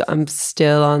 I'm kind of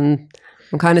still on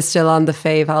the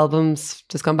fave albums.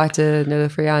 Just gone back to Nula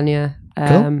Frianya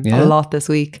a lot this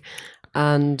week.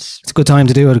 And it's a good time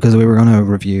to do it because we were going to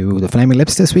review The Flaming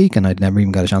Lips this week and I'd never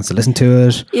even got a chance to listen to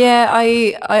it. Yeah,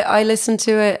 I listened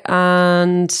to it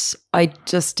and I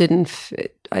just didn't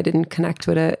connect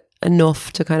with it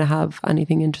enough to kind of have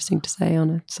anything interesting to say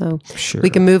on it. So we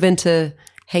can move into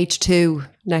H2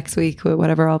 next week with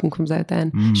whatever album comes out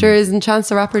then. Sure, isn't Chance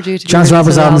the Rapper due to Chance the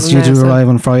Rapper's album is due to arrive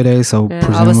on Friday, so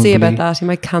presumably I will see about that. He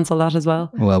might cancel that as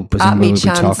well. Well, presumably we'll be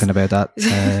talking about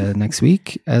that next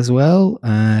week as well.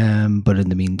 But in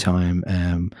the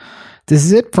meantime, this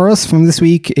is it for us from this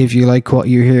week. If you like what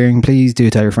you're hearing, please do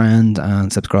tell your friend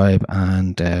and subscribe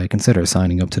and consider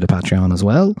signing up to the Patreon as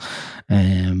well.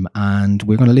 And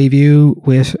we're going to leave you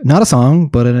with not a song,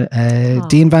 but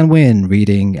Dean Van Wyn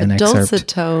reading an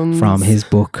excerpt from his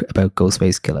book about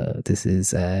Ghostface Killah. This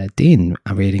is Dean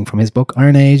reading from his book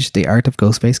Iron Age, The Art of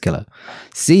Ghostface Killah.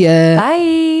 See ya!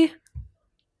 Bye!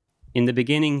 In the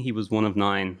beginning, he was one of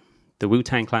 9. The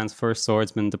Wu-Tang Clan's first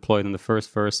swordsman deployed on the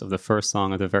first verse of the first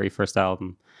song of the very first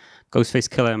album. Ghostface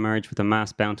Killah emerged with a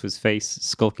mask bound to his face,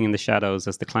 skulking in the shadows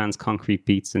as the clan's concrete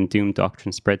beats and doom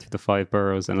doctrine spread through the 5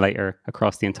 boroughs and later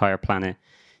across the entire planet.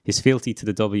 His fealty to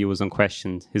the W was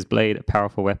unquestioned, his blade a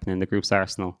powerful weapon in the group's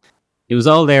arsenal. It was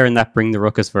all there in that Bring the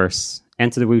Ruckus verse.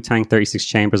 Enter the Wu-Tang 36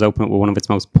 Chambers open up with one of its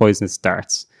most poisonous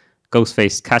darts.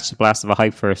 Ghostface, catch the blast of a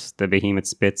hype verse, the behemoth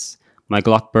spits. My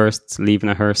Glock bursts, leaving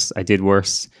a hearse, I did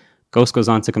worse. Ghost goes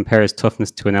on to compare his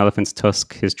toughness to an elephant's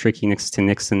tusk, his trickiness to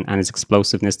Nixon, and his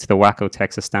explosiveness to the wacko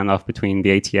Texas standoff between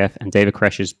the ATF and David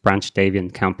Koреш's Branch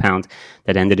Davian compound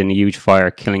that ended in a huge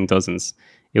fire, killing dozens.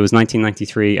 It was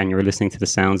 1993, and you were listening to the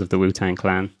sounds of the Wu-Tang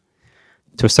Clan.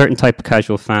 To a certain type of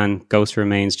casual fan, Ghost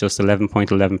remains just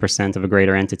 11.11% of a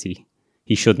greater entity.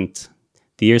 He shouldn't.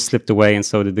 The years slipped away, and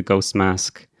so did the Ghost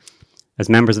mask. As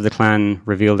members of the clan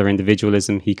revealed their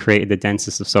individualism, he created the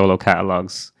densest of solo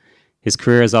catalogues. His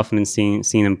career has often been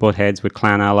seen in butt heads with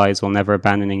clan allies while never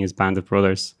abandoning his band of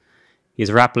brothers. He is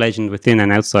a rap legend within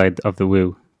and outside of the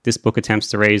Wu. This book attempts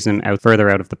to raise him further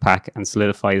out of the pack and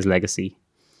solidify his legacy.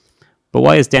 But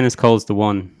why is Dennis Coles the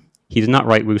one? He did not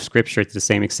write Wu scripture to the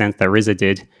same extent that RZA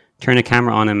did. Turn a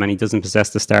camera on him and he doesn't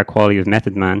possess the star quality of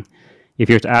Method Man. If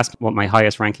you were to ask what my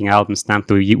highest ranking album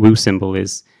stamped with the Wu symbol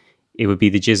is, it would be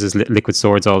the Jizz's Liquid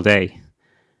Swords All Day.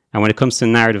 And when it comes to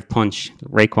narrative punch,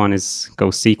 Raekwon is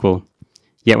Ghost's sequel.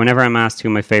 Yet whenever I'm asked who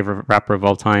my favourite rapper of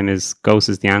all time is, Ghost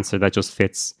is the answer that just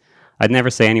fits. I'd never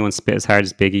say anyone spit as hard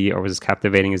as Biggie or was as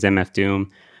captivating as MF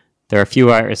Doom. There are few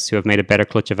artists who have made a better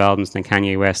clutch of albums than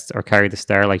Kanye West or carried the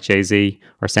star like Jay-Z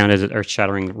or sounded as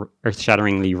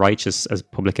earth-shatteringly righteous as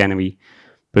Public Enemy.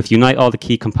 But if you unite all the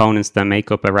key components that make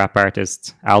up a rap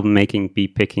artist, album making,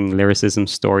 beat picking, lyricism,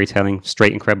 storytelling,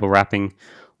 straight incredible rapping,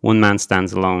 one man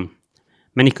stands alone.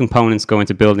 Many components go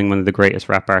into building one of the greatest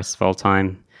rap artists of all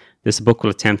time. This book will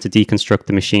attempt to deconstruct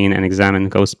the machine and examine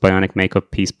Ghost's bionic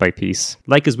makeup piece by piece.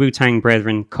 Like his Wu-Tang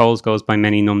brethren, Coles goes by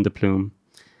many nom de plume.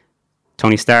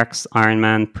 Tony Stark's Iron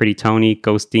Man, Pretty Tony,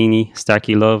 Ghostini,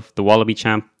 Starkey Love, the Wallaby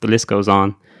Champ, the list goes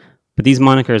on. But these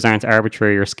monikers aren't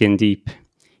arbitrary or skin deep.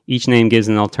 Each name gives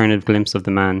an alternative glimpse of the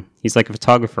man. He's like a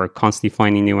photographer, constantly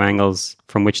finding new angles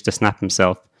from which to snap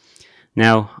himself.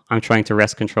 Now, I'm trying to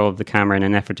wrest control of the camera in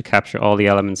an effort to capture all the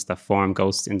elements that form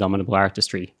Ghost's indomitable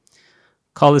artistry.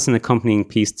 Call this an accompanying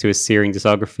piece to his searing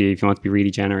discography if you want to be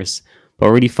really generous, but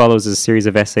what really follows is a series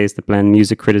of essays that blend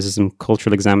music criticism,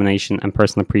 cultural examination, and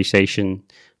personal appreciation,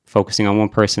 focusing on one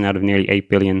person out of nearly 8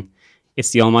 billion.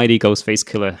 It's the almighty Ghostface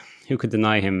Killah. Who could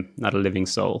deny him? Not a living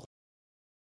soul.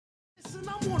 Listen,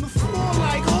 I'm on the floor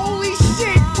like, holy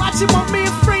shit. Watching my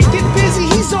man Frank get busy.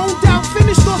 He's zoned out,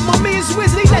 finished off my man's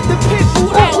whiz. They let the pit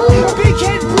bull out. Big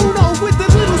head Bruno with the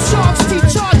little sharks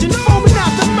teeth charging, foaming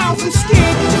out the mouth and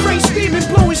scared. Frank steaming,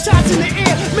 blowing shots in the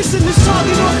air. Missing his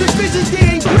target off the vision, they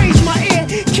ain't grazed my ear.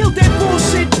 Killed that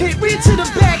bullshit pit, ran to the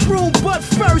back room. But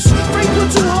first, Frank put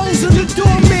 2 holes in the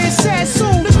door, man. Sad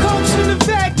soon, the coke's in the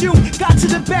vacuum. Got to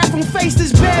the bathroom, faced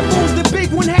his bad wounds. The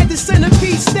big one had the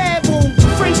centerpiece stab wound.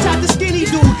 Frank shot the skinny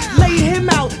dude, laid him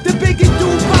out. The bigger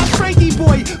dude, Bob Frankie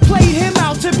boy, played him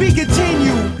out to be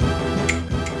continued.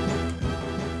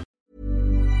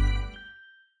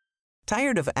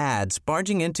 Tired of ads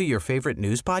barging into your favorite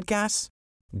news podcasts?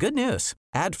 Good news.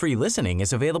 Ad-free listening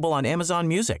is available on Amazon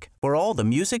Music for all the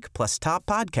music plus top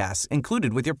podcasts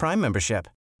included with your Prime membership.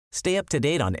 Stay up to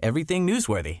date on everything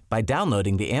newsworthy by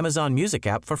downloading the Amazon Music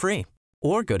app for free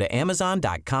or go to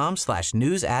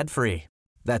amazon.com/news ad free.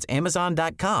 That's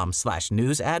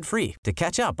amazon.com/news ad free to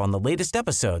catch up on the latest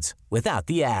episodes without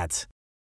the ads.